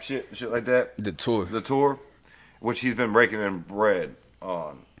lap shit like that. The tour, which he's been raking in bread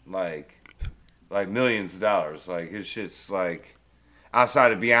on, like millions of dollars. Like, his shit's like,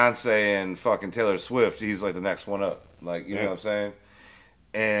 outside of Beyonce and fucking Taylor Swift, he's like the next one up. Like, you know what I'm saying?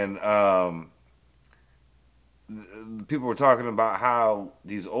 And people were talking about how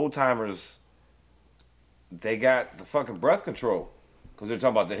these old timers, they got the fucking breath control. Because they're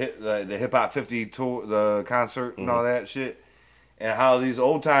talking about the Hip Hop 50 tour, the concert and all that shit. And how these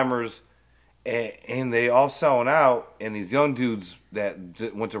old timers, and they all selling out, and these young dudes that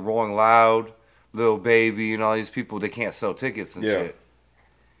went to Rolling Loud, Lil Baby, and all these people, they can't sell tickets and shit.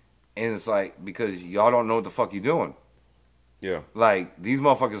 And it's like, because y'all don't know what the fuck you doing. Yeah. Like, these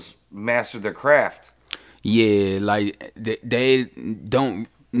motherfuckers mastered their craft. Yeah, like, they don't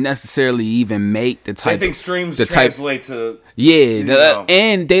necessarily even make the type. They think streams translate to. Yeah,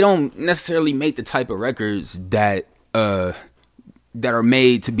 and they don't necessarily make the type of records that are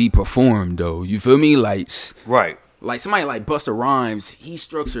made to be performed, though. You feel me? Like, right. Like, somebody like Busta Rhymes, he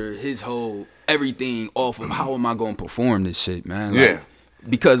structured his whole everything off of how am I going to perform this shit, man? Like, yeah.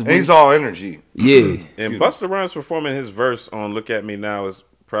 Because he's all energy. Yeah. And Busta Rhymes performing his verse on Look At Me Now is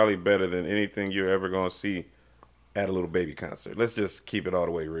probably better than anything you're ever going to see at a Little Baby concert. Let's just keep it all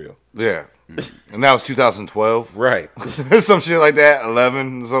the way real. Yeah. And that was 2012. Right. Some shit like that,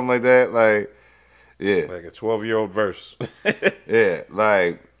 11, something like that. Like, yeah. Like a 12-year-old verse. Yeah,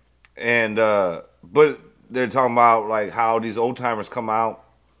 like, and, but they're talking about, like, how these old timers come out,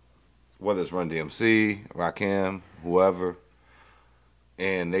 whether it's Run DMC, Rakim, whoever,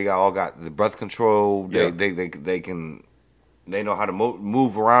 and they all got the breath control. They know how to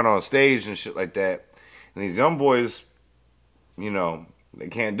move around on stage and shit like that. And these young boys, you know, they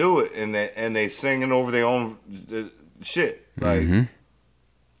can't do it, and they singing over their own shit. Like,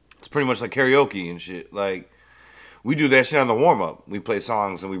 it's pretty much like karaoke and shit. Like, we do that shit on the warm up. We play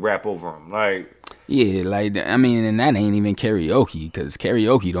songs and we rap over them. Like, yeah, like, I mean, and that ain't even karaoke, because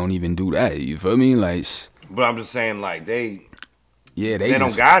karaoke don't even do that. You feel me? Like, but I'm just saying, like, they just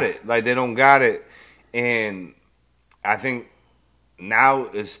don't got it. Like, they don't got it, and I think now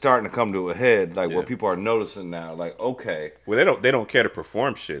it's starting to come to a head, like, where people are noticing now, like, okay. Well, they don't care to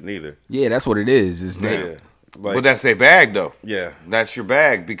perform shit neither. Yeah, that's what it is. Is that? Yeah. Like, But that's their bag, though. Yeah. That's your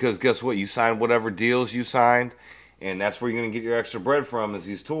bag, because guess what? You signed whatever deals you signed, and that's where you're going to get your extra bread from, is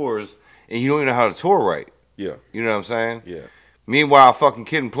these tours, and you don't even know how to tour right. Yeah. You know what I'm saying? Yeah. Meanwhile, fucking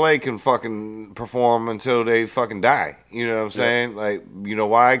Kid and Play can fucking perform until they fucking die. You know what I'm saying? Like, you know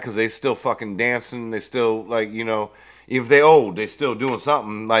why? Because they still fucking dancing. They still, like, you know, even if they old, they still doing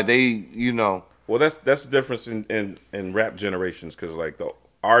something. Like, they, you know. Well, that's the difference in rap generations, because, like,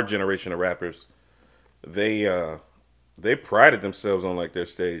 our generation of rappers, they prided themselves on, like, their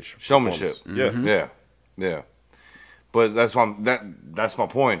stage Showmanship. Yeah. Yeah. But that's my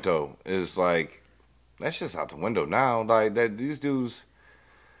point, though, is, like, that's just out the window now. Like, that these dudes,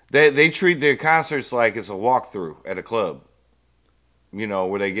 they treat their concerts like it's a walkthrough at a club. You know,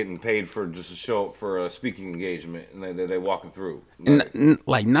 where they getting paid for just to show up for a speaking engagement, and they walking through. Like, And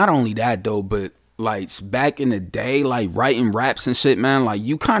like, not only that though, but like back in the day, like writing raps and shit, man. Like,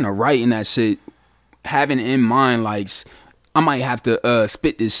 you kind of writing that shit, having in mind, like, I might have to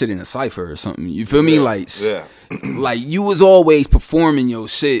spit this shit in a cipher or something. You feel me? Like, like, you was always performing your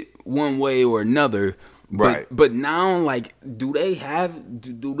shit one way or another. Right. But now, like, do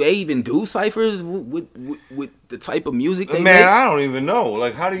they even do ciphers with the type of music they man, make? I don't even know.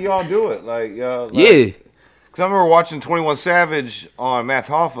 Like, how do y'all do it? Like, yeah. Because I remember watching 21 Savage on Math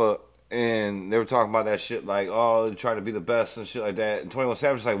Hoffa, and they were talking about that shit, like, oh, trying to be the best and shit like that. And 21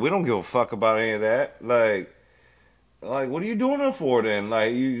 Savage was like, we don't give a fuck about any of that. Like, what are you doing it for then?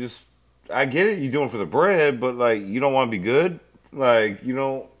 Like, you just, I get it, you're doing it for the bread, but, like, you don't want to be good? Like, you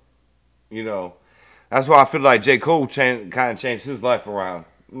don't, you know. That's why I feel like J. Cole kind of changed his life around.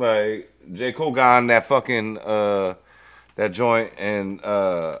 Like, J. Cole got on that fucking, that joint and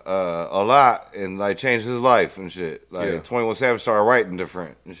a lot, and, like, changed his life and shit. Like, 21 Savage started writing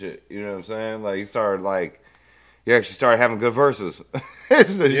different and shit. You know what I'm saying? Like, he started, like, he actually started having good verses.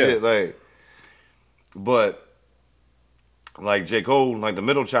 Shit, like, but, like, J. Cole, like, the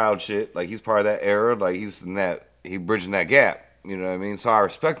middle child shit, like, he's part of that era. Like, he bridging that gap. You know what I mean? So I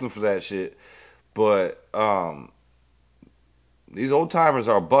respect him for that shit. But these old timers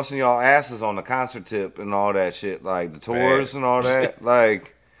are busting y'all asses on the concert tip and all that shit, like the tours and all that.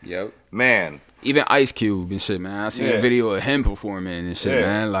 Like, yep, man. Even Ice Cube and shit, man. I seen a video of him performing and shit,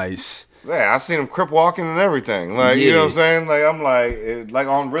 man. Like, yeah, I seen him crip walking and everything. Like, you know what I'm saying? Like, I'm like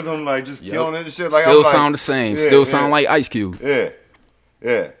on rhythm, like just killing it and shit. Like, still sound the same. Still sound like Ice Cube.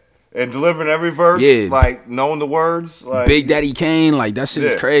 Yeah. And delivering every verse, like knowing the words. Like, Big Daddy Kane, like that shit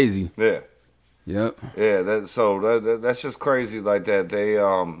is crazy. Yeah. Yep. Yeah, that's just crazy. Like that, they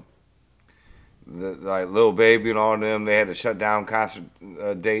like Lil Baby and all of them, they had to shut down concert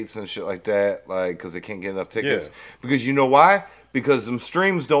dates and shit like that, like because they can't get enough tickets. Yeah. Because you know why? Because them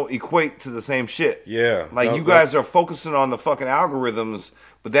streams don't equate to the same shit. Yeah. Like you guys are focusing on the fucking algorithms,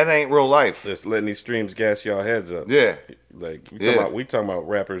 but that ain't real life. Just letting these streams gas y'all heads up. Yeah. Like we talking about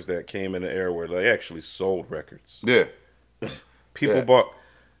rappers that came in an era where they actually sold records. Yeah. People bought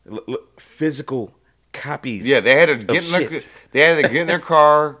physical copies. Yeah, they had to get in their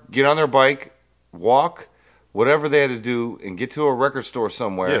car, get on their bike, walk, whatever they had to do, and get to a record store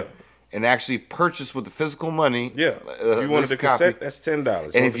somewhere, and actually purchase with the physical money. Yeah, if you wanted a cassette, that's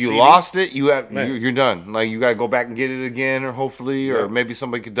 $10. And if you lost it, you're done. Like you gotta go back and get it again, or hopefully, or maybe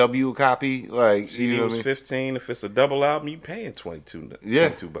somebody could dub you a copy. Like CD was $15. If it's a double album, you paying $22.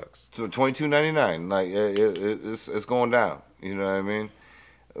 $22. So $22.99. Like it's going down. You know what I mean?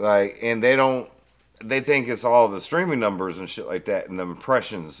 Like, and they think it's all the streaming numbers and shit like that, and the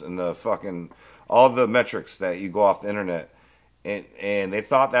impressions and the fucking all the metrics that you go off the internet. And they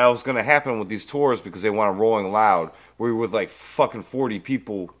thought that was going to happen with these tours because they want Rolling Loud, where you're with like fucking 40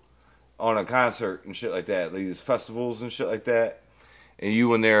 people on a concert and shit like that, these festivals and shit like that, and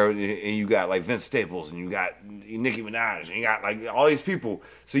you in there and you got like Vince Staples and you got Nicki Minaj and you got like all these people.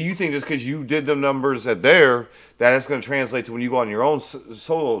 So you think just because you did them numbers at there, that it's going to translate to when you go on your own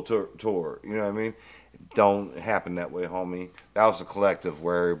solo tour. You know what I mean? It don't happen that way, homie. That was a collective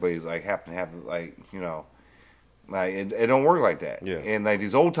where everybody like happened to have like, you know, like it don't work like that. Yeah. And like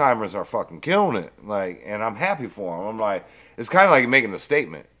these old timers are fucking killing it. Like, and I'm happy for them. I'm like, it's kind of like making a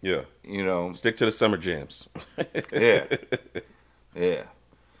statement. Yeah. You know, stick to the summer jams. Yeah. Yeah.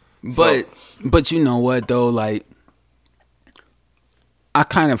 But you know what though, like I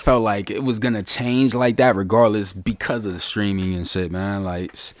kind of felt like it was gonna change like that regardless because of the streaming and shit, man.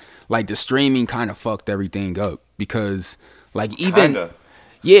 Like the streaming kind of fucked everything up because like even Kinda.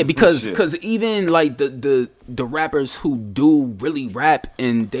 yeah, because even like the rappers who do really rap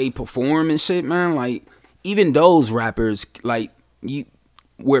and they perform and shit, man, like even those rappers, like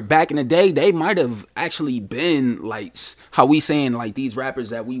where back in the day they might have actually been like how we saying like these rappers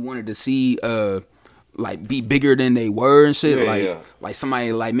that we wanted to see like be bigger than they were and shit, like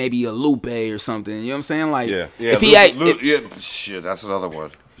somebody like maybe a Lupe or something, you know what I'm saying? Like if he had shit, that's another one.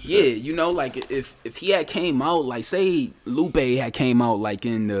 Shit. Yeah, you know, like if he had came out, like say Lupe had came out like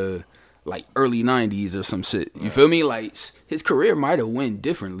in the like early 90s or some shit, you feel me? Like his career might have went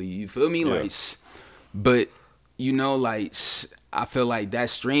differently, you feel me? Like, but you know, like I feel like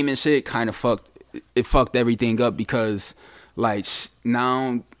that streaming shit kind of fucked everything up because like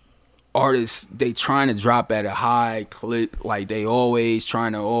now artists they trying to drop at a high clip, like they always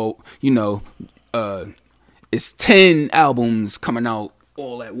trying to it's 10 albums coming out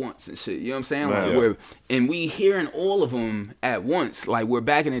all at once and shit, you know what I'm saying? Like and we hearing all of them at once. Like where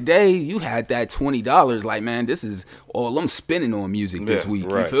back in the day you had that $20, like man, this is all I'm spending on music this week.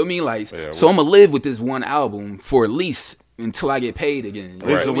 You feel me? Like so I'm gonna live with this one album for at least until I get paid again. At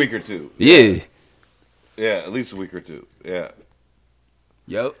least a week or two. Yeah. Yeah, at least a week or two. Yeah.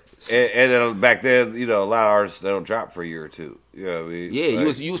 Yep. And then back then, you know, a lot of artists they don't drop for a year or two. You know what I mean? Yeah,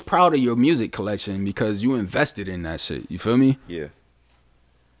 like, you was proud of your music collection because you invested in that shit. You feel me? Yeah.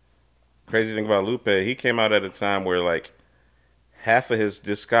 Crazy thing about Lupe, he came out at a time where like half of his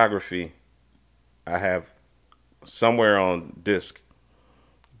discography I have somewhere on disc,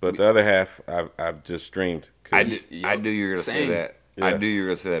 but the other half I've just streamed. I knew you were gonna say that. Yeah. I knew you were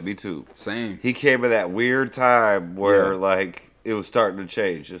gonna say that. Me too. Same. He came at that weird time where like it was starting to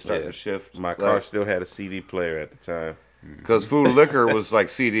change. It was starting to shift. My car still had a CD player at the time. Because Food and Liquor was like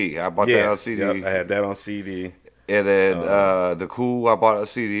CD. I bought that on CD. Yep, I had that on CD. And then The Cool, I bought a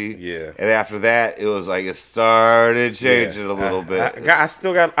CD. Yeah. And after that, it was like it started changing a little bit. I got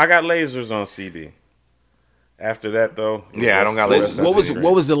Lasers on CD. After that though, I don't got Lasers.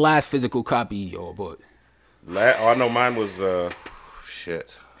 What was the last physical copy y'all bought? I know mine was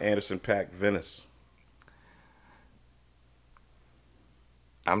shit. Anderson .Paak Venice.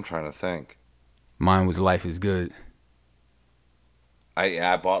 I'm trying to think. Mine was Life is Good.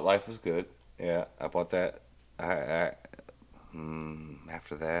 I bought Life is Good. Yeah, I bought that. After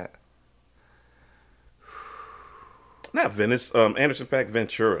that, not Venice. Anderson .Paak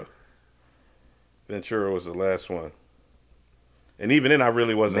Ventura. Ventura was the last one. And even then, I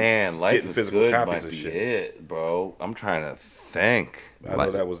really wasn't Life getting is physical Good copies might of be shit. it, bro. I'm trying to think. I know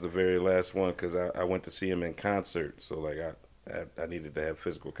that was the very last one because I went to see him in concert. So like I needed to have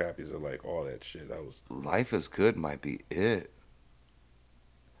physical copies of like all that shit. Life is Good might be it.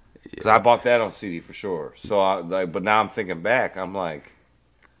 Because I bought that on CD for sure. So but now I'm thinking back. I'm like,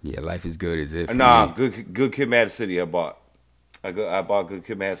 yeah, Life is Good is it? For me. Good Kid, Mad City. I bought Good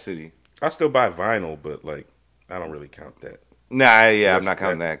Kid, Mad City. I still buy vinyl, but like I don't really count that. Nah, I'm not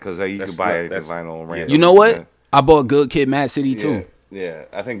counting that because you can buy anything vinyl. Random. You know what? I bought Good Kid, Mad City too. Yeah,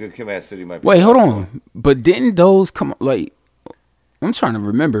 I think Good Kid, Mad City might be. Wait, hold on. But didn't those come like? I'm trying to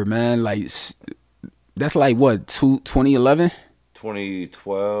remember, man. Like that's like what 2011.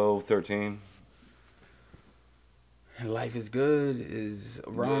 2012, 13. Life is Good is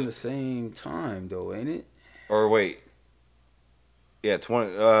around the same time though, ain't it? Or wait. Yeah,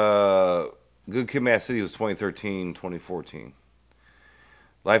 Good Kid, Mad City was 2013, 2014.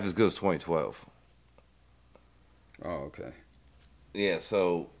 Life is Good was 2012. Oh, okay. Yeah,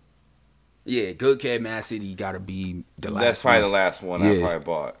 so yeah, Good Kid, Mad City gotta be the last. That's probably the last one I probably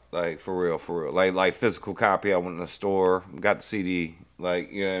bought. Like for real. Like physical copy. I went in the store, got the CD.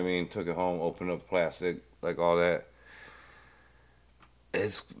 Like, you know what I mean? Took it home, opened up the plastic, like all that.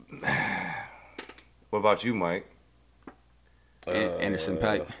 It's. What about you, Mike? Anderson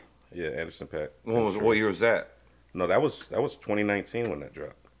 .Paak. Yeah, Anderson .Paak. What year was that? No, that was 2019 when that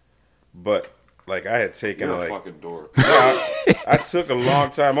dropped. But like I had taken You're like a fucking dork. I took a long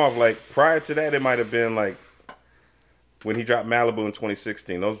time off. Like prior to that, it might have been like when he dropped Malibu in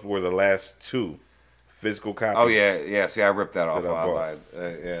 2016. Those were the last 2 physical copies. Oh yeah. See, I ripped that off. That I I bought. lied.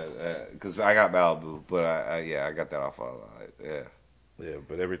 Because I got Malibu, but I got that off. I lied. Yeah. Yeah,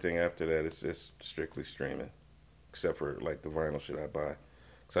 but everything after that is just strictly streaming, except for like the vinyl shit I buy.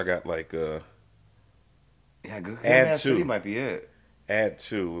 Cause I got like Yeah, Good Add Man City two. might be it. Add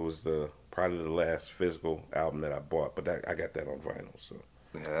 2. It was probably the last physical album that I bought, but I got that on vinyl. So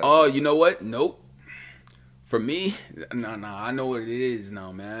Yeah. Oh, you know what? Nope. For me, no, I know what it is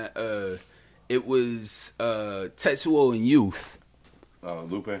now, man. It was Tetsuo and Youth.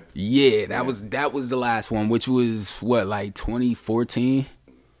 Lupe. Yeah, that was the last one, which was what, like 2014.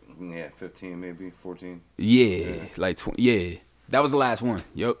 Yeah, 15 maybe 14. Yeah, like that was the last one.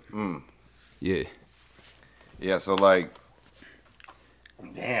 Yep. Yeah. Yeah, so like,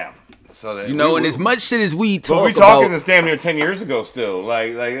 damn. So that You know, and as much shit as we but talk we talking about, this damn near 10 years ago still.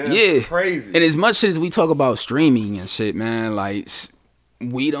 Like it's yeah, crazy. And as much shit as we talk about streaming and shit, man, like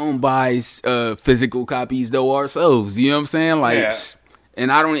we don't buy physical copies though ourselves. You know what I'm saying? Like, Yeah.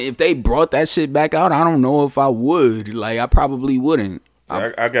 and I don't. If they brought that shit back out, I don't know if I would. Like, I probably wouldn't.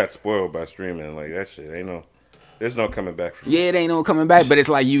 I got spoiled by streaming. Like that shit ain't no. There's no coming back from. Yeah, it ain't no coming back. But it's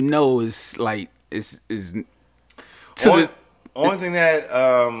like it's like it's Only thing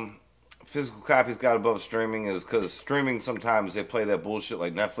that physical copies got above streaming is because streaming sometimes they play that bullshit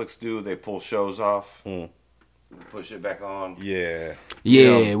like Netflix do. They pull shows off, put shit back on. Yeah.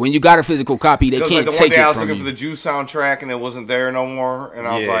 Yeah, when you got a physical copy, they Because can't like the one take day I it was from looking you. for the Juice soundtrack and it wasn't there no more, and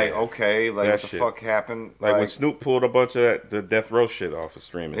I was Yeah. like, okay, like That what the shit. fuck happened? Like when Snoop pulled a bunch of the Death Row shit off of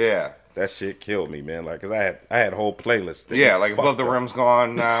streaming. Yeah. That shit killed me, man. Like, cause I had whole playlists. that Yeah, he like Above the fucked up. Rim's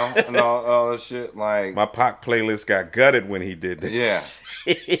gone now and all that shit. Like, My Pac playlist got gutted when he did that. yeah,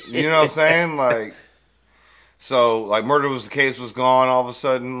 you know what I'm saying? Like, so like Murder Was the Case was gone all of a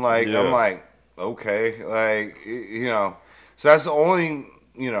sudden. Like, Yeah. I'm like, okay, like you know, so that's the only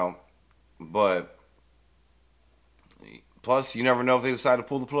but plus you never know if they decide to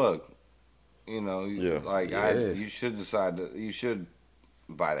pull the plug. You know, you should decide you should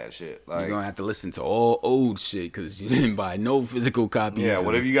buy that shit. Like, You're gonna have to listen to all old shit because you didn't buy no physical copies. yeah, and-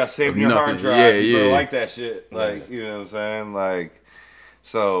 whatever you got saved in of your hard nothing. drive, Yeah, you better yeah. like that shit. Like, you know what I'm saying? Like,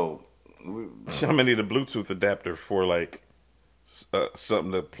 so. I'm gonna need a Bluetooth adapter for like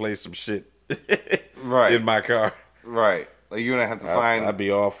something to play some shit Right. in my car. Right. Like, you're gonna have to find. I'd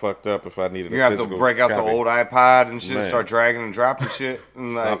be all fucked up if I needed. You're gonna have to break out copy. the old iPod and shit, Man. start dragging and dropping shit,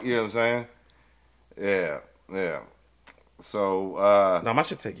 and like, Something. you know what I'm saying? Yeah. So, No, I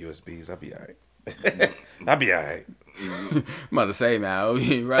should take USBs. I'll be alright. I'll be alright. I'm about to say,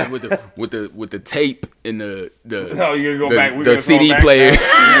 man, right with the tape and the no, you gonna go the, back. We the gonna CD go back player. now.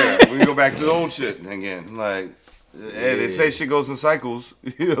 Yeah, we can go back to the old shit again. Like, hey, they say shit goes in cycles.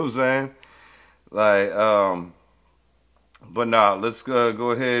 You know what I'm saying? Like, but nah, let's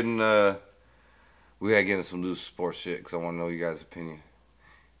go ahead and we gotta get into some loose sports shit because I want to know you guys' opinion.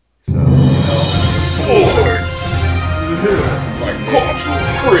 So, Sports. Like cultural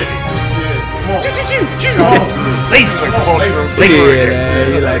critics. Basic cultural Yeah,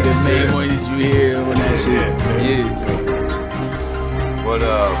 you like the main one that you hear on that shit. Yeah. but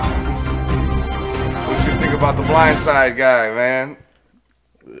what you think about the Blind Side guy, man?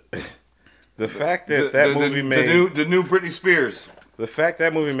 The fact that that movie made the new Britney Spears. the fact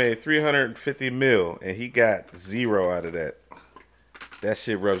that movie made $350 million and he got 0 out of that. That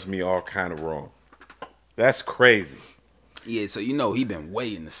shit rubs me all kind of wrong. That's crazy. Yeah, so you know he been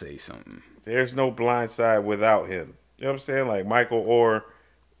waiting to say something. There's no Blind Side without him. You know what I'm saying? Like, Michael Orr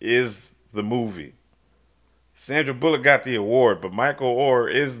is the movie. Sandra Bullock got the award, but Michael Orr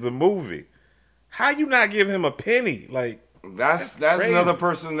is the movie. How you not give him a penny? Like, That's crazy. another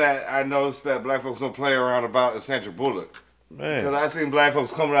person that I noticed that black folks don't play around about is Sandra Bullock. Because man. I seen black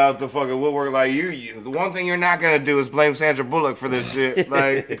folks coming out the fucking woodwork like you. The one thing you're not gonna do is blame Sandra Bullock for this shit.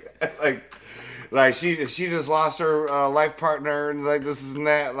 Like she just lost her life partner and like this is and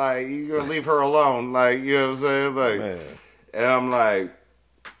that. Like you gonna leave her alone. Like you know what I'm saying? Like, Man. and I'm like,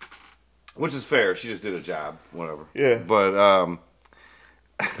 which is fair. She just did a job, whatever. Yeah. But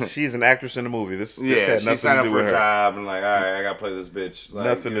She's an actress in the movie. This yeah, had she nothing signed to up do for with a her. job and like, all right, I gotta play this bitch. Like,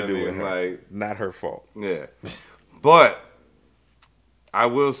 Nothing you to know do what I with mean? her. Like, Not her fault. yeah. But I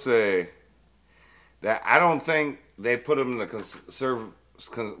will say that I don't think they put him in the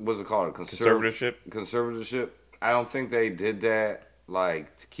what's it called? Conservatorship? Conservatorship. I don't think they did that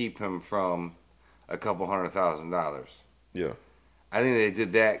like to keep him from a couple $100,000. Yeah. I think they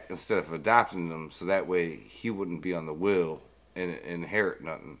did that instead of adopting him, so that way he wouldn't be on the will inherit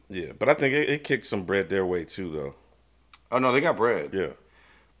nothing. Yeah, but I think it kicked some bread their way too, though. Oh no, they got bread. Yeah,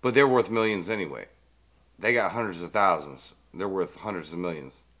 but they're worth millions anyway. They got hundreds of thousands. They're worth hundreds of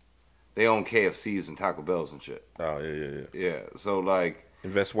millions. They own KFCs and Taco Bells and shit. Oh yeah. Yeah. So like,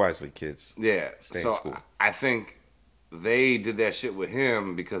 invest wisely, kids. Yeah. Stay in so school. I think they did that shit with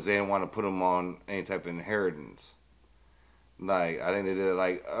him because they didn't want to put him on any type of inheritance. Like, I think they did it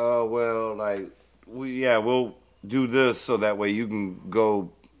like, oh well, like we'll do this so that way you can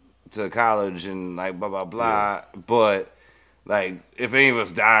go to college and like blah blah blah. Yeah. But like, if any of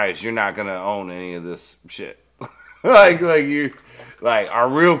us dies, you're not gonna own any of this shit. like you. Like, our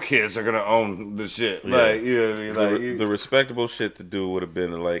real kids are gonna own the shit. Yeah. Like, you know what I mean? Like, the respectable shit to do would have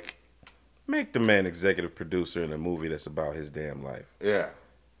been to, like, make the man executive producer in a movie that's about his damn life. Yeah.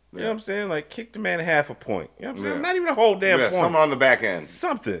 You know what I'm saying? Like, kick the man half a point. You know what I'm saying? Not even a whole damn point. Something on the back end.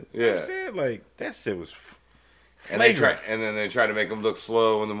 Something. Yeah. You know what I'm saying? Like, that shit was flagrant. And then they try to make him look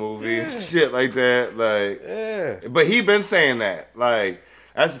slow in the movie and shit like that. Like, yeah. But he been saying that. Like,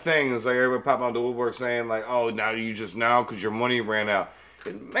 that's the thing. It's like everybody popping out the woodwork saying like, "Oh, now you just now because your money ran out."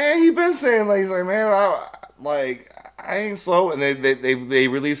 And man, he been saying like, he's like, "Man, I ain't slow." And they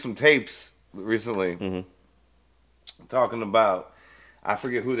released some tapes recently talking about, I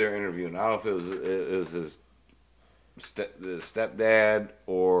forget who they're interviewing. I don't know if it was his stepdad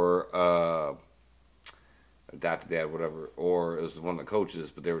or adopted dad, whatever, or it was one of the coaches.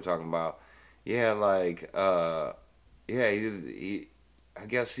 But they were talking about, he I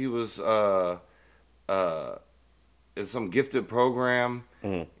guess he was in some gifted program,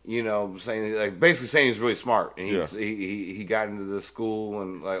 you know, basically saying he's really smart, and he got into this school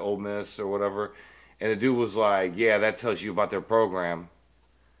and like Ole Miss or whatever, and the dude was like, yeah, that tells you about their program,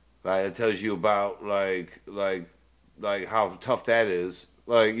 like it tells you about like how tough that is,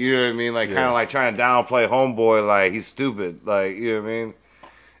 like, you know what I mean, like kind of like trying to downplay homeboy, like he's stupid, like, you know what I mean,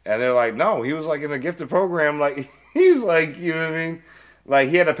 and they're like, no, he was like in a gifted program, like he's like, you know what I mean. Like,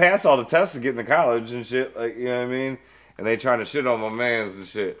 he had to pass all the tests to get into college and shit. Like, you know what I mean? And they trying to shit on my mans and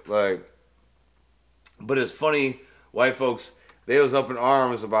shit. Like, but it's funny, white folks, they was up in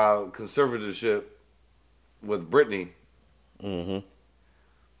arms about conservatorship with Britney. Mm-hmm.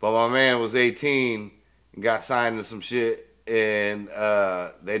 But my man was 18 and got signed to some shit. And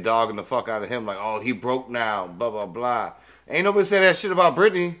they dogging the fuck out of him. Like, oh, he broke now. Blah, blah, blah. Ain't nobody say that shit about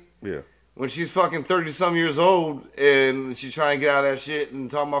Britney. Yeah. When she's fucking 30-some years old and she's trying to get out of that shit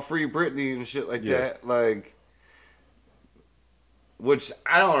and talking about free Britney and shit like that. Like, which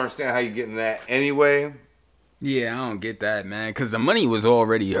I don't understand how you get in that anyway. Yeah, I don't get that, man. Because the money was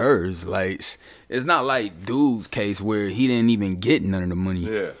already hers. Like, it's not like dude's case where he didn't even get none of the money.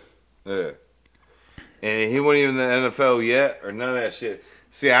 Yeah. And he wasn't even in the NFL yet or none of that shit.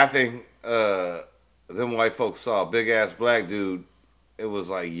 See, I think them white folks saw a big-ass black dude. It was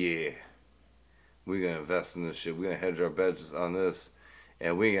like, yeah. We're going to invest in this shit. We're going to hedge our bets on this.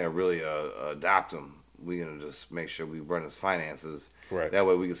 And we're going to really adopt him. We're going to just make sure we run his finances. Right. That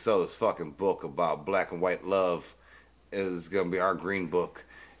way we can sell this fucking book about black and white love. It's going to be our green book.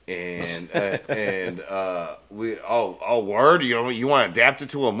 And we word? You want to adapt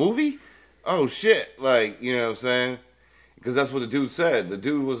it to a movie? Oh, shit. Like, you know what I'm saying? Because that's what the dude said. The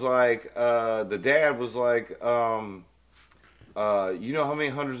dude was like, the dad was like, you know how many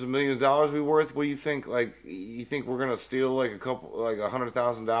hundreds of millions of dollars we worth? What do you think? Like, you think we're gonna steal like $100,000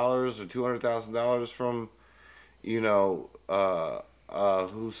 or $200,000 from, you know,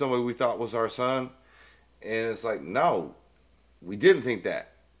 who somebody we thought was our son? And it's like, no, we didn't think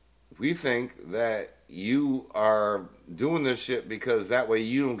that. We think that you are doing this shit because that way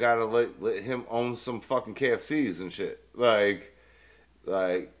you don't gotta let him own some fucking KFCs and shit. Like.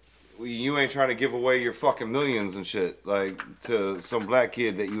 You ain't trying to give away your fucking millions and shit, like, to some black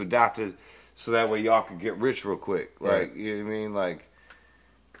kid that you adopted so that way y'all could get rich real quick. Like, right. You know what I mean? Like,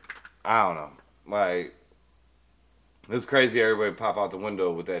 I don't know. Like, it's crazy everybody pop out the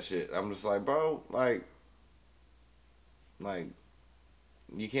window with that shit. I'm just like, bro, like,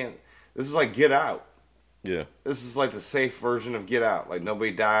 you can't. This is like Get Out. Yeah. This is like the safe version of Get Out. Like,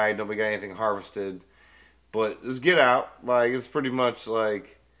 nobody died, nobody got anything harvested. But it's Get Out. Like, it's pretty much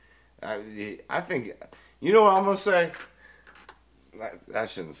like, I think, you know what I'm going to say? I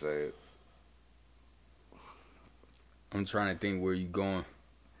shouldn't say it. I'm trying to think where you going.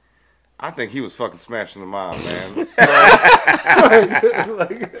 I think he was fucking smashing the mom, man.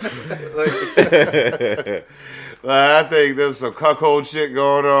 I think there's some cuckold shit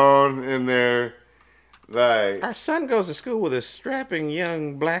going on in there. Like, our son goes to school with a strapping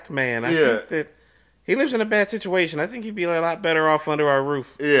young black man. I think that he lives in a bad situation. I think he'd be a lot better off under our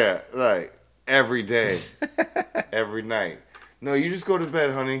roof. Yeah, like every day, every night. No, you just go to bed,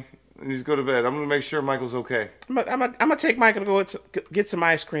 honey. You just go to bed. I'm gonna make sure Michael's okay. I'm gonna take Michael to go get some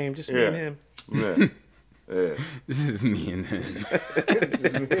ice cream. Just me and him. Yeah. Yeah. This is me and him.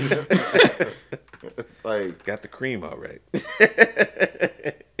 Like, got the cream all right.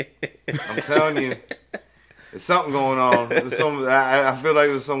 I'm telling you, there's something going on. There's some. I feel like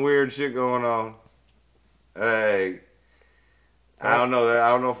there's some weird shit going on. Hey, I don't know. I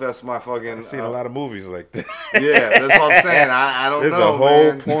don't know if that's my fucking. I've seen a lot of movies like that. Yeah, that's what I'm saying. I don't There's know. There's a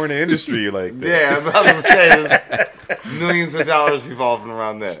whole man. porn industry like that. Yeah, I'm about to say there's millions of dollars revolving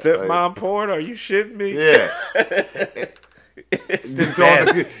around that. Stepmom porn? Are you shitting me? Yeah.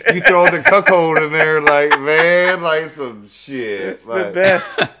 You throw the cuckold in there, like, man, like some shit. It's like, the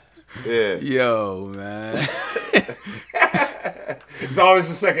best. Yeah. Yo, man. It's always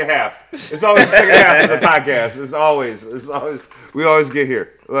the second half. It's always the second half of the podcast. It's always, we always get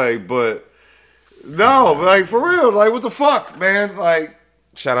here. Like, but, no, like, for real, like, what the fuck, man? Like.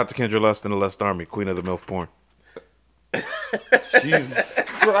 Shout out to Kendra Lust and the Lust Army, Queen of the MILF porn. Jesus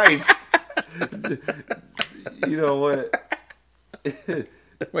Christ. You know what?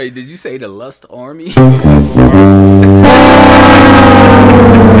 Wait, did you say the Lust Army?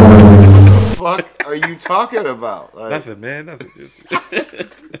 What the fuck are you talking about? Like, Nothing, man. Nothing.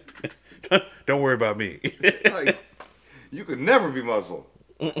 Don't worry about me. Like, you could never be Muslim.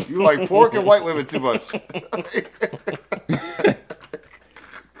 You like pork and white women too much.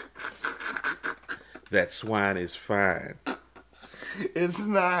 That swine is fine. It's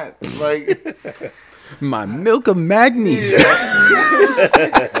not. Like, my milk of magnesia.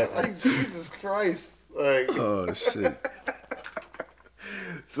 like, Jesus Christ. Like, oh, shit.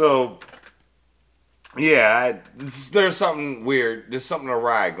 So, yeah, there's something weird. There's something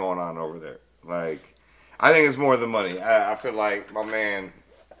awry going on over there. Like, I think it's more than money. I feel like my man,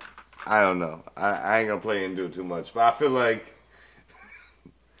 I don't know. I ain't going to play into it too much. But I feel like,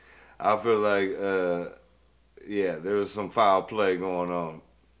 yeah, there was some foul play going on.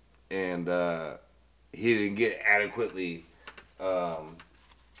 And he didn't get adequately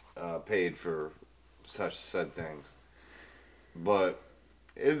paid for such said things. But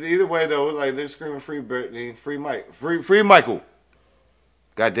it's either way though, like they're screaming free Britney, free Mike, free Michael.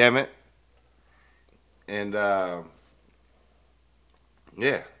 God damn it. And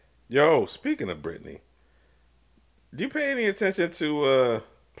yeah. Yo, speaking of Britney, do you pay any attention to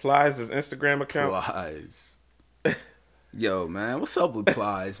Plies' Instagram account? Plies. Yo, man, what's up with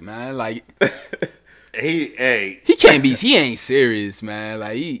Plies, man? Like, he ain't serious, man.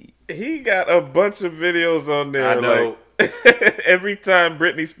 Like, he got a bunch of videos on there. I know. Like, every time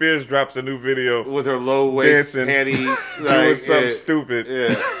Britney Spears drops a new video with her low waist, dancing, handy, doing something stupid,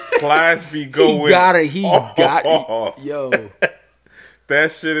 yeah. Plies be going. He got it. Yo,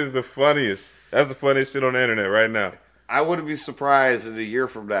 that shit is the funniest. That's the funniest shit on the internet right now. I wouldn't be surprised in a year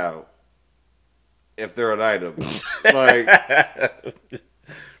from now if they're an item. Like,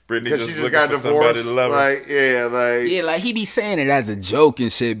 Britney because she just got divorced. Like he be saying it as a joke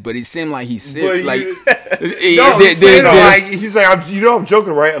and shit, but it seemed like he's serious. Like, he's like, I'm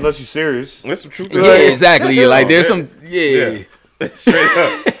joking, right? Unless you're serious. There's some truth. Yeah, exactly. Like, there's some, straight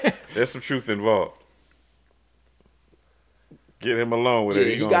up. There's some truth involved. Get him alone with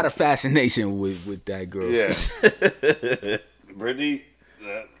it. He got a fascination with that girl. Yeah. Britney,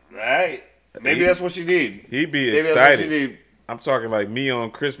 right? Maybe that's what she need. He'd be Maybe excited. That's what she need. I'm talking like me on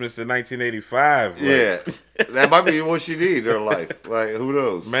Christmas in 1985. Like. Yeah. That might be what she need in her life. Like, who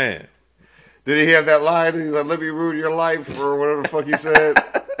knows? Man. Did he have that line? He's like, let me ruin your life, or whatever the fuck he said.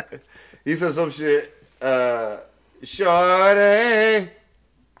 He said some shit. Shorty.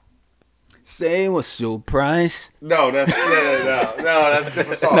 Say what's your price? No, that's that's a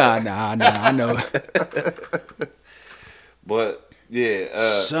different song. Nah, I know. But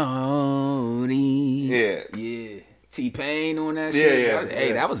yeah, Shorty. Yeah. T-Pain on that shit.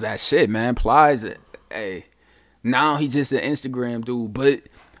 Hey, that was that shit, man. Plies. Hey, now he just an Instagram dude, but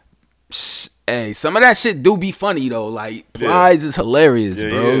hey, some of that shit do be funny though. Like Plies is hilarious,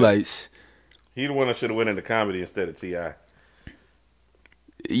 bro. Yeah. Like he the one that should have went into comedy instead of T.I.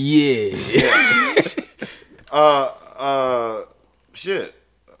 Yeah. Shit.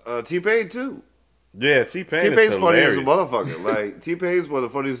 T-Pain too. Yeah, T-Pain's funny as a motherfucker. Like, T-Pain's one of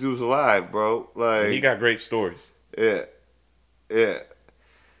the funniest dudes alive, bro. Like, he got great stories. Yeah.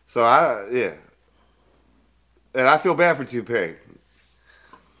 So and I feel bad for T-Pain.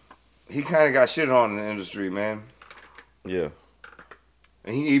 He kind of got shit on in the industry, man. Yeah.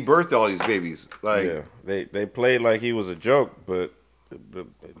 And he birthed all these babies. Like, yeah, they played like he was a joke, but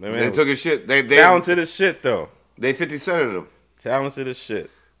they took his shit. They talented as shit though. They 50 Cent'd him. Talented as shit.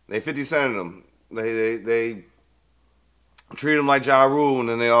 They 50 Cent'd him. They treat him like Ja Rule, and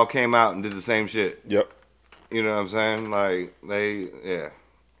then they all came out and did the same shit. Yep. You know what I'm saying? Like,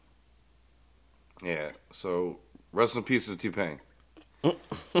 yeah. So, rest in peace to T-Pain.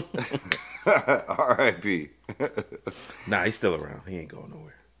 R.I.P. Nah, he's still around. He ain't going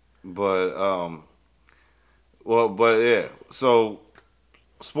nowhere. But, yeah. So,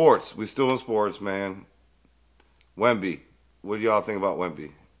 sports. We still in sports, man. Wemby. What do y'all think about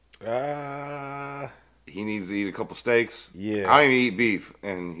Wemby? He needs to eat a couple steaks. Yeah. I don't even eat beef,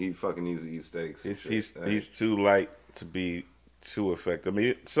 and he fucking needs to eat steaks. He's too light to be too effective. I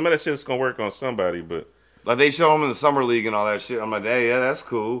mean, some of that shit's gonna work on somebody, but like they show him in the summer league and all that shit. I'm like, hey, yeah, that's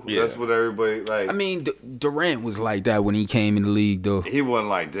cool. Yeah. That's what everybody like. I mean, Durant was like that when he came in the league, though. He wasn't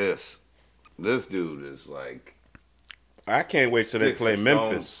like this. This dude is like. I can't wait till they play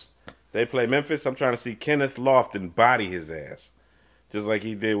Memphis. They play Memphis. I'm trying to see Kenneth Lofton body his ass, just like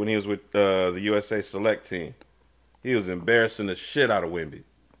he did when he was with the USA Select team. He was embarrassing the shit out of Wemby.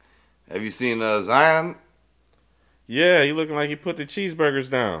 Have you seen Zion? Yeah, he looking like he put the cheeseburgers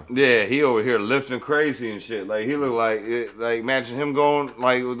down. Yeah, he over here lifting crazy and shit. Like he look like imagine him going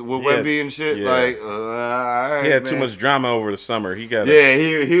like with Wemby and shit. Yeah. Like all right, he had man. too much drama over the summer. He got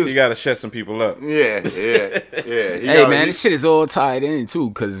he got to shut some people up. Yeah. Hey man, this shit is all tied in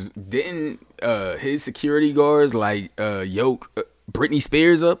too. Cause didn't his security guards like yoke Britney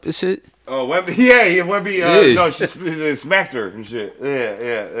Spears up and shit? Oh, Wemby, Wemby, no, she smacked her and shit. Yeah.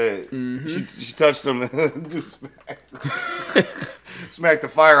 Mm-hmm. She touched him and smacked the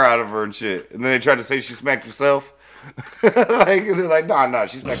fire out of her and shit. And then they tried to say she smacked herself. Like, they're like, nah,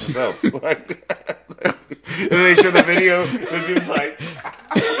 she smacked herself. Like, and then they show the video, and she was like,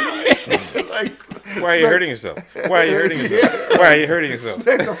 why are you hurting yourself? Why are you hurting yourself?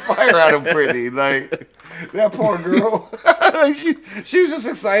 Smacked the fire out of Britney, like. That poor girl. Like she was just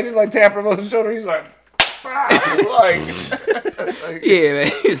excited, like tapping him on the shoulder. He's like, yeah,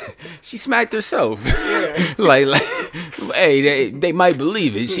 man. She smacked herself. Yeah. like, hey, they might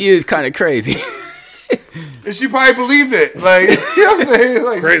believe it. She is kind of crazy. And she probably believed it. Like, you know what I'm saying?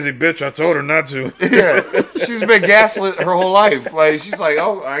 Like, crazy bitch, I told her not to. Yeah. She's been gaslit her whole life. Like, she's like,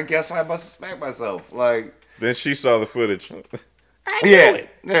 oh, I guess I must have smacked myself. Like, then she saw the footage. Yeah.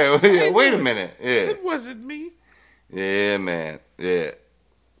 Wait a minute. Yeah. It wasn't me. Yeah, man. Yeah.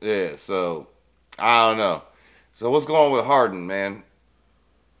 So, I don't know. So, what's going on with Harden, man?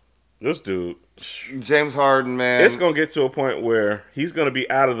 This dude. James Harden, man. It's going to get to a point where he's going to be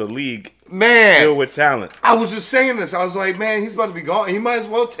out of the league. Man. Still with talent. I was just saying this. I was like, man, he's about to be gone. He might as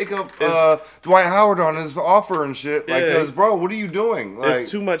well take up Dwight Howard on his offer and shit. Like, because, bro, what are you doing? Like,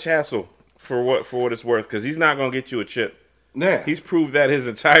 it's too much hassle for what it's worth because he's not going to get you a chip. Yeah, he's proved that his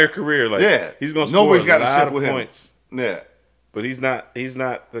entire career. Like, he's gonna score a lot of points. Yeah, but he's not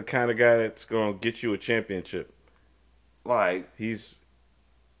the kind of guy that's gonna get you a championship. Like he's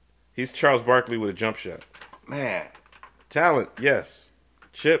Charles Barkley with a jump shot. Man, talent, yes.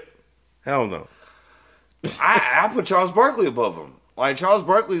 Chip, hell no. I put Charles Barkley above him. Like Charles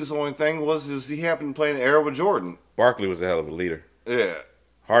Barkley's only thing is he happened to play in the era with Jordan. Barkley was a hell of a leader. Yeah,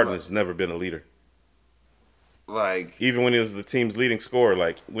 Harden has never been a leader. Like even when he was the team's leading scorer,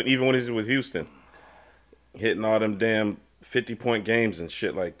 like even when he was with Houston, hitting all them damn 50-point games and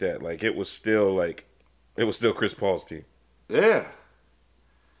shit like that, like it was still Chris Paul's team. Yeah,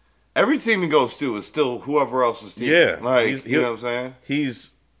 every team he goes to is still whoever else's team. Yeah, like you know what I'm saying.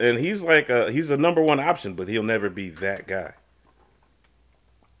 He's a number one option, but he'll never be that guy.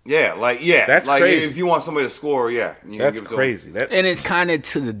 Yeah, that's like crazy. If you want somebody to score, that's crazy. And it's kind of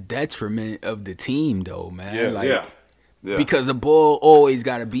to the detriment of the team, though, man. Yeah, because the ball always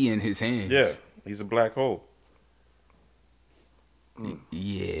got to be in his hands. Yeah, he's a black hole.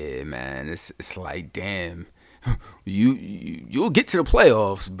 Yeah, man, it's like damn, you'll get to the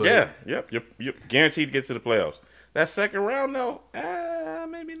playoffs, but you're guaranteed to get to the playoffs. That second round, though,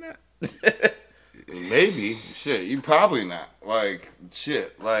 maybe not. Maybe. Shit, you probably not. Like,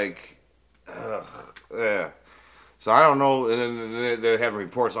 shit. Like, yeah. So I don't know. And then they're having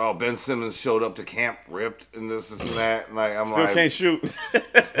reports, Ben Simmons showed up to camp ripped and this and that. And like, I'm still like. can't shoot.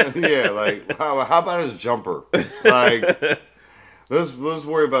 Yeah, like, how about his jumper? Like, let's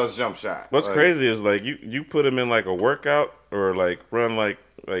worry about his jump shot. What's crazy is, like, you put him in, like, a workout or, like, run,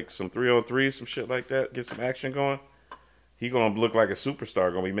 like some 3-on-3, some shit like that, get some action going. He gonna look like a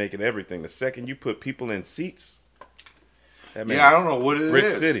superstar, gonna be making everything. The second you put people in seats, I don't know what it is.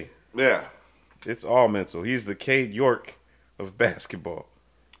 Brick City. Yeah. It's all mental. He's the Cade York of basketball.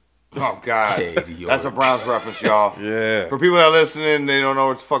 Oh, God. That's a Browns reference, y'all. Yeah. For people that are listening, they don't know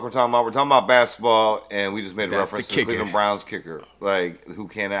what the fuck we're talking about. We're talking about basketball, and we just made a reference to the Cleveland Browns kicker. Like, who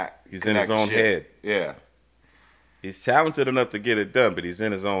cannot He's in his own head. Yeah. He's talented enough to get it done, but he's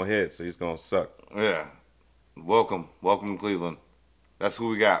in his own head, so he's gonna suck. Yeah. Welcome to Cleveland. That's who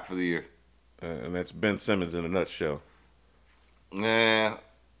we got for the year. And that's Ben Simmons in a nutshell. Nah.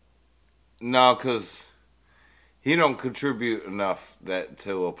 No, because he don't contribute enough that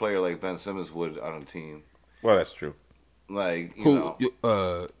to a player like Ben Simmons would on a team. Well, that's true. Like, York.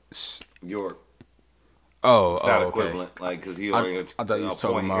 Oh, it's not okay. equivalent. Like, because he only I thought you was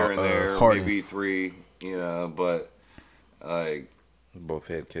talking about here and there, Harden. maybe 3, but like both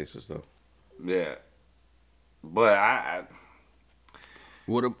head cases though. Yeah, but I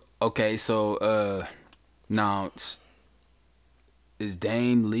okay, so now is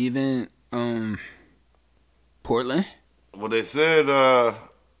Dame leaving Portland? Well, they said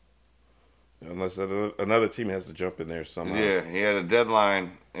unless another team has to jump in there somehow. Yeah, he had a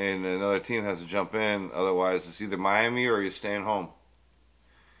deadline, and another team has to jump in. Otherwise, it's either Miami or you're staying home.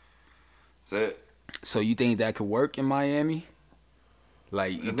 That's it. So you think that could work in Miami?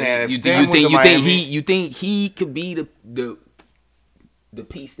 Like you think he could be the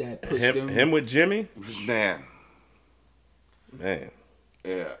piece that pushed him with Jimmy? Man.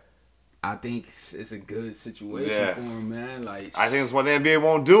 Yeah. I think it's a good situation for him, man. Like I think that's why the NBA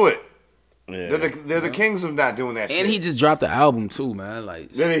won't do it. Yeah. They're the kings of not doing that shit. And he just dropped the album too, man.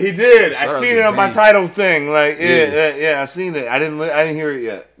 Like he did. I seen it on my title thing. Like yeah, I seen it. I didn't hear it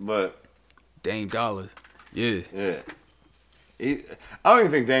yet, but Dame Dollar. Yeah. I don't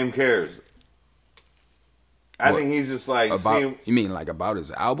even think Dame cares. I think he's just like you mean like about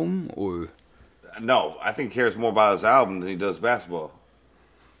his album or? No, I think he cares more about his album than he does basketball.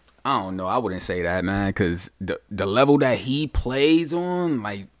 I don't know. I wouldn't say that, man, because the level that he plays on,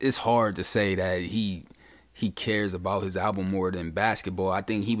 like, it's hard to say that he cares about his album more than basketball. I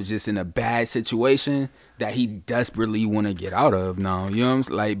think he was just in a bad situation that he desperately want to get out of now. You know what I'm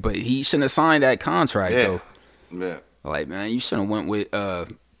saying? Like, but he shouldn't have signed that contract, though. Yeah. Like, man, you should have went with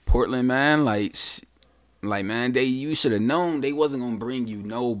Portland, man. Like, man, you should have known they wasn't going to bring you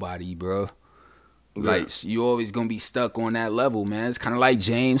nobody, bro. Like, you always going to be stuck on that level, man. It's kind of like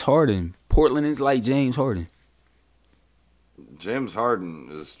James Harden. Portland is like James Harden. James Harden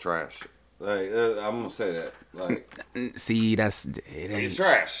is trash. Like, I'm going to say that. Like, see, he's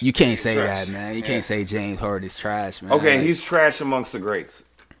trash. You can't say that, man. You can't say James Harden is trash, man. Okay, he's trash amongst the greats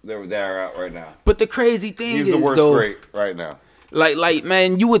that are out right now. But the crazy thing is, he's the worst great right now. Like,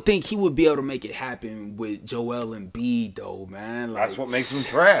 man, you would think he would be able to make it happen with Joel Embiid, though, man. Like, that's what makes him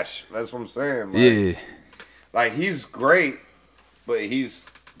trash. That's what I'm saying. Like, yeah. Like, he's great, but he's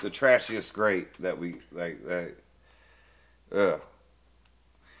the trashiest great that we, like. And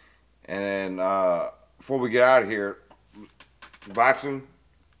then, before we get out of here, boxing,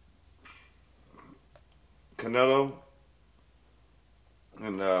 Canelo,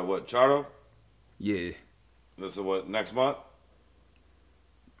 and Charlo? Yeah. This is next month?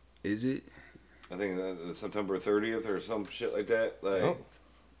 Is it? I think September 30th or some shit like that. Like,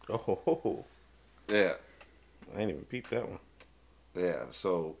 oh. Yeah. I ain't even peeped that one. Yeah,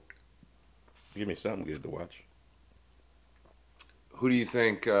 so. Give me something good to watch. Who do you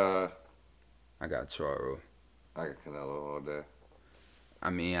think? I got Charlo. I got Canelo all day.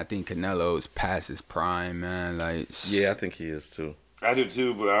 I mean, I think Canelo's past his prime, man. Like, yeah, I think he is too. I do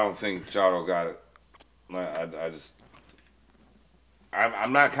too, but I don't think Charlo got it.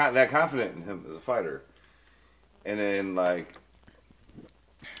 I'm not that confident in him as a fighter. And then, like,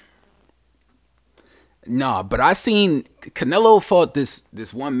 nah, but I seen Canelo fought this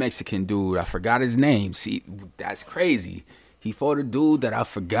one Mexican dude. I forgot his name. See, that's crazy. He fought a dude that I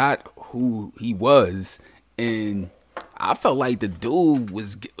forgot who he was, and I felt like the dude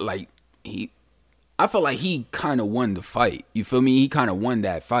was like I felt like he kind of won the fight. You feel me? He kind of won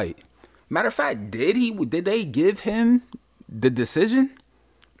that fight. Matter of fact, did they give him the decision?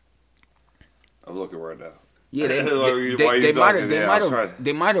 I'm looking right now. Yeah, they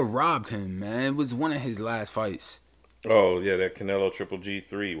might have robbed him, man. It was one of his last fights. Oh yeah, that Canelo Triple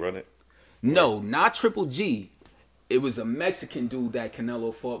G3, run it. No, not Triple G. It was a Mexican dude that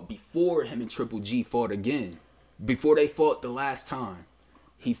Canelo fought before him and Triple G fought again. Before they fought the last time,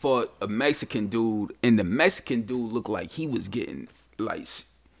 he fought a Mexican dude, and the Mexican dude looked like he was getting like,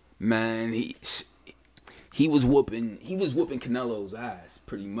 man, he was whooping Canelo's ass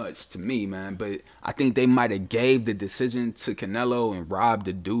pretty much to me, man. But I think they might have gave the decision to Canelo and robbed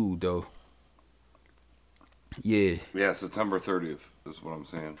the dude though. Yeah. Yeah, September 30th is what I'm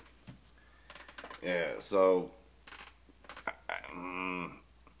saying. Yeah, so.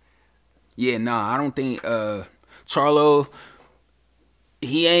 Yeah, nah, I don't think Charlo.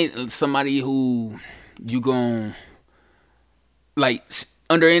 He ain't somebody who you gon' like.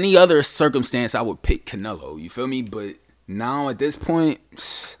 under any other circumstance, I would pick Canelo. You feel me? But now at this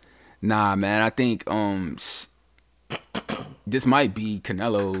point, nah, man. I think this might be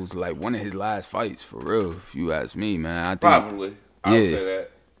Canelo's like one of his last fights for real. If you ask me, man, I think Probably. I would say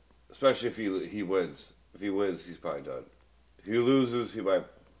that, especially if he wins. If he wins, he's probably done. If he loses, he might,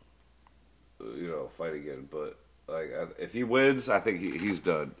 fight again. But like, if he wins, I think he's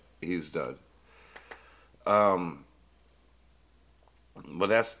done. He's done. But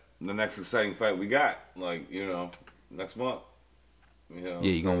that's the next exciting fight we got. Like, next month. Yeah,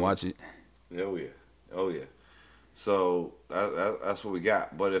 you gonna watch it? Oh yeah. So that's what we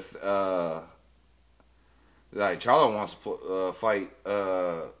got. But if like Charlo wants to fight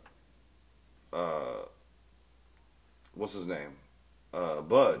what's his name?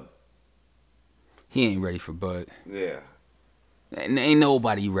 Bud. He ain't ready for Bud. Yeah. Ain't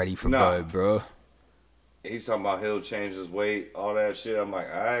nobody ready for Bud, bro. He's talking about he'll change his weight, all that shit. I'm like,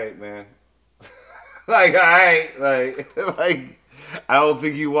 all right, man. Like, all right, like. I don't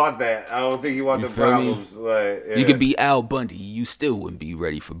think you want that. I don't think you want the problems. Like, you could be Al Bundy, you still wouldn't be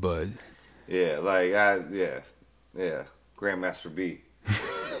ready for Bud. Yeah, yeah. Grandmaster B.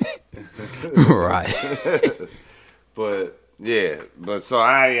 Right. But so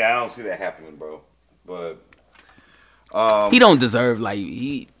I don't see that happening, bro. But he don't deserve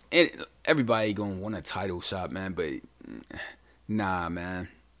everybody gonna want a title shot, man. But nah, man.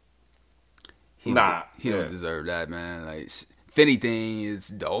 He don't deserve that, man. Like. If anything, it's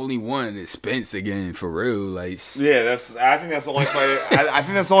the only one is Spence again for real. Like, yeah, I think that's the only fight. I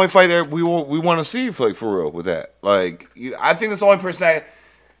think that's the only fight that we want to see for real with that. Like, I think that's the only person that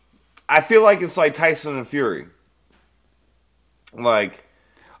I feel like it's like Tyson and Fury. Like,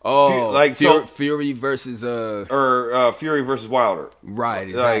 Fury versus Fury versus Wilder. Right,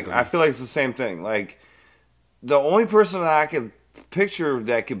 exactly. Like, I feel like it's the same thing. Like, the only person that I can picture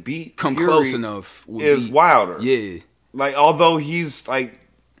that could beat Fury close enough is Wilder. Yeah. Like, although he's, like,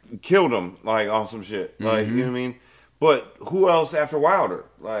 killed him, like, on some shit. Like, you know what I mean? But who else after Wilder?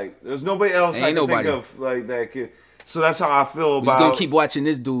 Like, there's nobody else I can think of, like, that could. So that's how I feel about. We're going to keep watching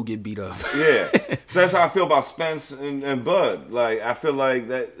this dude get beat up. Yeah. So that's how I feel about Spence and Bud. Like, I feel like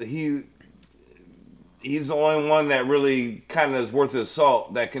that he's the only one that really kind of is worth his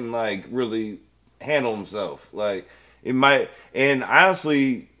salt that can, like, really handle himself. Like, it might. And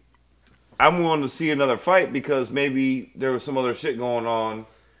honestly, I'm willing to see another fight because maybe there was some other shit going on,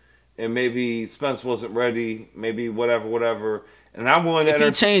 and maybe Spence wasn't ready. Maybe whatever. And I'm willing to. If he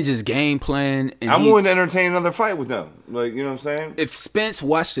changed his game plan, and I'm willing to entertain another fight with them. Like, you know what I'm saying? If Spence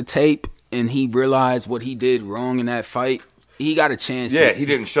watched the tape and he realized what he did wrong in that fight, he got a chance. Yeah, he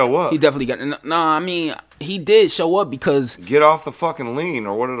didn't show up. He definitely got. I mean, he did show up because get off the fucking lean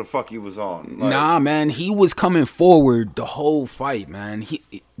or whatever the fuck he was on. Like, nah, man, he was coming forward the whole fight, man.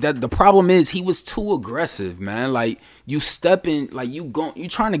 The problem is he was too aggressive, man. Like, you stepping, like you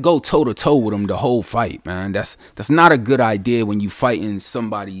trying to go toe to toe with him the whole fight, man. That's not a good idea when you fighting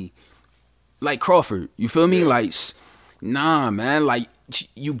somebody like Crawford. You feel me? Yeah. Like, nah, man. Like,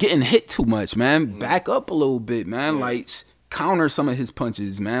 you getting hit too much, man. Back up a little bit, man. Yeah. Like, counter some of his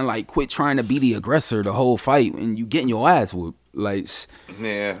punches, man. Like, quit trying to be the aggressor the whole fight and you getting your ass whooped. Like,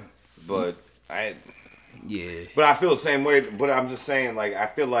 yeah, but I I feel the same way. But I'm just saying, like, I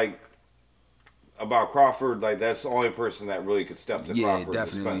feel like about Crawford, like, that's the only person that really could step to Crawford.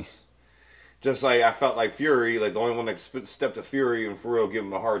 Definitely. Just like I felt like Fury, like the only one that stepped to Fury and for real give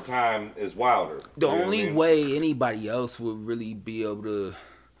him a hard time is Wilder. The only way anybody else would really be able to,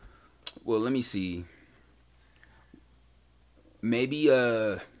 well, let me see. Maybe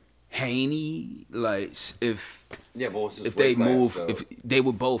Haney, like if they move, if they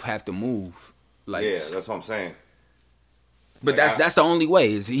would both have to move, like that's what I'm saying. But like that's the only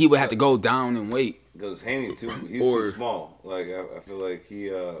way is he would have to go down and wait. Because Haney he's too small. Like I feel like he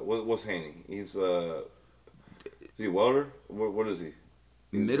what's Haney? He's is he a welder? What is he?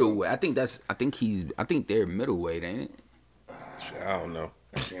 Middleweight. I think they're middleweight, ain't it? I don't know.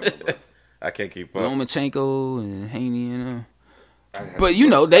 I can't keep up. Lomachenko and Haney, But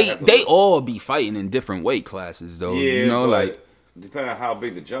they all be fighting in different weight classes though. Yeah, like depending on how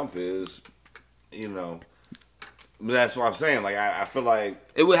big the jump is, But that's what I'm saying. Like I feel like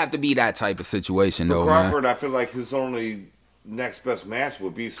it would have to be that type of situation for though. Crawford, man. I feel like his only next best match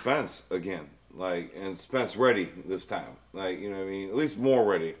would be Spence again. Like, and Spence ready this time. Like, you know what I mean? At least more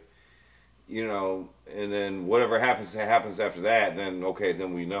ready. And then whatever happens after that, then okay,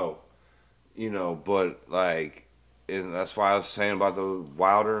 then we know. But like, and that's why I was saying about the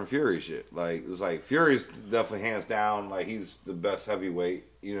Wilder and Fury shit. Like, it's like Fury's definitely hands down, like he's the best heavyweight,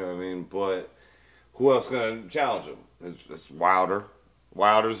 you know what I mean? But who else gonna challenge him? It's Wilder.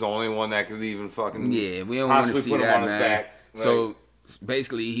 Wilder's the only one that could even fucking Yeah, we don't want to possibly see put him that, on his man. back. Like, So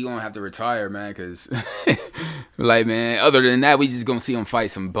basically, he gonna have to retire, man. Cause like, man, other than that, we just gonna see him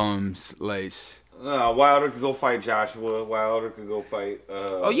fight some bums. Like, Wilder could go fight Joshua. Wilder could go fight.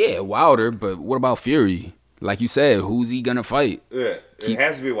 oh yeah, Wilder. But what about Fury? Like you said, who's he gonna fight? Yeah, it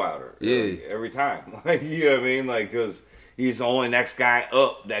has to be Wilder. Yeah, every time. Like, you know what I mean? Like, because he's the only next guy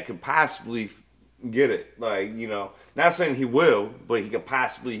up that could possibly get it. Like, you know, not saying he will, but he can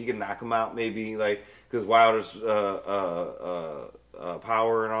knock him out maybe. Like, because Wilder's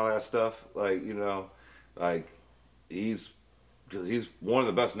power and all that stuff. Like, you know, like because he's one of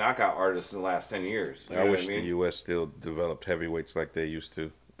the best knockout artists in the last 10 years. I wish the U.S. still developed heavyweights like they used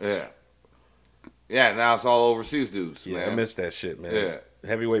to. Yeah. Yeah, now it's all overseas dudes, Yeah, man. I miss that shit, man. Yeah.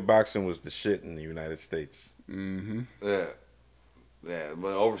 Heavyweight boxing was the shit in the United States. Mm-hmm. Yeah. Yeah,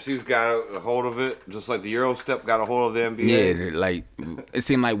 but overseas got a hold of it, just like the Euro step got a hold of the NBA. Yeah, like it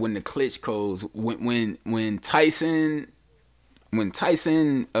seemed like when the Klitschko's when Tyson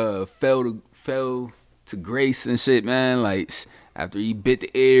fell to grace and shit, man. Like after he bit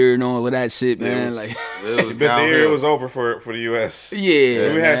the air and all of that shit, man. He bit the air. It was over for the U.S.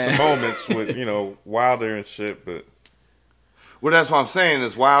 Yeah, we had some moments with Wilder and shit, but. Well, that's what I'm saying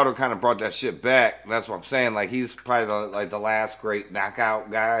is Wilder kind of brought that shit back. That's what I'm saying. Like, he's probably the last great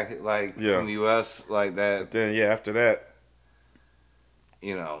knockout guy, from the U.S. like that. But then, after that,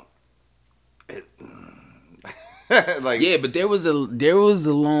 but there was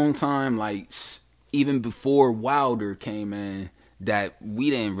a long time, like even before Wilder came in, that we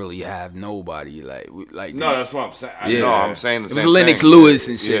didn't really have nobody like. No, that's what I'm saying. I'm saying the same thing. It was Lennox Lewis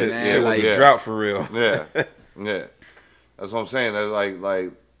and shit, man. Yeah, it was a drought for real. Yeah, yeah. That's what I'm saying.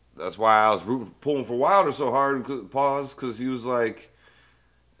 That that's why I was pulling for Wilder so hard. Because he was like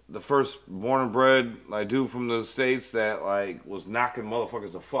the first born and bred dude from the States that was knocking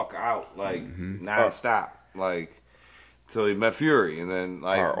motherfuckers the fuck out nonstop till he met Fury, and then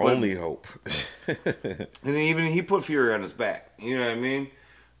our only hope. And then even he put Fury on his back. You know what I mean?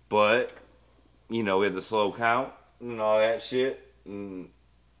 But we had the slow count and all that shit. And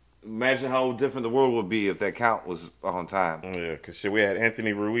imagine how different the world would be if that count was on time. Yeah, because we had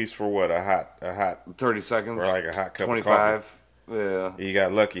Anthony Ruiz for what, a hot 30 seconds, or like a hot cup 25. Of coffee. Yeah, he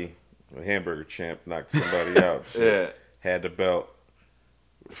got lucky. A hamburger champ knocked somebody out. Yeah, had the belt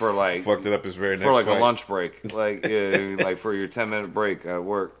for fucked it up his very next for fight. A lunch break, for your 10-minute break at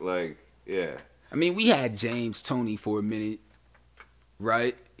work. I mean, we had James Toney for a minute,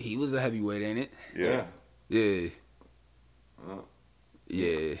 right? He was a heavyweight, ain't it? Yeah.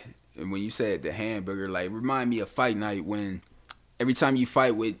 Yeah, and when you said the hamburger, remind me of Fight Night when every time you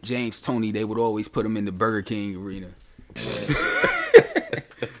fight with James Toney, they would always put him in the Burger King arena.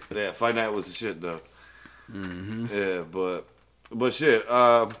 Yeah, Fight Night was the shit though. Mm-hmm. Yeah, but shit.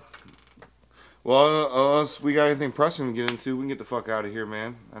 Well, unless we got anything pressing to get into, we can get the fuck out of here,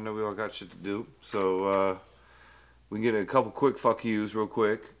 man. I know we all got shit to do, so we can get a couple quick fuck yous real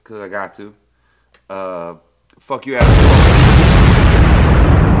quick because I got to. Fuck you, Adam.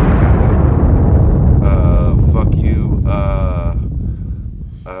 Fuck you,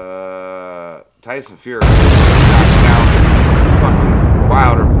 Tyson Fury knocked down fucking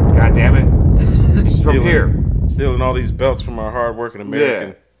Wilder. God damn it! From here, stealing all these belts from our hardworking American.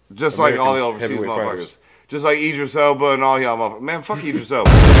 Yeah, just like all the overseas motherfuckers. Fighters. Just like Idris Elba and all y'all motherfuckers. Man, fuck Idris Elba.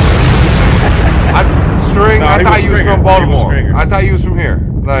 I thought you was from Baltimore. I thought you was from here.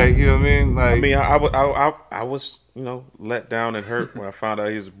 You know what I mean? I was let down and hurt when I found out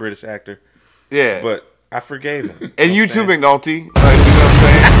he was a British actor. Yeah, but I forgave him. And you too, McNulty. You know what I'm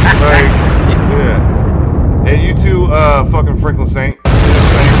saying? Yeah. And you too, fucking Franklin Saint. You know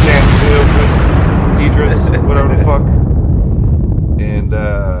what I'm saying? Idris, whatever the fuck. And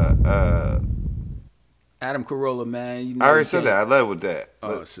Adam Carolla, man. I already said that. I led with that.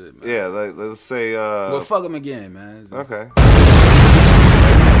 Oh shit, man. Yeah, let's say. Well, fuck him again, man. Okay.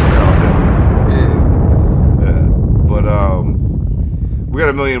 Yeah. But we got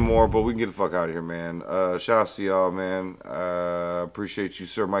a million more, but we can get the fuck out of here, man. Shout outs to y'all, man. Appreciate you,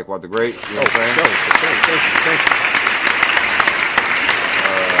 Sir Mike Watt the Great. You know what I'm saying? Thank you.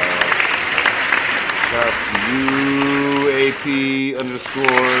 Shout out to you, AP _MC _34732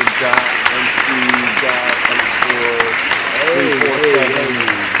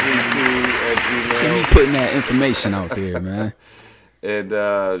 @gmail. Keep me putting that information out there, man. And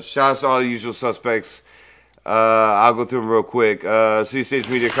shout out to all the usual suspects. I'll go through them real quick. City Stage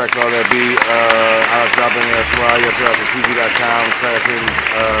Media cracks all that beat. Alex Shopping, Shwaya, put out to TV.com, cracking,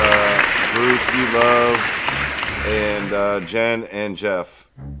 Bruce, E Love, and Jen and Jeff.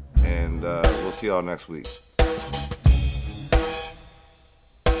 And we'll see y'all next week.